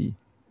empty.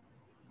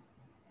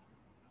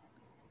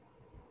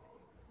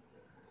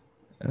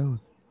 Oh,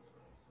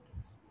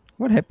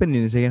 what happened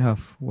in the second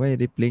half? Why are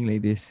they playing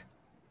like this?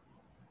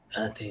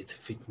 I think it's a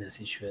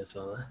fitness issue as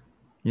well. Huh?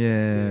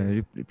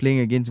 Yeah, playing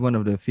against one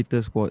of the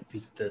fitter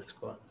squads.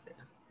 Yeah.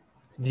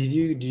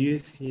 Did you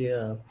see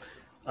an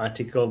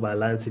article by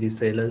Lion City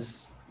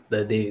Sailors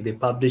that they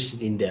published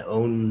it in their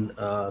own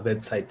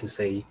website to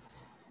say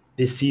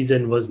this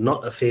season was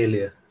not a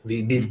failure.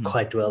 We did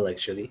quite well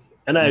actually,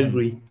 and I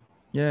agree.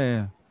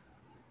 Yeah.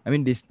 I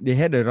mean, they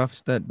had a rough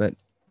start, but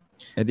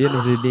at the end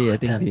of the day, I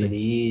think at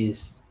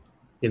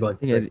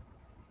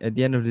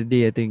the end of the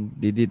day, I think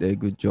they did a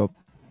good job.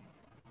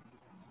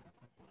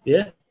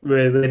 Yeah,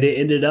 where they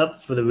ended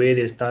up for the way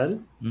they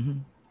started.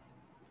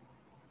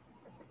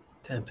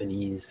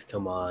 Tampines,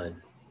 come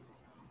on.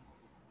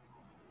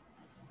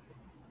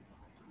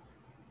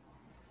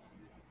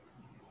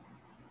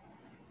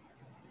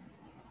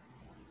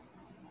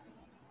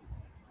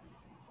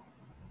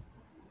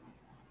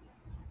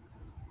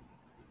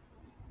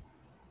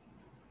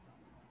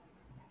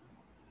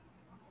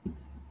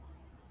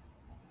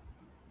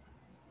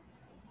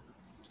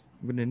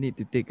 I'm gonna need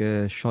to take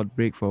a short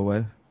break for a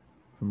while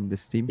from the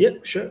stream.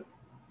 Yep, sure.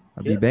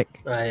 I'll be back.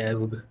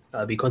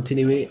 I'll be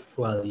continuing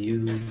while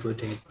you go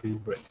take a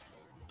quick break.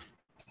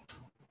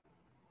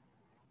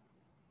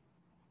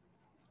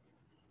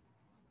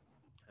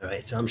 All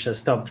right, so Amsha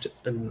stopped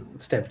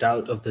and stepped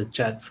out of the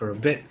chat for a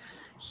bit.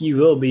 He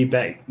will be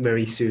back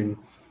very soon.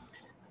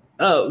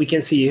 Oh, we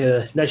can see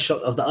a nice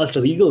shot of the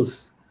Ultras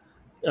Eagles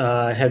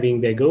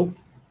having their go.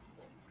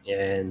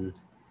 And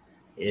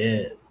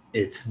yeah,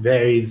 it's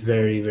very,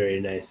 very, very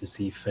nice to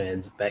see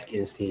fans back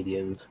in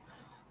stadiums.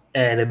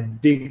 And a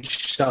big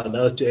shout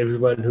out to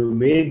everyone who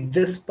made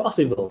this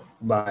possible.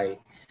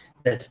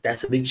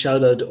 That's a big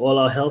shout out to all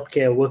our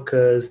healthcare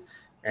workers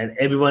and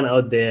everyone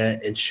out there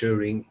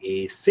ensuring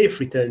a safe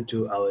return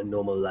to our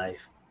normal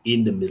life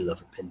in the middle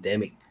of a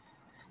pandemic.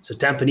 So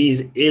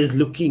Tampines is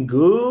looking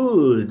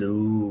good.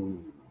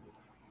 Ooh.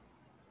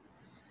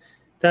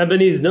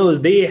 Tampines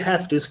knows they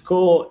have to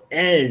score,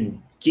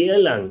 and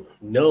Geylang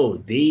no,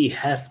 they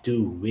have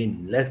to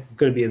win. That's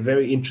going to be a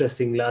very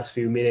interesting last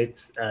few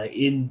minutes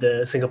in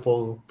the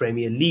Singapore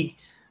Premier League,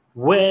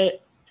 where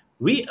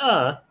we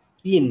are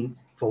in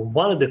for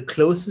one of the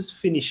closest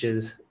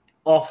finishes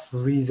of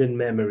recent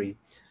memory.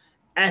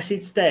 As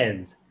it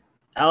stands,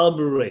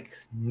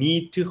 Albirex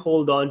need to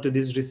hold on to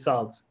these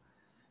results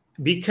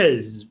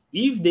because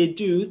if they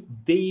do,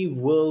 they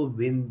will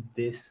win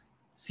this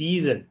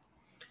season.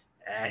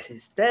 As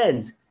it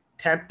stands,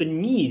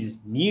 Tampines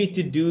need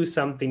to do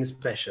something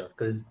special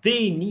because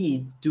they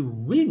need to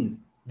win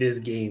this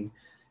game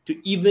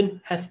to even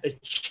have a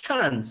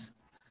chance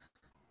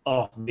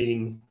of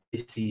winning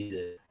this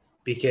season.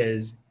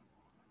 Because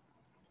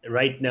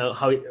right now,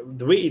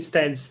 the way it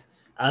stands,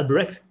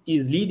 Albirex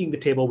is leading the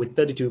table with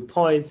 32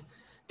 points.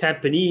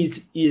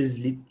 Tampines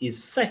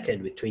is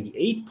second with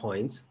 28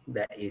 points.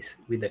 That is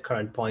with the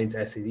current points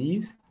as it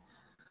is.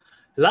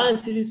 Lion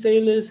City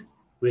Sailors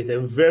with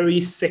a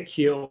very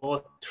secure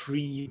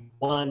 3-1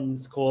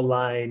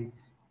 scoreline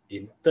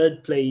in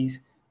third place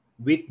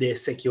with their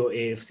secure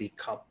AFC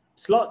Cup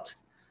slot,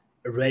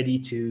 ready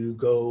to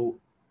go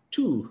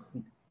to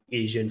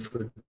Asian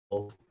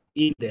football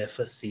in their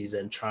first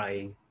season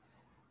trying.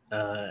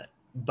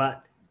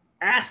 But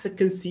as a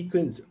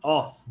consequence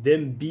of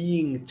them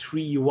being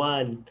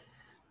 3-1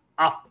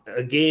 up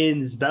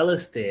against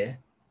Balestier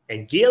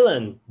and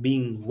Geylang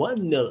being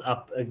 1-0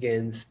 up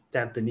against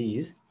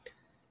Tampines,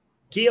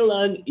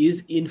 Geylang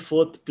is in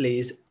fourth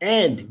place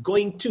and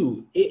going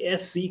to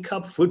AFC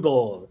Cup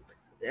football.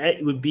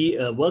 It would be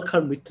a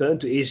welcome return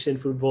to Asian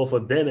football for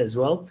them as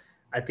well.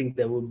 I think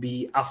that will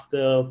be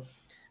after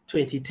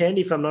 2010,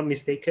 if I'm not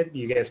mistaken.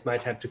 You guys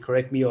might have to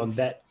correct me on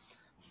that.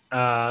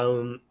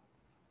 And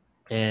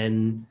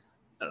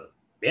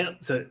yeah,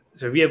 so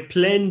we have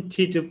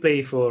plenty to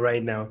play for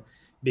right now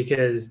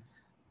because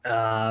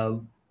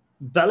Balestier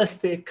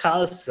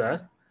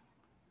Khalsa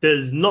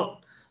does not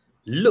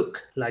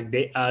look like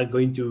they are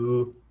going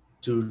to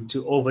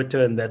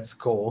overturn that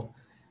score.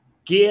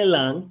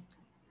 Geylang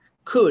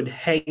could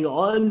hang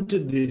on to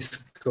this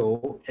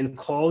score and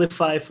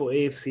qualify for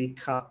AFC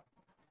Cup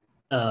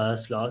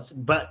slots,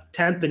 but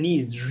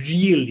Tampines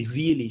really,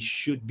 really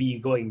should be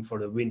going for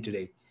the win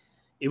today.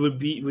 It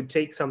would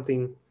take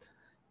something.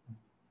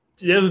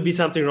 There would be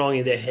something wrong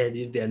in their head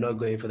if they're not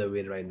going for the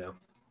win right now.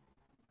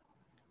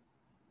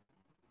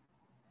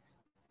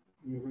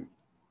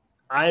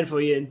 Iron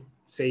for Ian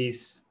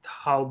says,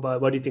 "How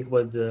about what do you think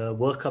about the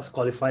World Cup's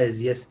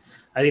qualifiers?" Yes,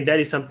 I think that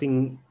is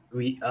something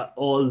we are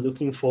all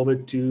looking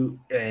forward to,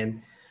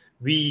 and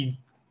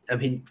I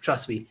mean,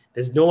 trust me,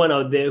 there's no one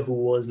out there who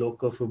wants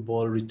local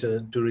football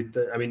return.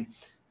 I mean,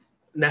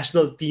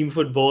 national team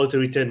football to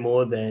return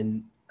more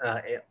than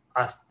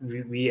us.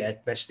 We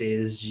at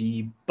Matchday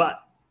SG,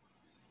 but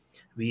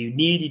we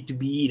need it to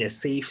be in a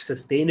safe,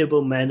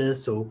 sustainable manner.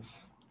 So,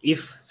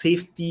 if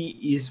safety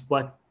is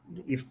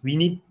if we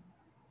need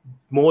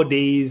more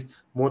days,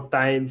 more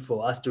time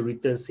for us to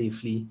return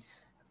safely,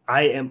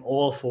 I am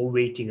all for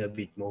waiting a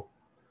bit more.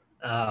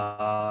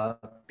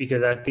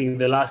 Because I think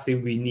the last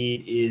thing we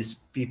need is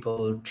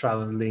people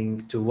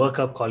traveling to World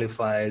Cup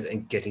qualifiers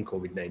and getting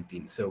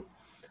COVID-19. So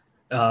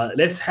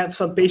let's have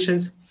some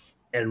patience,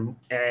 and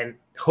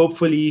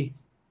hopefully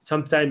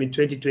sometime in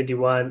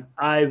 2021,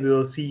 I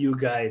will see you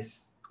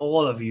guys,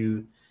 all of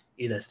you,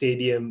 in a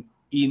stadium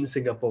in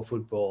Singapore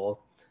football.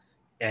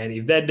 And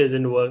if that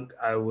doesn't work,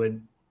 I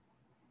would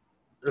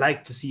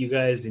like to see you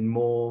guys in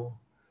more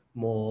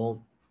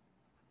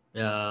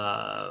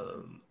uh,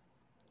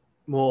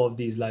 more of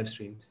these live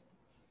streams.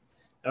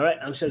 All right,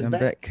 Amshad's I'm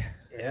back.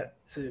 Yeah,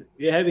 so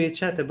we're having a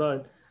chat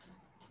about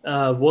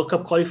World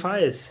Cup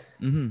qualifiers.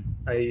 Mm-hmm.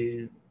 Are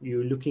you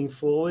looking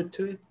forward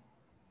to it?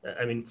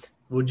 I mean,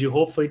 would you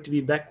hope for it to be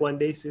back one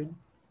day soon?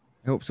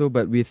 I hope so,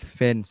 but with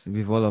fans,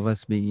 with all of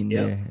us being in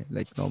Yeah. there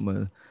like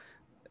normal.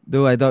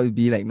 Though I thought it'd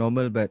be like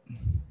normal, but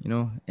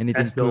anything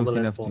As close normal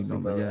as enough to normal.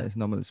 possible. Yeah, as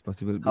normal as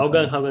possible.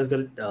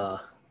 Hougang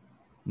got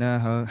Nah,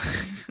 how?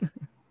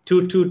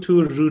 two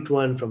route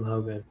one from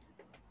Hougang.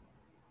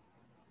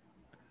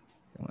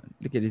 Come on,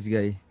 look at this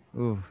guy.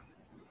 Oh,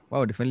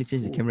 wow! They finally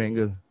changed the camera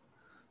angle.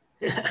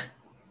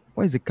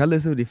 Why is the color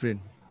so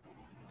different?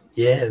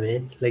 Yeah,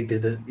 man. Like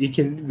you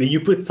can, when you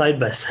put side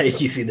by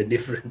side, you see the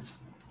difference.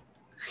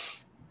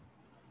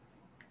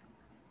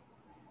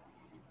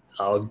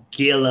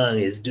 Geylang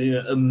is doing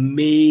an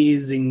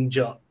amazing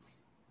job.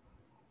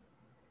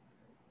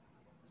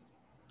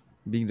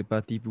 Being the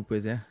party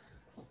poopers, yeah.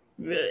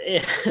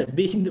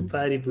 Being the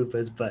party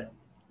poopers, but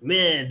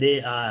man,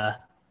 they are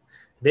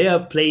They are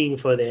playing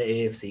for their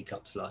AFC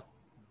Cup slot.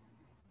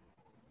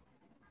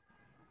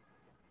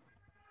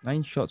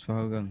 9 shots for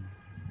Hougang.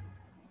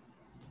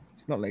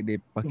 It's not like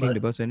they're parking the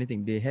bus or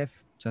anything. They have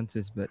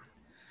chances, but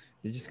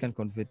they just can't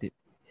convert it.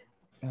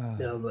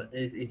 Yeah, but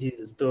it is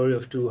a story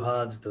of two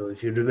halves, though.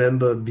 If you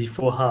remember,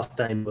 before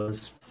halftime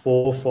was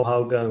 4 for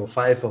Hougang or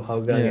 5 for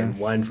Hougang and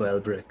 1 for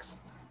Albrechts.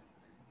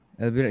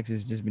 Albrechts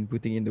has just been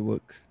putting in the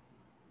work.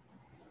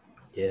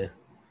 Yeah.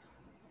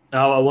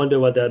 Now I wonder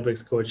what the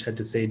Albrechts coach had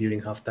to say during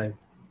halftime.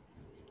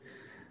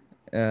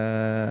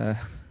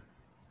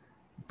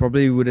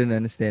 Probably wouldn't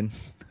understand.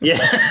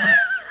 Yeah.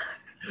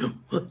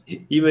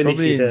 Even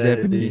probably if in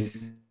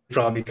Japanese.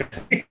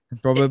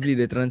 Probably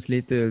the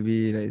translator will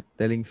be like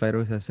telling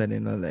Fairoz Hassan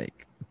and all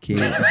like, okay,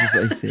 this is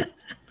what I said.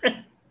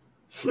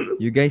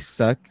 You guys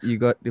suck. You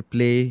got to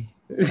play.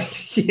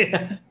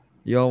 Yeah.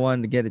 You all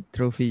want to get a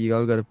trophy. You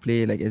all got to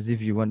play like as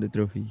if you won the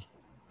trophy.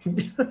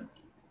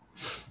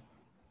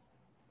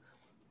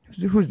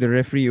 Who's the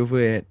referee over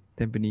at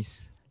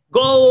Tampines?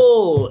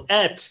 Goal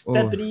at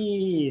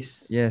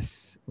Tampines.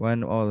 Yes,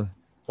 1-1.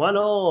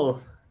 1-1.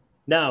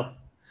 Now.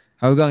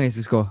 Hougang has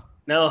to score.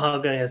 Now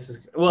Hougang has to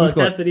score. Well,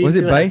 Tampines was it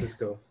still Bai? has to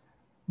score.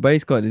 Bai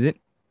scored, is it?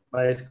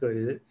 Bai scored,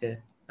 is it? Yeah,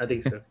 I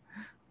think so.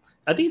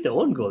 I think it's their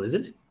own goal,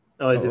 isn't it?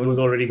 Oh, it was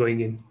already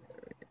going in.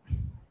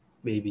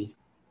 Maybe.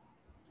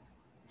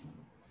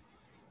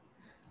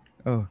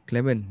 Oh,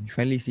 Clement. You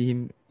finally see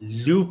him.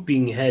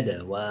 Looping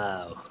header.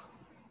 Wow.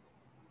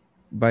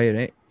 Bai,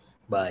 right?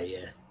 Bai,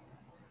 yeah.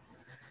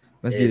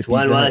 Must be the pizza.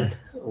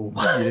 1-1.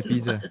 Must be the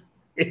pizza.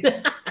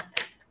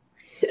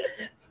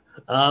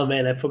 Oh,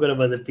 man, I forgot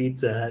about the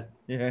Pizza Hut.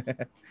 Yeah.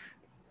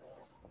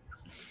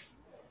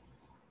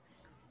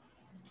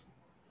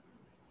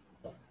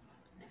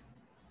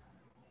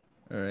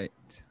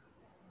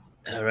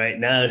 All right,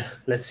 now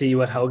let's see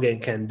what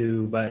Hougang can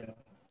do. But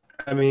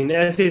I mean,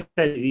 as I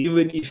said,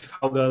 even if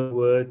Hougang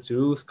were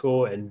to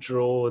score and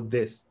draw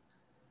this,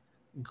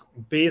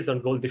 based on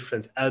goal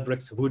difference,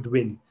 Albrechts would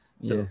win.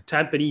 So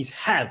Tampines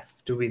have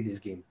to win this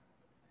game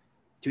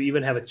to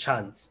even have a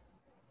chance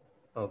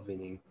of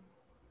winning.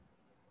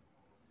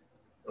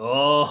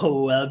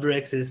 Oh,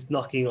 Albrechts is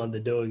knocking on the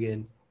door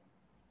again.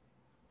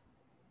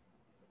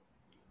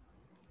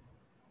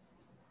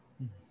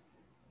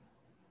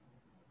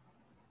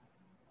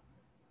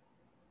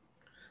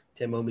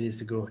 10 more minutes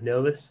to go.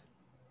 Nervous?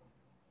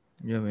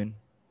 Yeah, man.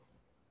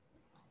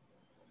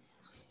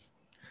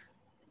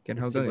 Can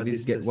Hougang at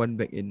least get one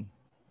back in?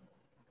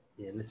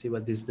 Yeah, let's see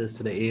what this does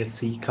to the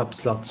AFC Cup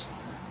slots.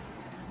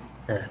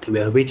 We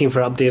are waiting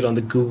for update on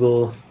the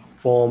Google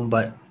form,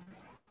 but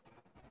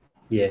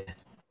yeah.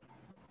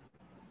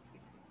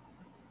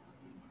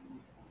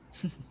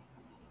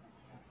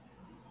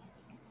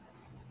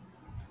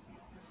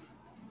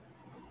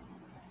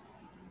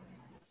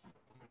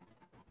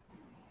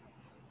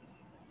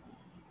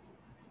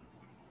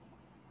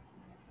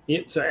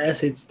 Yep, so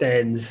as it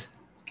stands,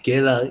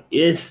 Geylang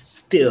is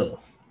still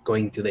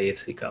going to the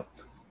AFC Cup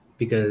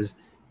because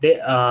they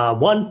are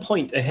 1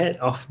 point ahead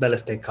of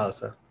Balestier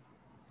Khalsa.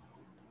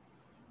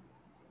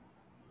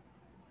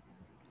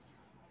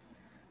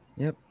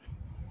 Yep.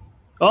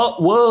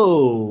 Oh,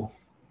 whoa!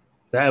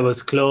 That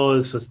was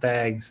close for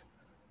Stags.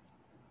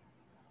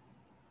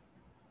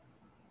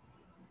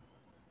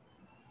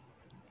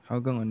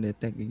 Hougang on the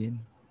attack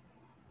again.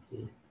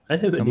 Yeah. I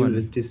never knew it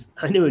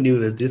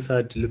was this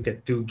hard to look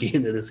at two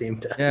games at the same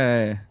time.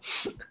 Yeah.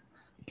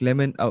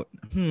 Clement out.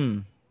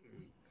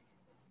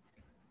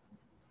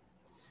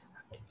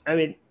 I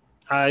mean,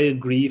 I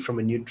agree from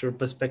a neutral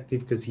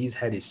perspective because he's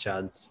had his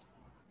chance.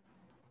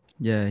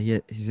 Yeah,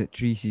 he's had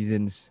 3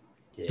 seasons.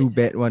 Yeah. 2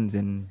 bad ones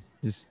and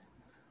just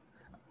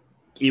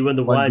even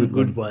the one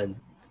good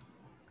one.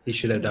 He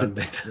should have done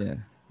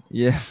better.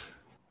 Yeah.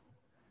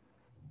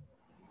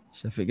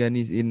 Shafiq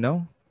Ghani's in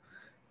now.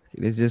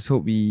 Okay, let's just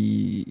hope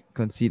we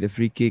concede a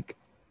free kick.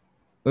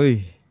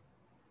 Oi.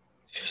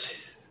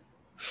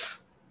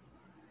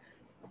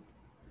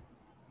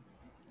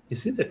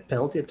 Is it a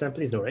penalty at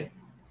Tampines? No, right?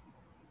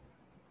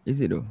 Is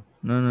it though?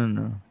 No.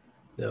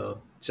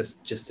 No,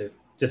 just an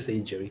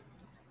injury.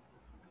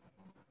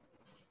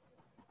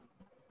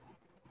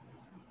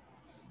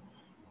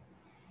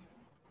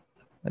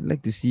 I'd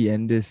like to see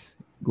Anders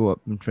go up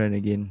and trend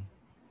again.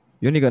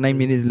 You only got 9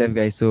 minutes left,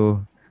 guys,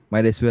 so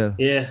might as well.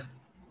 Yeah.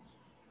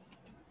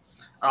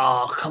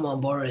 Oh, come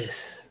on,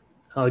 Boris.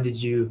 How did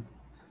you?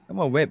 Come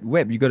on,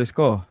 Webb, you got to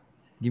score.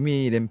 Give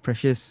me them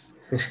precious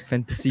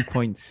fantasy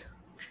points.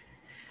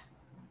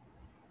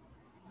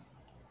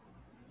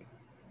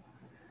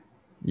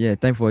 Yeah,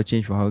 time for a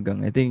change for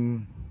Hougang. I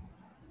think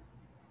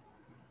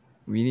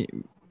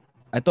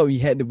I thought we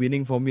had the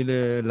winning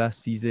formula last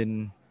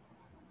season,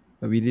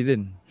 but we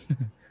didn't.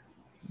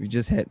 We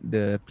just had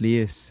the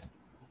players.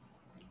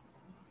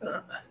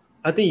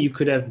 I think you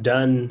could have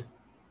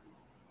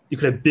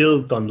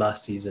built on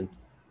last season.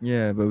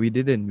 Yeah, but we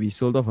didn't. We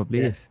sold off our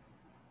players. Yeah.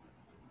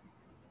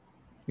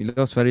 We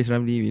lost Faris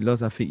Ramli, we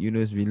lost Afiq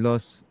Yunus, we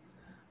lost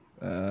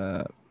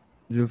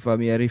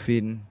Zulfami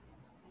Arifin.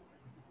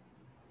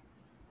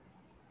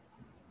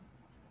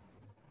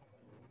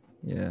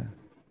 Yeah.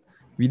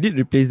 We did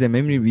replace them.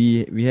 I mean,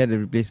 we had a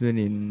replacement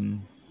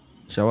in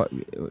Shawal.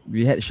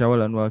 We had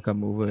Shawal Anwar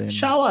come over and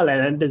Shawal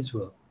and Anders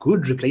were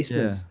good yeah.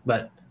 replacements,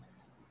 but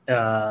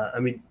I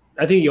mean,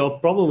 I think your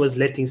problem was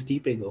letting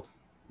Stipe go.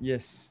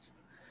 Yes.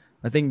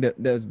 I think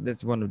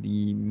that's one of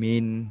the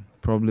main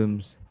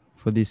problems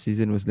for this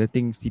season was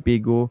letting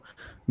Stipe go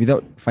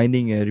without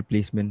finding a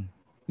replacement.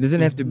 It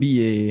doesn't have to Mhm.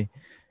 be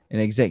an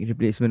exact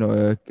replacement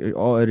or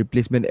a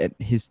replacement at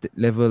his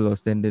level or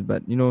standard,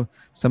 but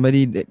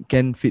somebody that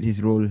can fit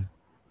his role,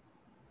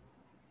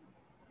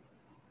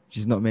 which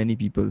is not many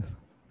people,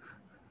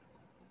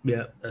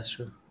 Yeah, that's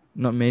true.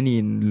 not many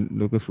in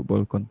local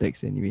football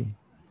context anyway.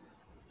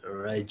 All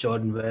right,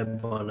 Jordan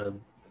Webb on a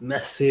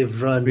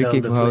massive run Free down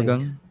kick the for flank.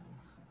 Hougang.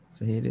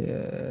 So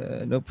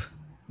nope,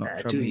 not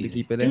Too troubling the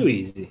easy. keeper there. Too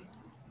easy.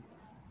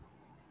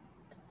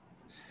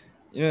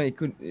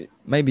 It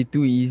might be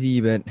too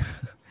easy, but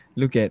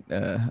look at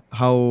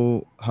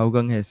how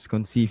Hougang has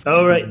conceived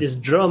All right, this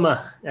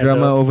drama at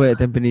drama the over at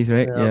Tampines,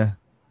 right? uh,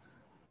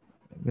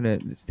 Yeah.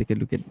 Let's take a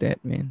look at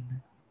that, man.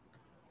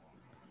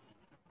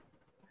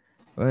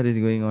 What is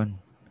going on?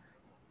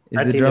 Is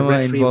I the think the drama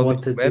referee involving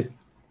wanted Web? to.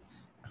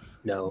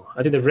 No,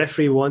 I think the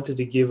referee wanted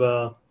to give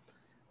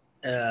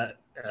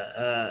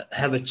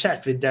have a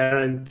chat with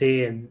Darren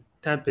Tay, and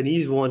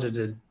Tampines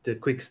wanted the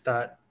quick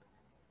start.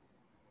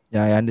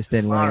 Yeah, I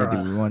understand why they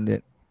Farah, would want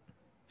that.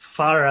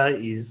 Farah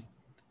is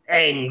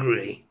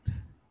angry.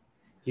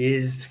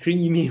 He's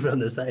screaming from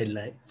the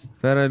sidelines.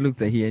 Farah looks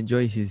like he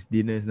enjoys his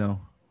dinners now.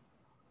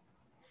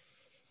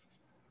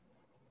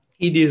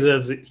 He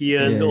deserves it. He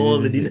earned Yeah, all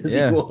the this is it. dinners he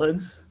Yeah.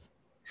 wants.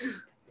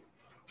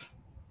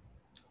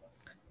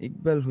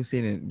 Iqbal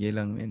Hussein and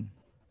Gelang, man.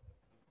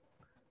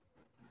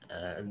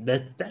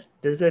 That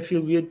does that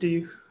feel weird to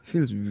you?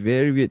 Feels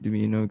very weird to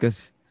me,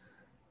 because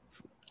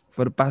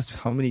for the past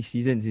how many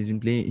seasons he's been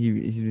playing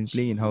he's been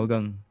playing in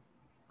Hougang.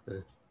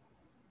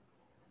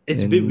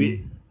 It's a bit weird.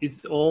 And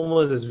It's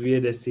almost as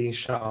weird as seeing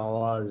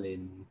Shawal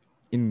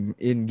in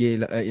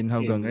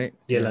Hougang, right?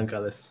 Geylang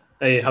Colors.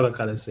 Hougang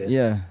Colors, yeah.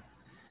 Yeah.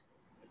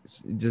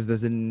 It just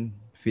doesn't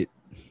fit.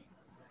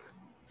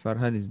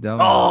 Farhan is down.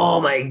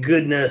 Oh my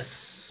goodness.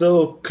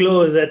 So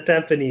close at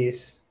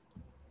Tampines.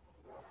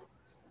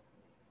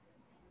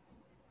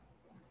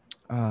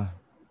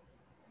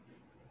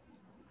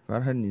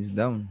 Farhan is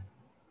down.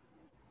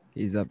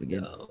 He's up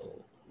again. No.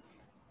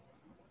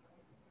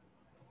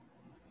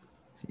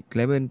 See,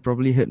 Clement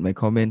probably heard my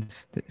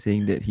comments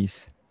saying that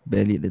he's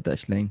barely at the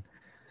touchline.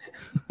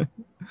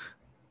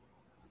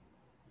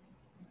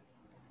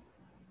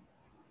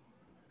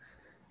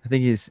 I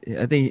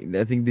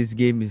think this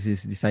game is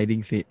his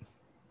deciding fate.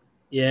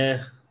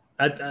 Yeah.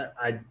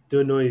 I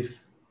don't know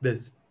if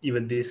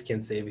even this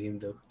can save him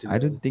though. I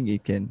don't think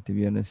it can, to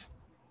be honest.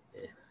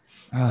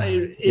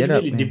 It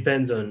really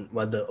depends on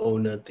what the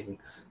owner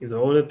thinks. If the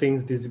owner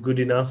thinks this is good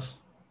enough,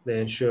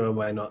 then sure,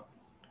 why not?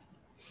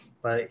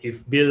 But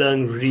if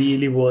Bilang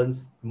really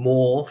wants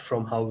more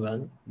from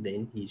Hougang,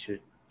 then he should.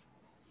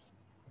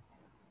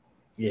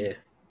 Yeah.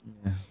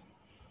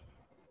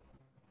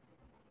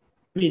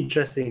 Be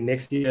interesting.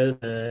 Next year,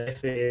 the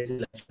FAS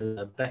elections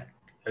are back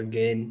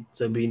again.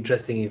 So it'll be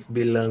interesting if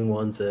Bilang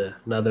wants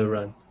another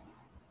run.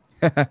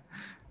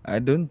 I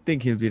don't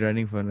think he'll be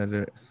running for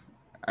another.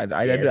 I He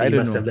don't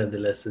must know. have learned the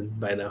lesson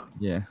by now.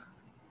 Yeah.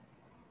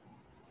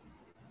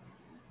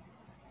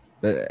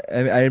 But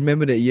I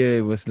remember that year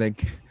it was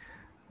like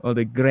all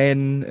the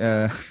grand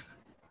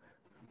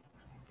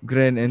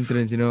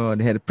entrance,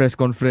 they had a press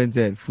conference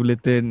at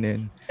Fullerton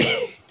and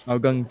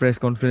Hougang press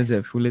conference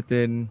at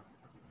Fullerton.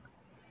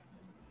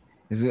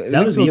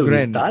 That was the year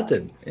we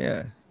started.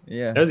 Yeah.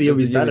 That was the year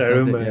we started, I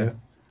remember. Yeah.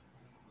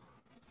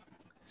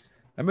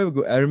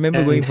 I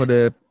remember going for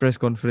the press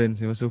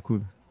conference. It was so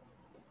cool.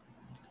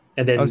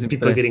 And then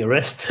people getting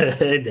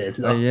arrested and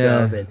locked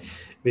up,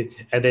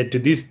 and then to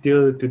this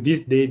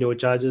day, no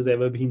charges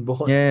ever been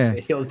brought. Yeah,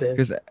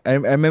 because I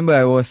remember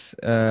I was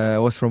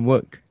from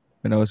work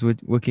when I was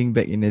working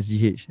back in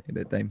SGH at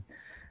that time.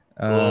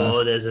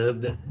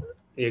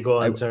 Go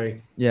on.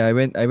 Sorry. Yeah,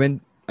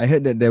 I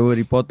heard that there were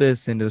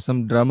reporters and there was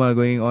some drama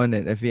going on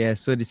at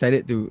FAS, so I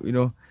decided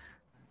to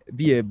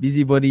be a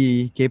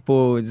busybody,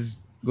 capo,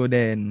 just go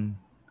there and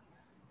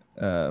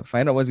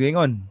find out what's going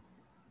on.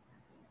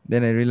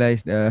 Then I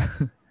realized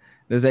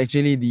there's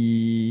actually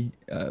the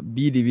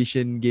B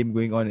division game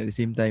going on at the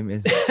same time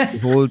as the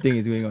whole thing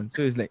is going on.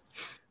 So it's like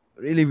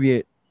really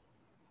weird.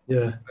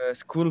 Yeah. A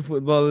school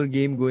football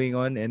game going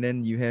on, and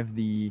then you have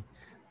the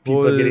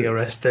people getting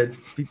arrested.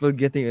 People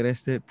getting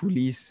arrested,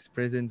 police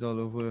presence all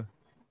over.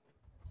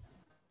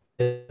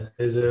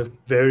 It's a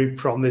very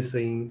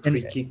promising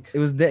free kick. It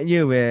was that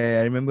year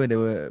where I remember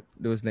there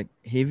was like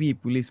heavy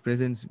police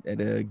presence at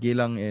the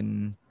Geylang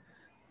and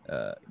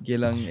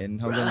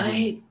Hougang.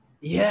 Right.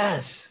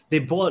 Yes, they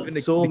bought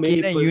the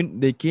many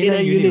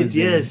K9 units.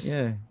 Yes.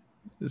 Yeah,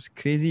 it's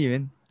crazy,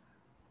 man.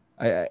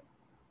 I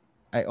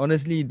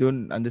honestly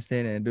don't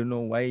understand, and I don't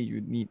know why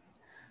you need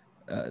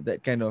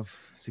that kind of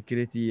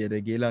security at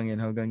the Geylang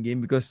and Hougang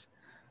game, because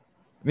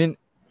I mean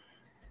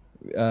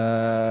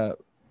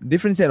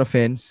different set of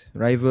fans,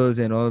 rivals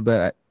and all.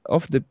 But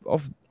out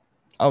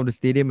of the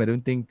stadium, I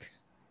don't think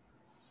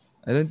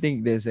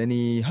there's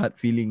any hard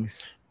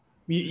feelings.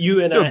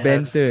 You and I have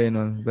banter and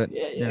all, but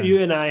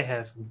you and I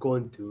have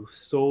gone to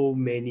so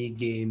many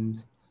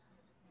games.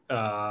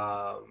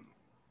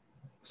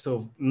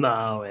 So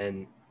now,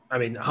 and I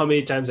mean, how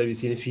many times have you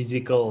seen a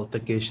physical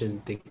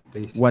altercation take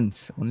place?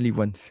 Only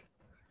once.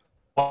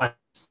 Once.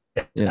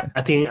 Yeah.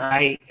 I think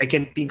I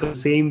can think of the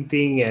same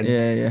thing, and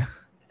Yeah.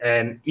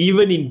 and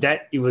even in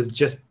that, it was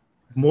just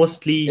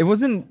mostly. It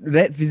wasn't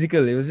that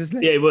physical. It was just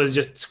like it was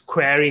just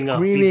squaring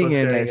up, people screaming and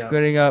squaring like up.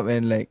 squaring up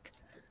and like,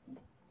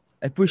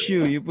 I push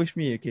you, you push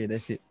me. Okay,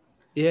 that's it.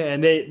 Yeah,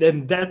 and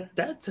then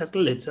that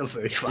settled itself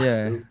very fast.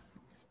 Yeah. Too.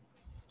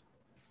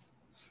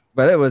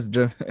 But that was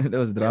drama. That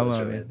was Man.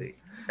 dramatic.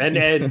 And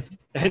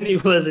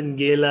it was in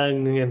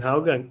Geylang and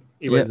Hougang.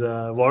 It was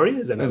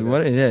Warriors and It was Hougang.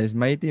 Warriors. Yeah, it's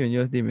my team and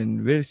your team,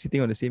 and we're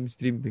sitting on the same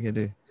stream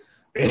together.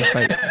 No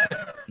fights,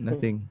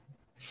 nothing.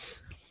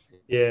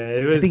 Yeah,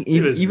 it was. I think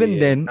even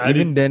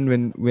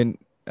then when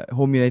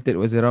Home United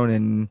was around,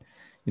 and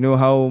you know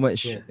how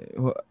much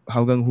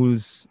Hougang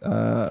Hul's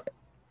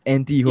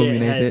anti Home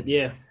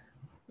United.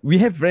 We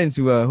have friends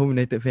who are Home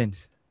United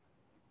fans.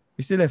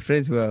 We still have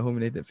friends who are Home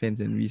United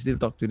fans, and we still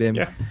talk to them.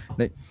 Yeah.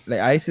 Like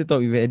I still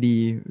talk with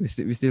Eddie. We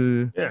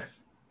still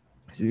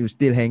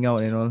hang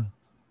out and all.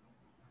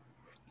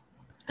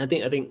 I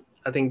think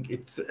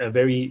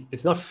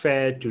it's not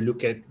fair to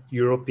look at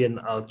European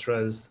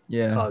ultras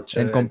culture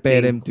and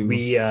compare them to.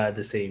 We are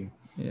the same.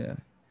 Yeah,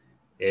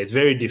 it's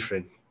very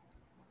different.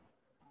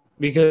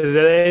 Because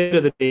at the end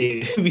of the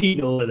day, we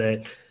know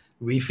that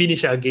we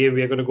finish our game,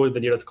 we are going to go to the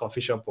nearest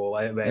coffee shop or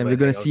whatever. And we're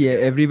going to see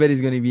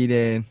everybody's going to be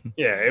there.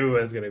 Yeah,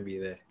 everyone's going to be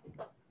there.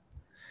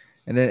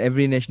 And then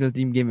every national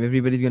team game,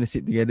 everybody's going to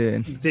sit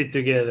together.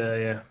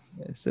 Yeah.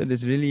 So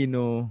there's really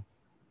no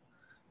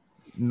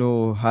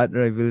hard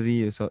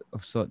rivalry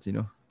of sorts, you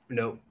know?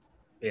 No.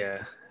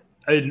 Yeah.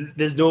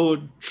 There's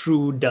no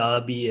true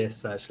derby as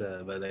such,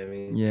 but I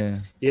mean,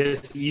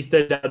 yes,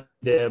 Easter derby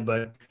there,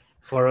 but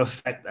for a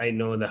fact, I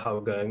know the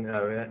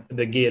Hougang,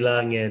 the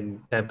Geylang and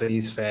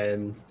Tampines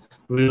fans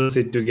will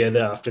sit together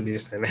after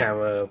this and have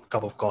a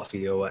cup of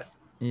coffee or what.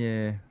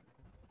 Yeah.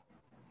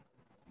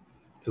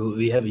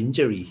 We have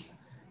injury.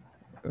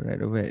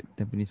 Right over at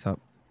Tampines Hub.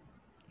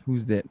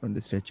 Who's that on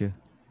the stretcher?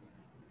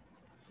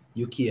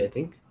 Yuki, I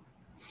think.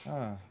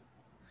 I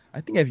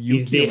think I have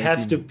Yuki. If they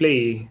have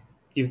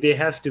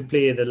to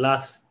play the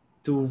last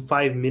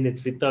 5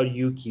 minutes without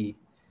Yuki,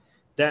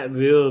 that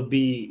will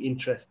be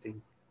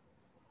interesting.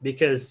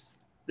 Because,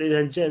 ladies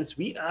and gents,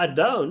 we are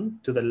down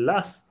to the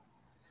last,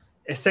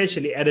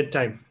 essentially added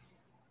time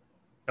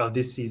of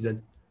this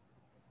season.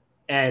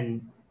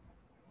 And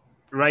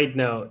right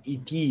now,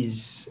 it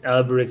is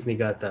Albirex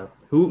Niigata,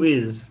 who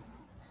is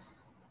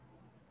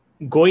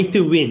going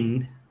to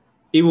win.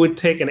 It would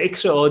take an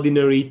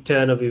extraordinary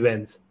turn of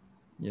events.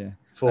 Yeah.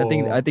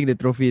 I think the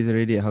trophy is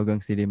already at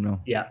Hougang Stadium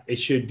now. Yeah, it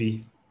should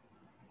be.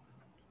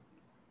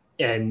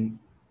 And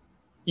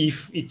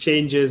if it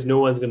changes, no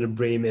one's going to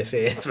blame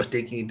FAS for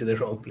taking it to the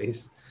wrong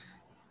place.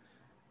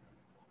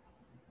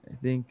 I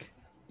think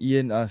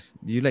Ian asked,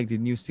 do you like the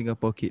new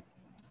Singapore kit?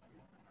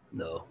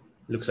 No.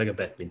 Looks like a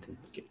badminton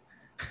kit.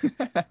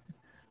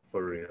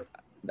 For real.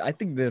 I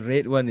think the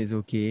red one is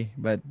okay,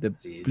 but the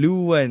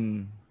blue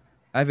one,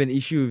 I have an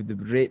issue with the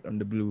red on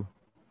the blue.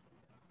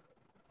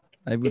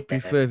 I would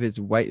prefer if it's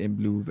white and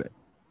blue, but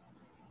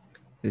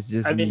it's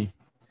just me.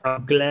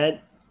 I'm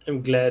glad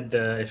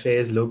the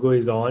FAS logo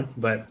is on,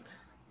 but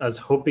I was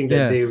hoping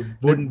that they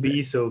wouldn't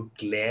be so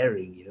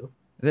glaring, you know.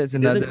 That's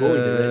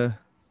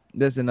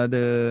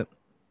another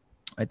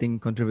I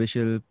think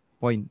controversial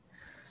point.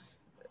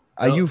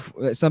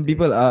 Some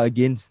people are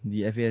against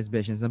the FAS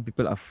badge and some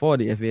people are for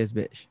the FAS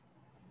badge.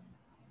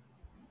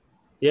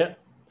 Yeah.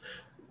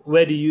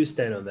 Where do you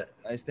stand on that?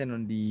 I stand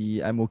on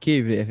I'm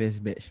okay with the FAS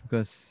badge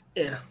because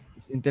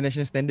it's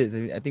international standards.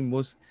 I think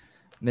most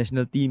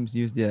national teams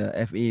use their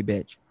FA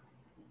badge.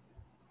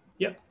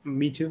 Yeah,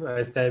 me too.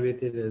 I stand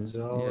with it as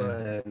well.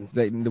 Yeah. And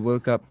like in the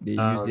World Cup, they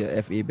use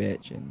their FA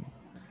badge, and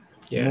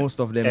most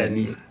of them at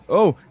least.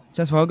 Oh,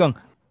 chance for Hougang.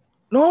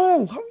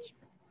 No,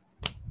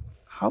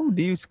 how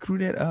do you screw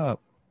that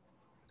up?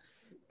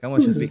 Come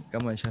on, Shafiq.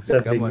 Come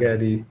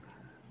on.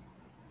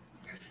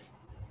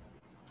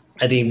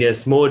 I think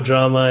there's more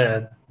drama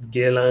at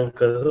Geylang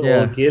because all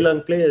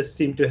Geylang players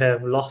seem to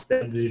have lost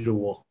their ability to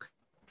walk.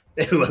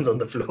 Everyone's on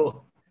the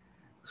floor.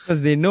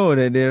 Because they know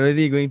that they're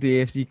already going to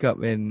the AFC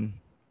Cup, and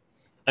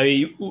I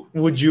mean,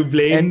 would you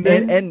blame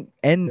them?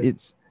 And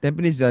it's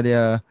Tampines are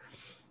their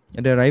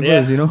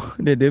rivals, you know,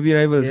 they're derby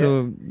rivals,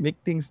 so make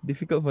things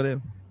difficult for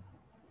them.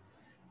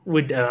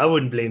 I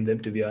wouldn't blame them,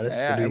 to be honest,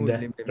 for doing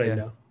that right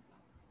now.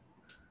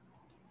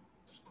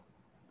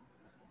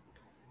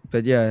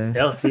 But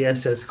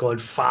LCS has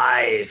scored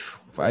 5.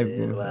 5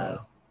 goals.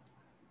 Wow.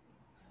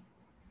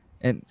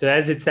 And so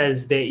as it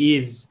stands, there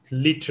is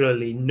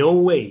literally no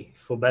way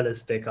for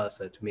Balestier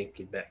Khalsa to make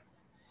it back.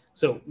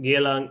 So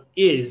Geylang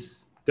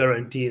is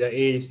guaranteed an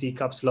AFC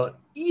Cup slot,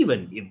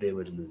 even if they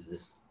were to lose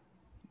this.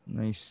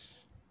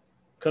 Nice.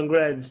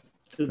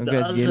 Congrats to the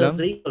Congrats, Atlas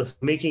Geylang. Eagles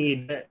making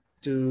it back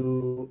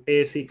to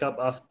AFC Cup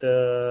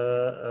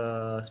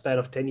after a span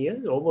of 10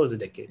 years, almost a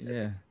decade.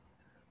 Yeah.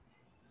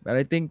 But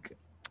I think,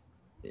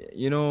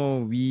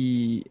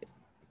 we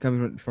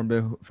coming from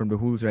the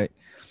Hools, right?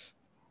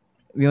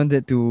 We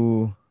wanted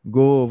to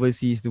go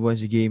overseas to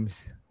watch the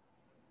games,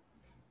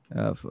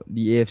 for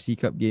the AFC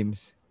Cup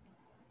games.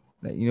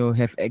 Like,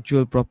 have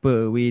actual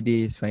proper away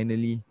days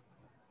finally.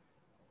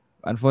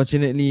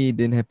 Unfortunately, it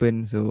didn't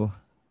happen, so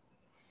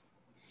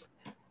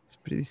it's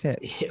pretty sad.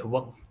 Yeah,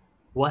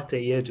 what a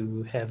year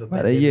to have a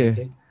But a pandemic.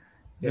 year,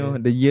 Yeah.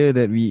 the year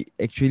that we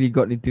actually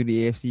got into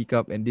the AFC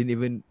Cup and didn't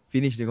even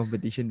finish the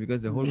competition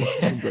because the whole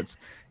competition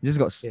just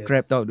got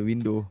scrapped Yes. out the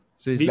window.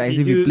 So it's We, like we as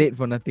if we do played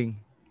for nothing.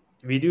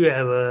 we do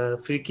have a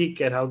free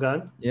kick at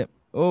Hougang. Yep.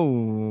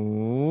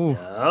 Oh.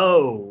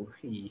 Oh,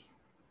 we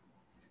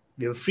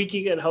have a free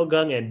kick at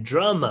Hougang and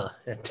drama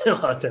at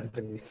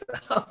Tampines.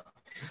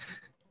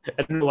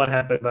 I don't know what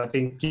happened, but I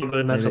think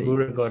Gilbert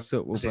Nakabura got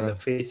So punched in the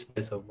face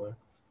by someone.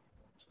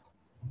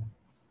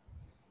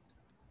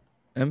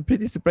 I'm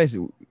pretty surprised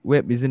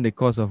Webb isn't the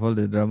cause of all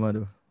the drama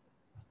though.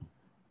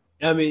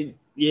 I mean,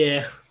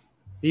 yeah,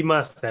 he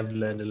must have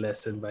learned a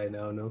lesson by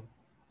now, no?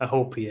 I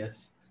hope he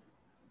has.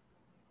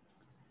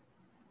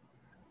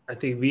 I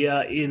think we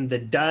are in the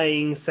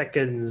dying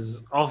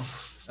seconds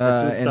of the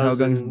And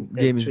Hougang's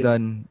game is 2020.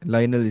 done.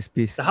 Lionel is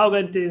pissed. The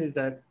Hougang team is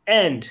done.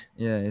 And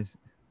Yeah,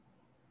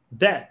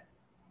 that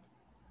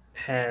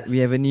has... we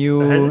have a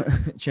new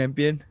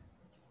champion.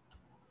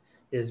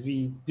 Yes,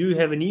 we do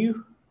have a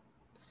new...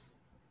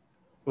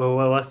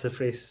 Well, what's the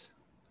phrase?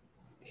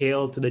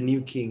 Hail to the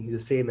new king, the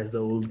same as the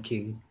old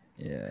king.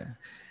 Yeah.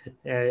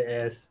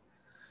 As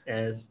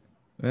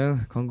Well,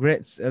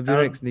 congrats,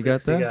 Albirex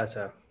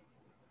Niigata.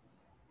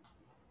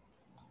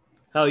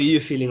 How are you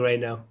feeling right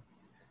now?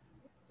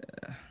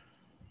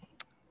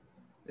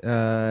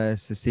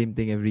 It's the same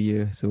thing every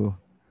year, so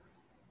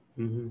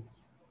Mm-hmm.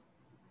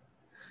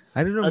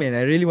 I don't know, man.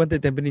 I really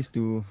wanted Tampines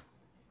to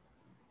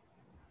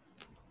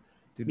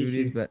do Me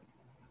this, too. but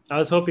I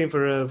was hoping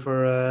for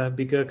a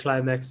bigger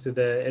climax to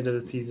the end of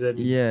the season.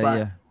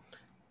 yeah.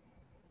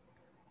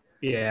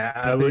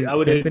 I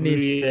would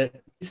agree that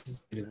this is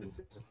a good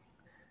season.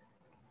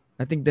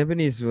 I think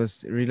Tampines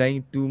was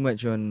relying too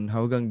much on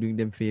Hougang doing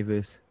them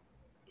favors.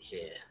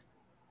 Yeah.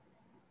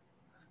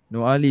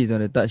 No, Ali is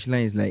on the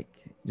touchline. It's like,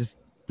 just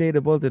play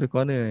the ball to the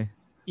corner.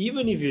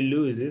 Even if you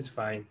lose, it's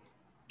fine.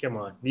 Come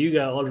on, you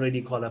guys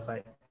already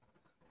qualified.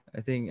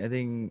 I think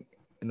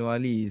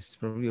Noali is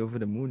probably over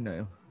the moon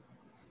now.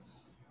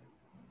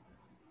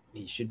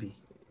 He should be.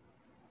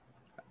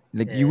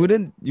 Like, you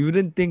wouldn't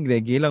think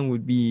that Geylang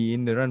would be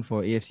in the run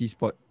for AFC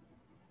spot.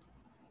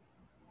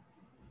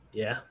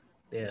 Yeah.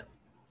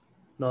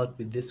 Not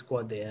with this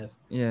squad they have.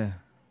 Yeah,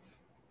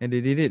 and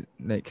they did it.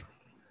 Like,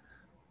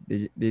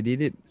 they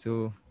did it.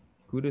 So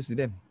kudos to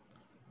them.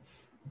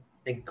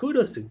 And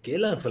kudos to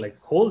Geylang for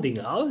holding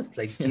out.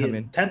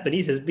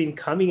 Tampines has been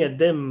coming at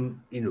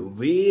them in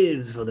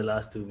waves for the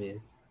last 2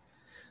 minutes.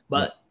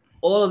 But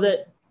all of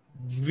that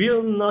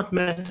will not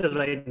matter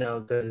right now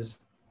because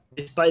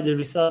despite the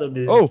result of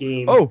this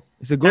game... Oh,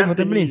 it's a goal for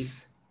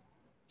Tampines.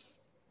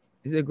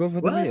 Is it a goal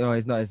for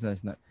Tampines? No,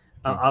 it's not.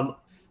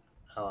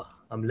 Okay.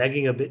 I'm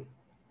lagging a bit.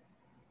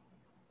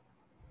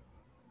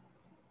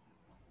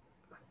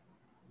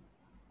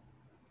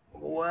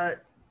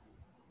 What?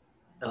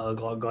 Oh,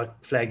 God,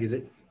 flag, is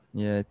it?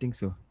 Yeah, I think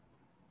so.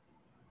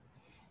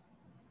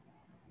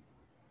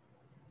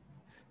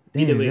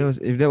 Either way.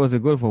 If that was a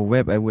goal for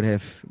Webb, I would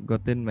have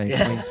gotten my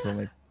points for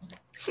my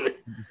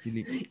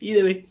league.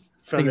 Either way.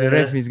 I think the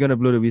ref is going to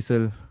blow the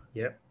whistle.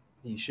 Yep,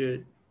 he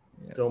should.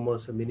 Yep. It's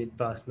almost a minute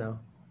past now.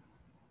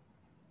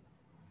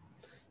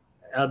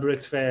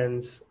 Albirex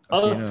fans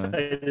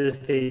outside the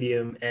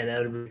stadium and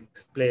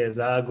Albirex players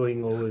are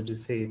going over to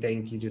say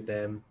thank you to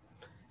them.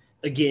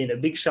 Again, a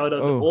big shout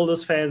out to all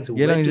those fans who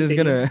Geylang is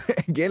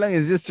Geylang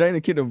is just trying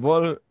to kick the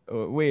ball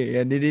away,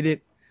 and they did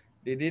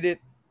it.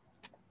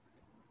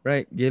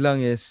 Right,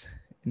 Geylang is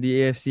in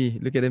the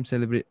AFC. Look at them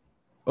celebrate.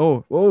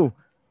 Oh!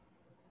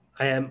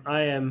 I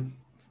am.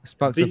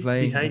 Sparks are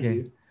flying behind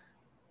you.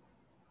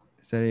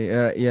 Sorry.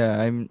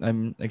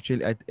 I'm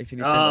actually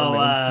turned on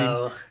my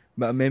own stream.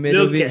 But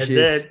Mehmedovic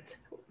is...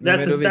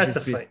 That's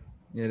a fight.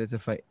 Yeah, that's a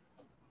fight.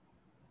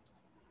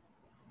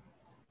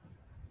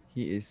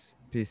 He is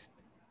pissed.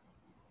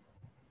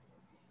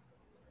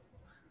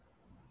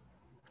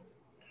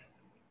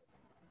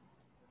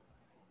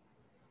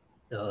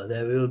 No,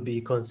 there will be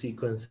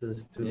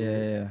consequences to...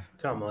 Yeah.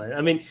 Come on.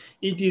 I mean,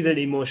 it is an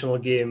emotional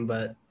game,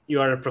 but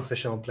you are a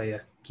professional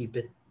player. Keep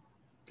a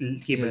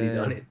lid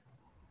on it.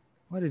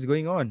 What is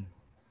going on?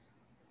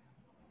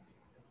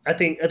 I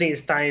think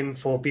it's time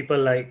for people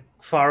like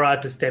Farah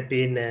to step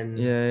in and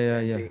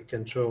take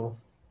control.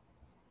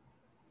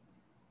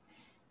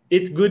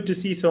 It's good to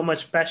see so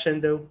much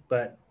passion though,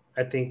 but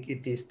I think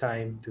it is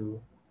time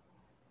to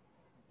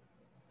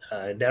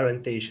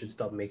Darren Tay should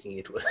stop making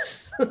it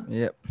worse.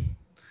 Yep.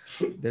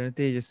 Darren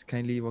Tay, just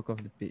kindly walk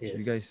off the pitch. Yes.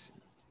 You guys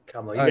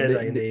Come on, you guys they,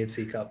 are in they, the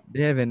AFC Cup.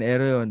 they have an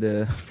error on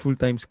the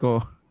full-time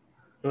score.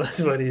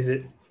 What is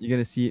it? You're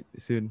gonna see it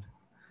soon.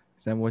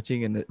 So I'm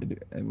watching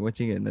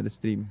another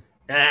stream.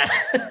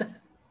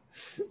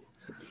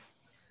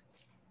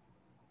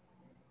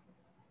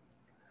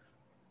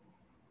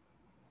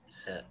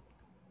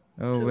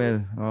 Oh So, well.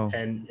 Oh,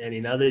 and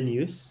in other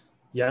news,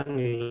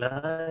 Young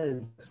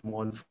Lions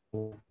won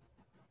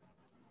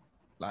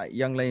like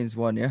Young Lions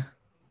won, yeah.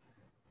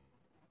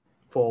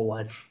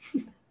 4-1.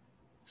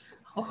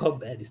 How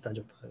bad is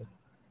Tanjung Pagar?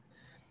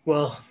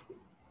 Well,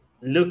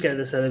 look at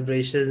the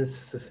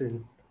celebrations.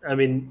 I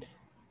mean,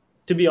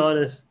 to be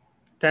honest,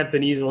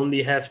 Tampines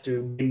only have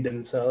to blame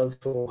themselves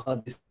for how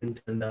this thing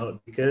turned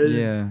out, because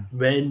Yeah.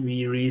 when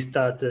we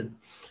restarted,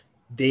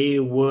 they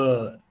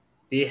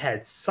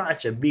had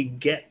such a big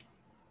gap.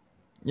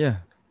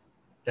 Yeah.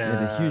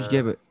 The huge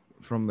gap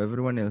from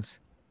everyone else.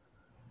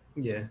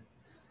 Yeah.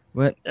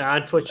 But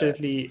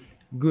unfortunately,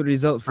 good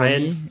result for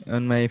me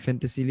on my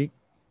fantasy league.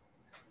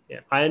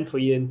 Yeah, iron for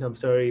Ian. I'm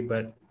sorry,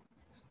 but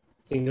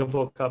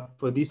Singapore Cup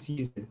for this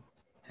season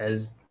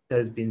has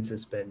been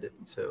suspended.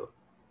 So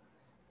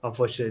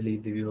unfortunately,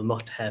 we will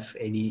not have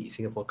any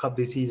Singapore Cup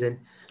this season.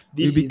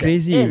 It would be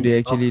crazy if they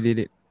actually did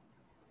it.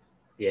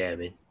 Yeah,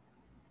 man.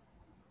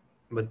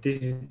 But this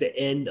is the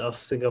end of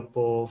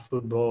Singapore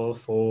football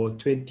for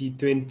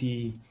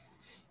 2020.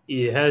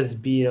 It has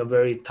been a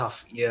very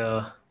tough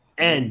year.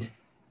 And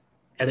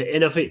at the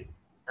end of it,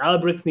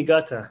 Albirex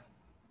Niigata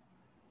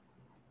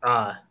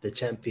are the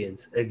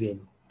champions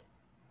again.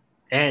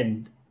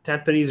 And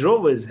Tampines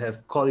Rovers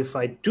have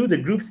qualified to the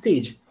group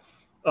stage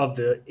of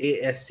the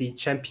AFC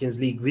Champions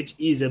League, which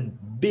is a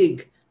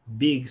big,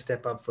 big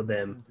step up for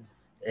them.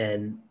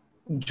 And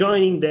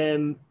joining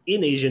them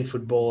in Asian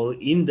football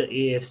in the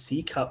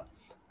AFC Cup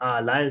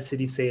are Lion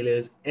City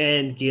Sailors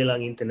and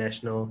Geylang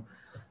International.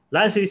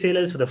 Lion City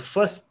Sailors for the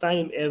first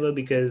time ever,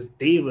 because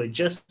they were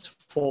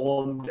just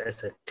formed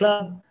as a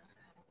club,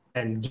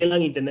 and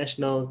Geylang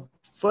International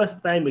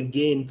first time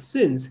again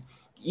since,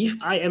 if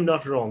I am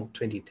not wrong,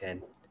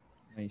 2010.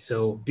 Nice.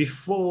 So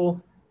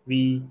before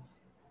we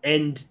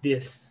end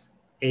this,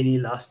 any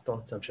last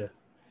thoughts, Amsha?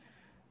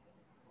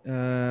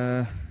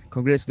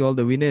 Congrats to all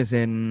the winners,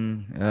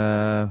 and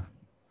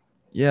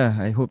yeah,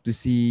 I hope to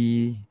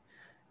see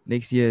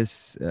next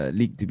year's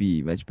league to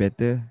be much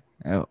better.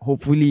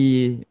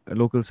 Hopefully a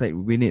local side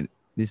will win it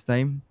this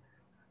time.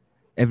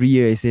 Every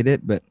year I say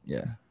that, but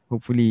yeah,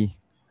 hopefully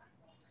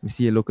we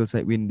see a local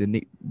side win the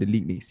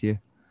league next year.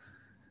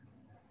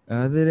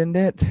 Other than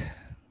that,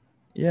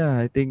 yeah,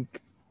 I think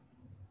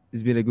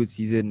it's been a good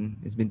season.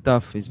 It's been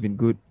tough. It's been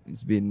good.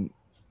 It's been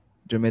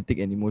dramatic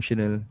and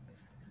emotional,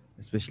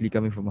 especially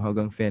coming from a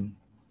Hougang fan.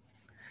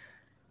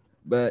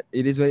 But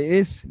it is what it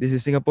is. This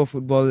is Singapore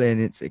football, and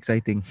it's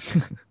exciting.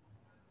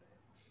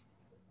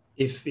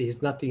 If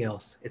it's nothing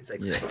else, it's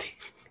exciting.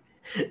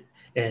 Yeah.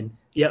 And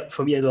yeah,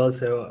 for me as well.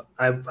 So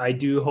I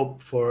do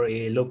hope for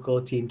a local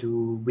team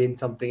to win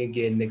something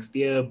again next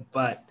year.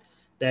 But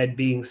that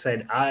being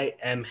said, I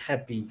am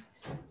happy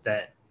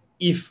that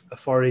if a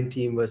foreign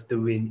team was to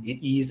win, it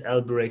is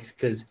Albirex,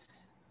 because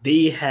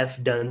they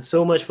have done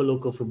so much for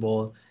local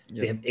football.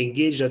 Yep. They have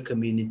engaged our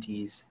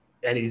communities,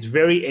 and it is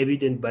very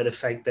evident by the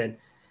fact that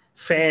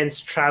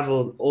fans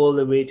traveled all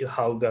the way to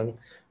Hougang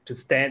to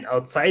stand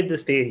outside the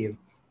stadium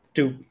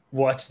to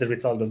watch the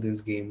result of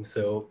this game.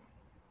 So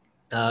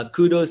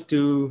kudos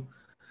to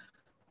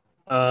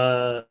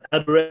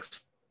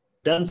Albirex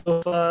done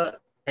so far.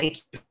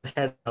 Thank you for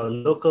having our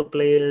local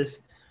players,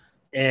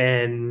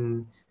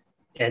 and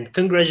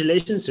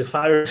congratulations to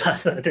Faris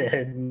Hassan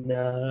and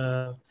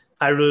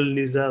Harul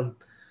Nizam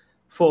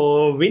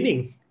for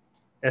winning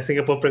the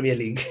Singapore Premier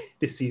League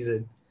this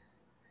season.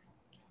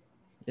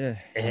 Yeah,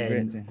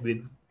 congrats, and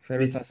with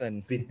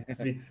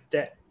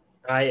that,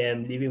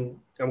 I'm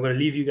going to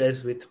leave you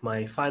guys with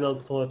my final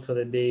thought for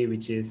the day,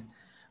 which is,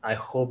 I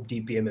hope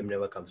DPMM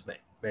never comes back.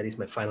 That is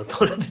my final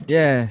thought of the day.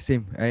 Yeah,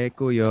 same. I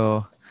echo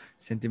your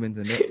sentiments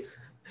on that.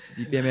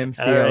 DPMM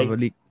stay out of the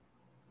league.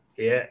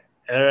 Yeah.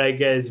 All right,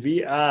 guys.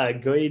 We are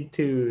going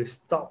to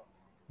stop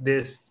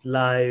this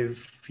live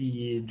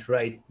feed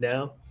right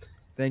now.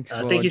 Thanks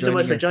for thank you so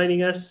much for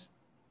joining us.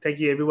 Thank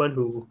you, everyone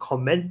who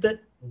commented.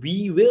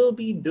 We will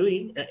be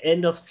doing an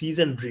end of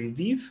season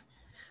review.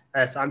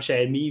 As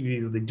Amsha and me,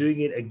 we will be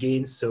doing it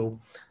again. So,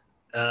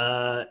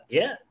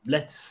 yeah,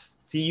 let's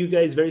see you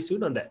guys very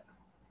soon on that.